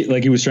 It's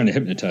like he was trying to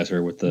hypnotize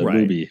her with the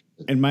ruby.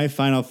 And my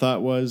final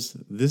thought was,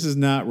 this is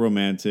not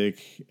romantic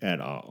at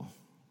all.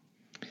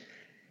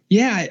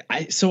 Yeah.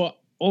 So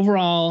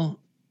overall,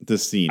 the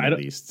scene at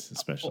least,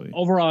 especially.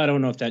 Overall, I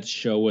don't know if that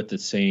show with the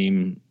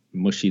same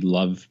mushy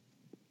love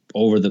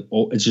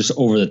it's just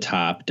over the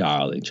top,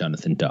 darling,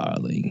 Jonathan,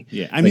 darling.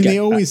 Yeah, I mean, they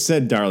always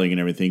said darling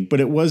and everything, but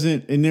it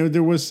wasn't. And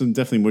there was some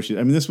definitely mushy.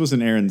 I mean, this was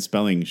an Aaron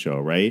Spelling show,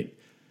 right?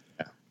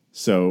 Yeah.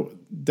 So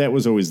that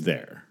was always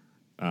there.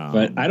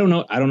 But I don't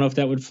know. I don't know if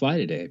that would fly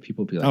today.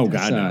 People would be like, "Oh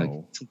God,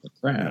 no,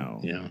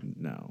 crap."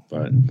 No.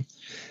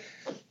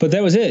 But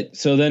that was it.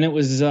 So then it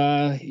was,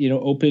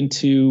 open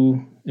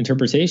to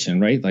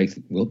interpretation, right? Like,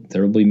 well,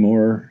 there will be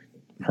more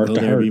heart to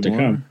heart to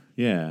come.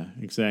 Yeah,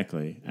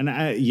 exactly. And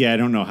I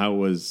don't know how it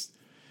was.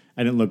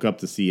 I didn't look up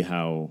to see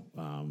how.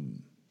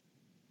 I'm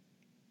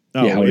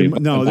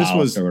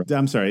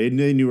sorry.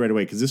 They knew right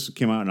away because this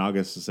came out in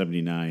August of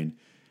 '79.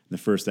 The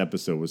first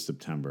episode was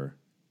September.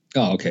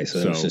 Oh, okay. So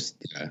it was just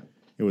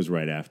it was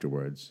right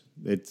afterwards.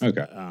 It's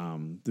okay.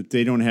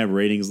 They don't have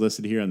ratings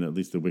listed here on at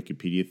least the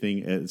Wikipedia thing.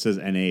 It says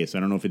NA, so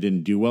I don't know if it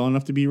didn't do well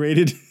enough to be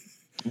rated.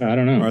 I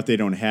don't know, or if they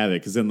don't have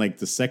it because then like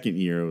the second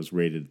year it was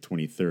rated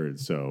 23rd,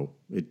 so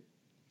it.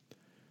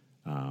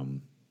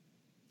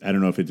 I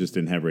don't know if it just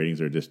didn't have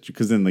ratings or just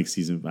because then like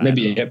season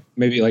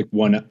maybe like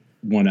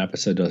one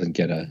episode doesn't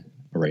get a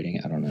rating.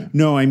 I don't know.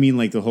 No, I mean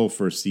like the whole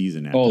first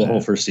season. The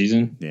whole first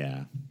season.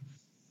 Yeah.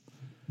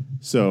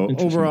 So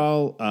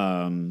overall,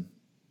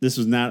 this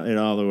was not at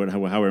all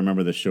how I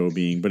remember the show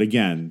being. But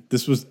again,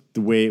 this was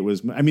the way it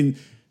was. I mean,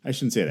 I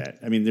shouldn't say that.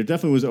 I mean, there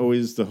definitely was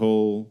always the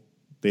whole.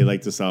 They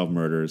like to solve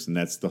murders, and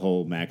that's the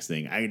whole Max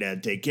thing. I gotta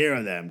take care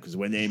of them because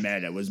when they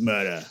met, it was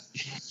murder.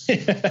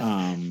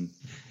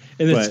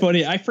 And it's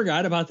funny. I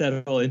forgot about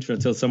that whole intro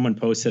until someone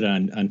posted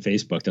on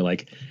Facebook. They're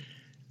like,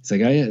 it's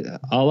like,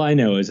 all I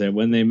know is that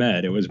when they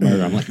met, it was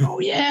murder. I'm like, oh,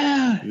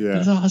 yeah.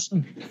 That's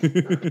awesome.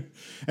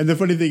 And the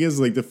funny thing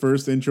is, like, the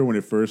first intro, when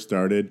it first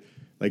started,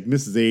 like,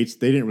 Mrs. H,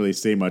 they didn't really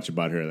say much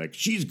about her. Like,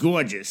 she's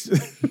gorgeous.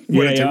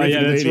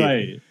 That's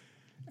right.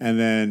 And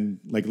then,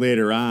 like,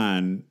 later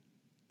on,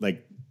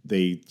 like,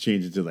 they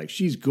changed it to, like,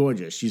 she's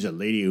gorgeous. She's a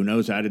lady who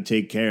knows how to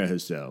take care of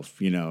herself,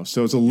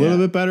 So it's a little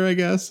bit better, I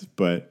guess,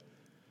 but...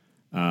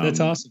 that's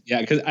awesome. Yeah,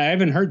 because I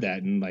haven't heard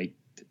that in like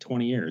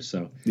 20 years.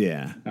 So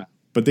yeah,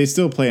 but they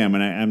still play them,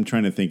 and I'm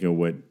trying to think of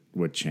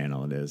what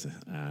channel it is.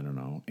 I don't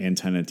know,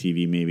 Antenna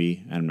TV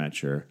maybe. I'm not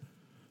sure,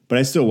 but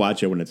I still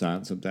watch it when it's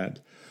on. Sometimes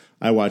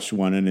I watched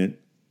one and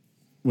it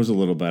was a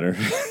little better.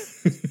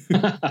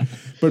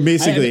 But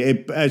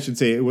basically, I should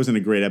say it wasn't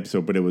a great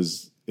episode, but it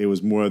was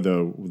more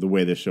the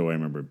way the show I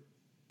remember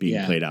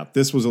being played out.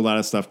 This was a lot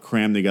of stuff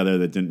crammed together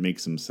that didn't make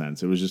some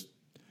sense. It was just.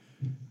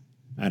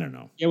 I don't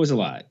know. It was a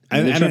lot.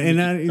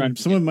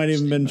 Someone might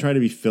even been trying to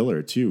be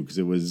filler too, because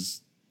it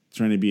was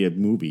trying to be a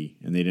movie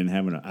and they didn't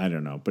have I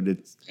don't know, but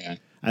it's. Yeah.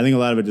 I think a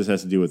lot of it just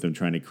has to do with them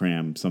trying to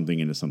cram something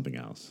into something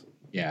else.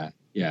 Yeah,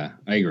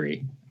 I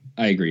agree.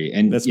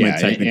 And that's my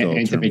technical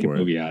and to term make a for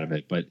movie out of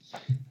it. But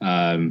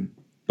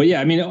yeah,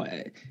 I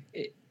mean,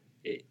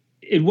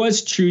 it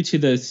was true to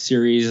the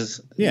series.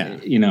 Yeah,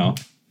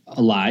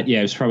 a lot. Yeah,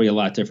 it was probably a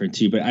lot different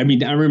too. But I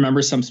mean, I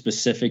remember some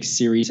specific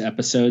series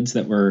episodes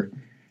that were,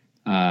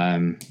 I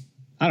don't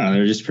know,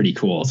 they're just pretty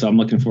cool. So I'm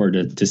looking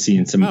forward to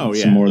seeing some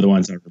more of the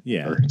ones I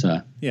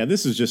remember. Yeah,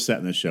 this is just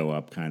setting the show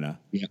up, kind of.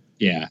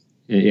 Yeah.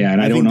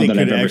 And I don't know that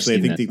I've ever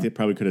seen I think they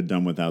probably could have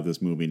done without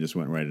this movie and just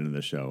went right into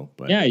the show.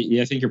 But yeah,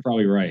 I think you're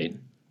probably right.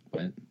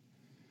 But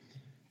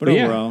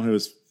overall, it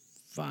was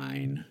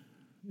fine.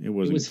 It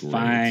was great.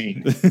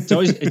 Fine.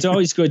 It's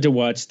always good to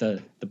watch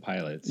the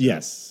pilots. So.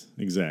 Yes,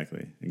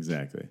 exactly.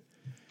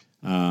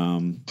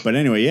 But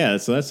anyway,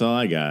 so that's all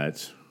I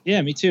got.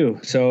 Yeah, me too.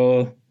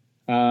 So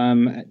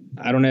I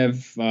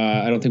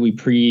don't think we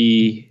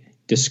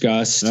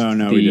pre-discussed. Oh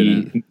no, we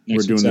didn't.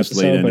 We're doing this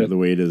late the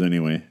way it is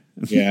anyway.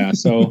 Yeah,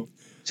 so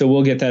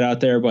we'll get that out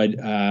there, but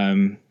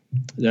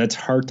that's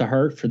heart to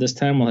heart for this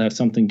time. We'll have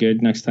something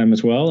good next time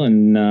as well,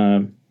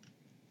 and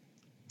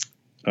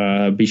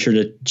be sure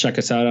to check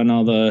us out on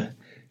all the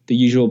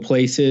usual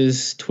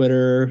places.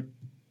 Twitter,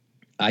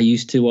 I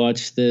used to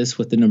watch this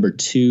with the number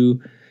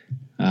 2.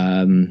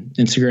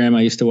 Instagram,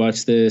 I used to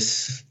watch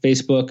this.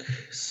 Facebook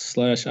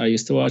 / I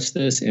used to watch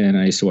this, and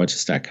I used to watch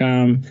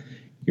this.com.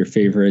 Your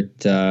favorite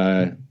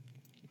podcast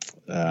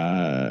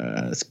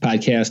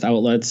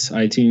outlets,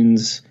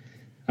 iTunes,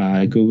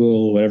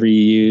 Google, whatever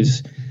you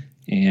use.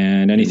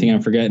 And anything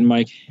I'm forgetting,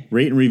 Mike?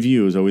 Rate and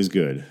review is always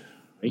good.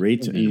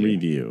 Rate and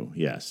review.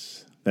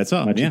 Yes. That's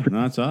all.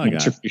 That's all I got.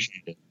 Much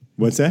appreciated.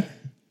 What's that?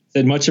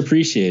 Said much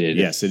appreciated.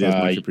 Yes, it is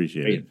much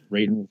appreciated.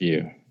 Rate and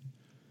review.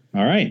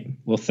 All right.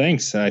 Well,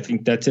 thanks. I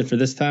think that's it for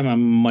this time. I'm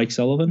Mike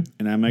Sullivan.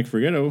 And I'm Mike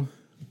Forgetto.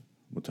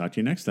 We'll talk to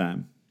you next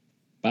time.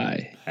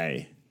 Bye.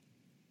 Hey.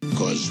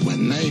 Because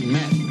when they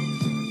met,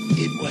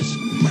 it was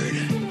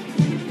murder.